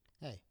case,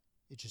 hey,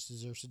 it just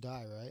deserves to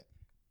die, right?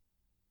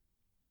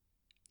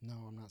 No,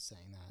 I'm not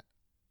saying that.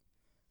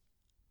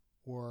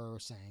 Or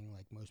saying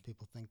like most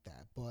people think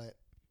that. But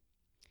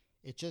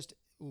it just,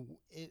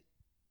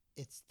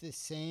 it's the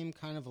same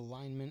kind of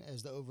alignment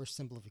as the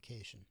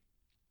oversimplification.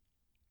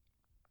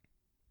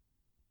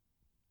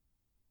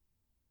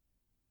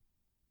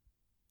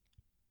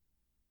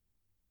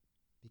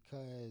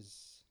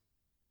 Because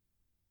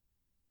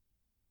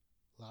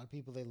a lot of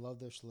people, they love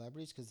their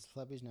celebrities because the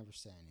celebrities never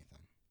say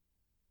anything.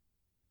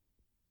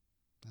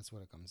 That's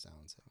what it comes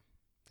down to.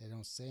 They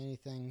don't say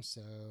anything,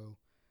 so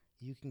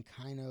you can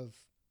kind of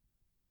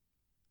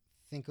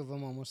think of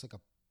them almost like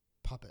a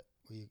puppet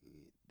where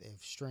they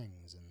have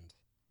strings and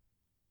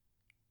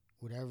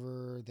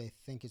whatever they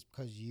think is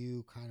because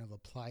you kind of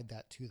applied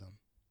that to them.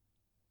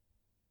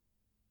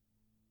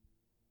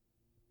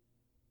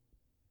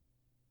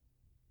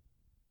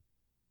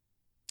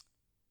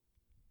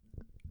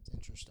 It's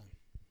interesting.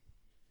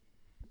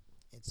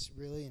 It's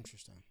really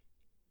interesting.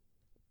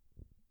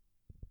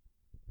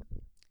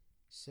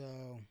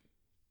 So,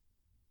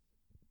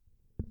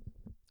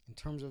 in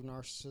terms of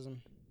narcissism,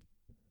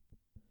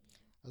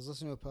 I was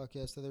listening to a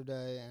podcast the other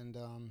day, and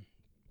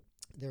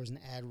there was an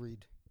ad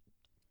read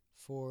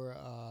for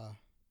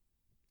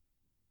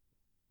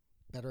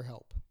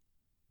BetterHelp.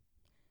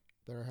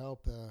 BetterHelp,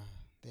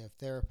 they have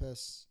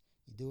therapists.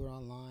 You do it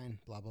online.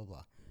 Blah blah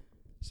blah.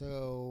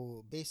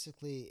 So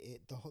basically,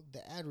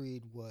 the ad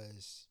read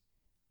was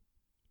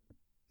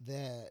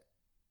that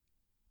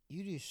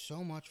you do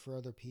so much for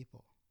other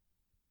people.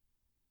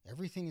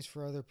 Everything is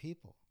for other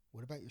people.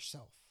 What about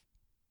yourself?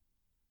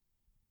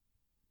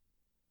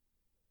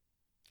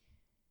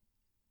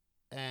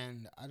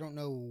 And I don't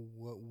know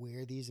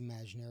where these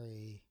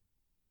imaginary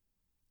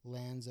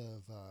lands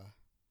of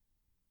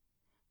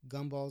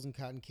gumballs and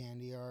cotton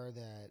candy are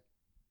that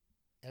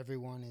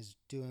everyone is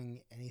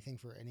doing anything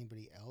for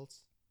anybody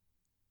else.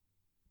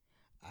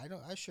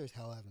 I sure as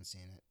hell haven't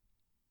seen it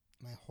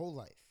my whole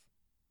life.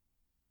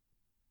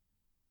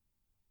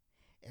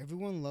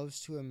 Everyone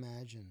loves to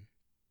imagine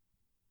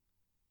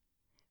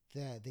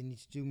that they need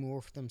to do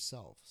more for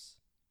themselves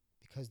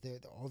because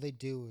all they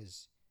do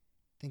is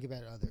think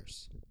about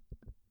others.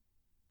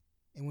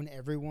 And when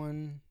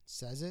everyone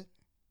says it,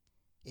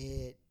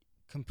 it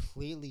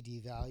completely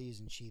devalues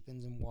and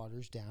cheapens and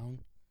waters down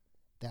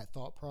that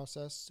thought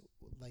process,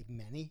 like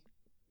many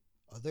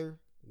other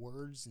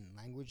words and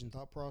language and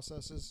thought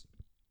processes.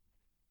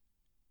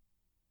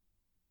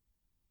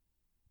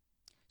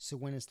 So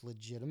when it's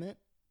legitimate,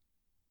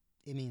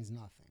 it means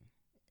nothing.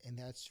 And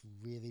that's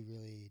really,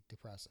 really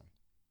depressing.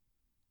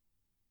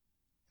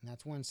 And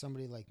that's when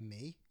somebody like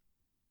me,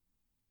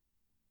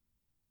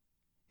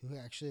 who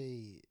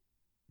actually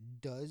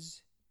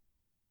does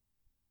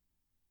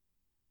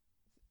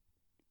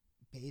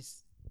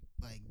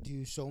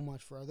do so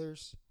much for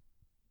others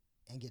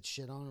and get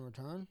shit on in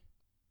return,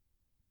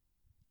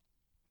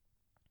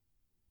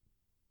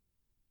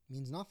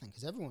 means nothing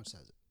because everyone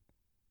says it.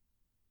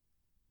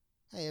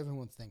 Hey,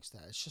 everyone thinks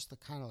that. It's just the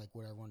kind of like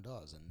what everyone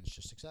does and it's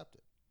just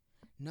accepted.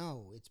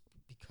 No, it's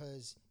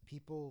because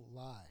people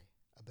lie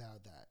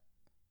about that.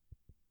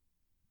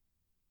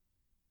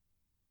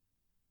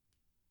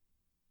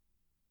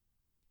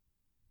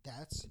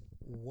 That's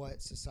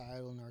what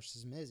societal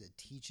narcissism is. It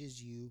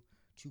teaches you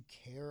to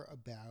care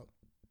about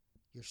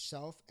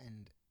yourself,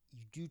 and you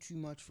do too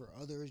much for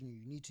others, and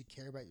you need to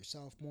care about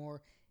yourself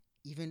more,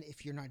 even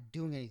if you're not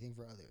doing anything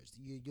for others.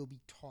 You'll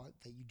be taught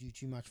that you do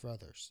too much for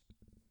others.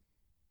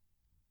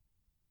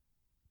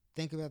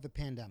 Think about the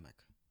pandemic.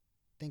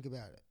 Think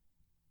about it.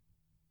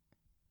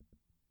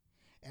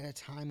 At a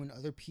time when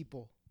other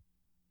people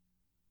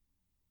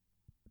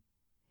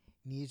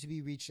needed to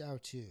be reached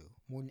out to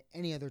more than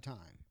any other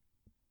time,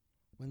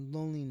 when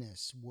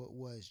loneliness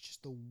was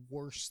just the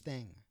worst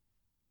thing,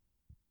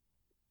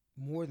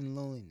 more than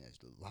loneliness,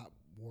 a lot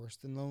worse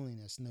than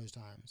loneliness in those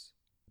times.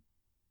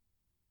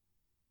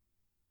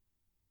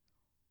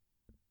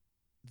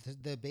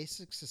 The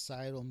basic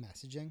societal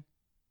messaging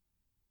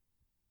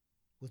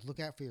was look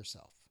out for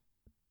yourself.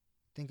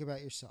 Think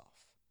about yourself.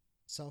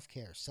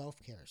 Self-care,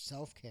 self-care,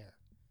 self-care.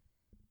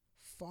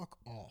 Fuck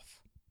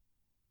off.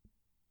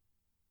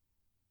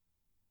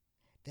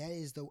 That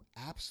is the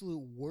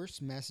absolute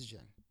worst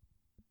messaging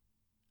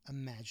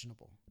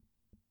imaginable.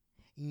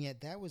 And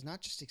yet that was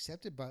not just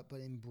accepted but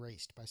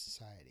embraced by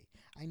society.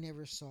 I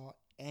never saw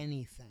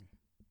anything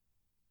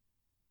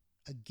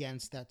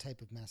against that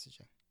type of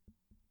messaging.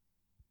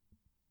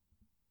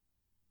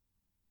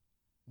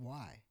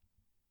 Why?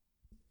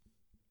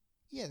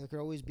 Yeah, there could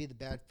always be the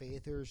bad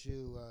faithers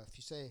who, if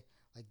you say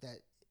like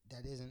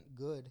that isn't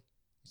good,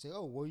 you say,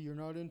 oh, well, you're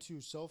not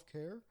into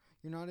self-care?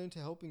 You're not into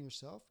helping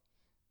yourself?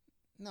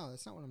 No,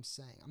 that's not what I'm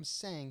saying. I'm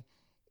saying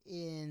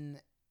in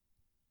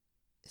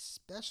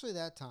especially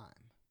that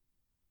time,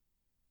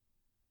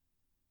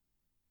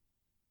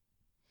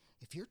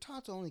 if you're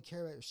taught to only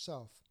care about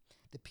yourself,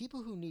 the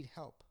people who need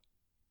help,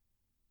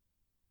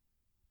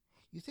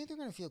 you think they're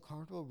going to feel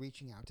comfortable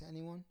reaching out to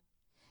anyone?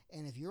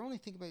 And if you're only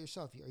thinking about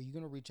yourself, are you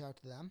going to reach out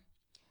to them?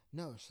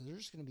 No, so they're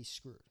just going to be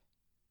screwed.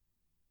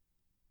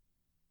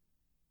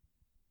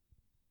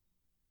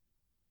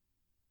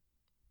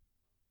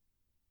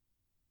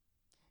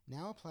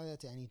 Now apply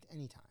that to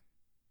any time.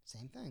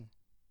 Same thing.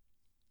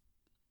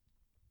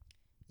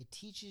 It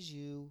teaches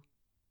you,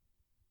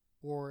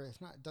 or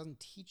if not, it doesn't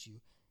teach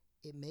you,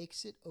 it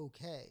makes it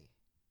okay.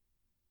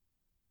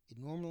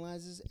 It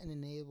normalizes and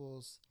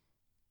enables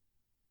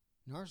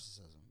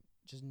narcissism,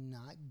 just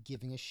not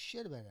giving a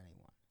shit about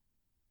anyone.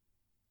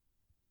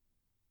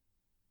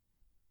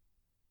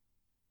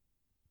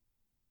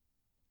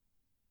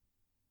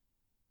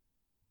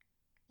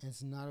 And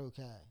it's not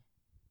okay.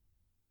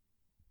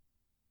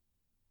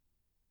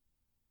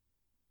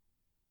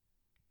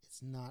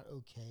 It's not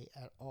okay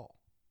at all.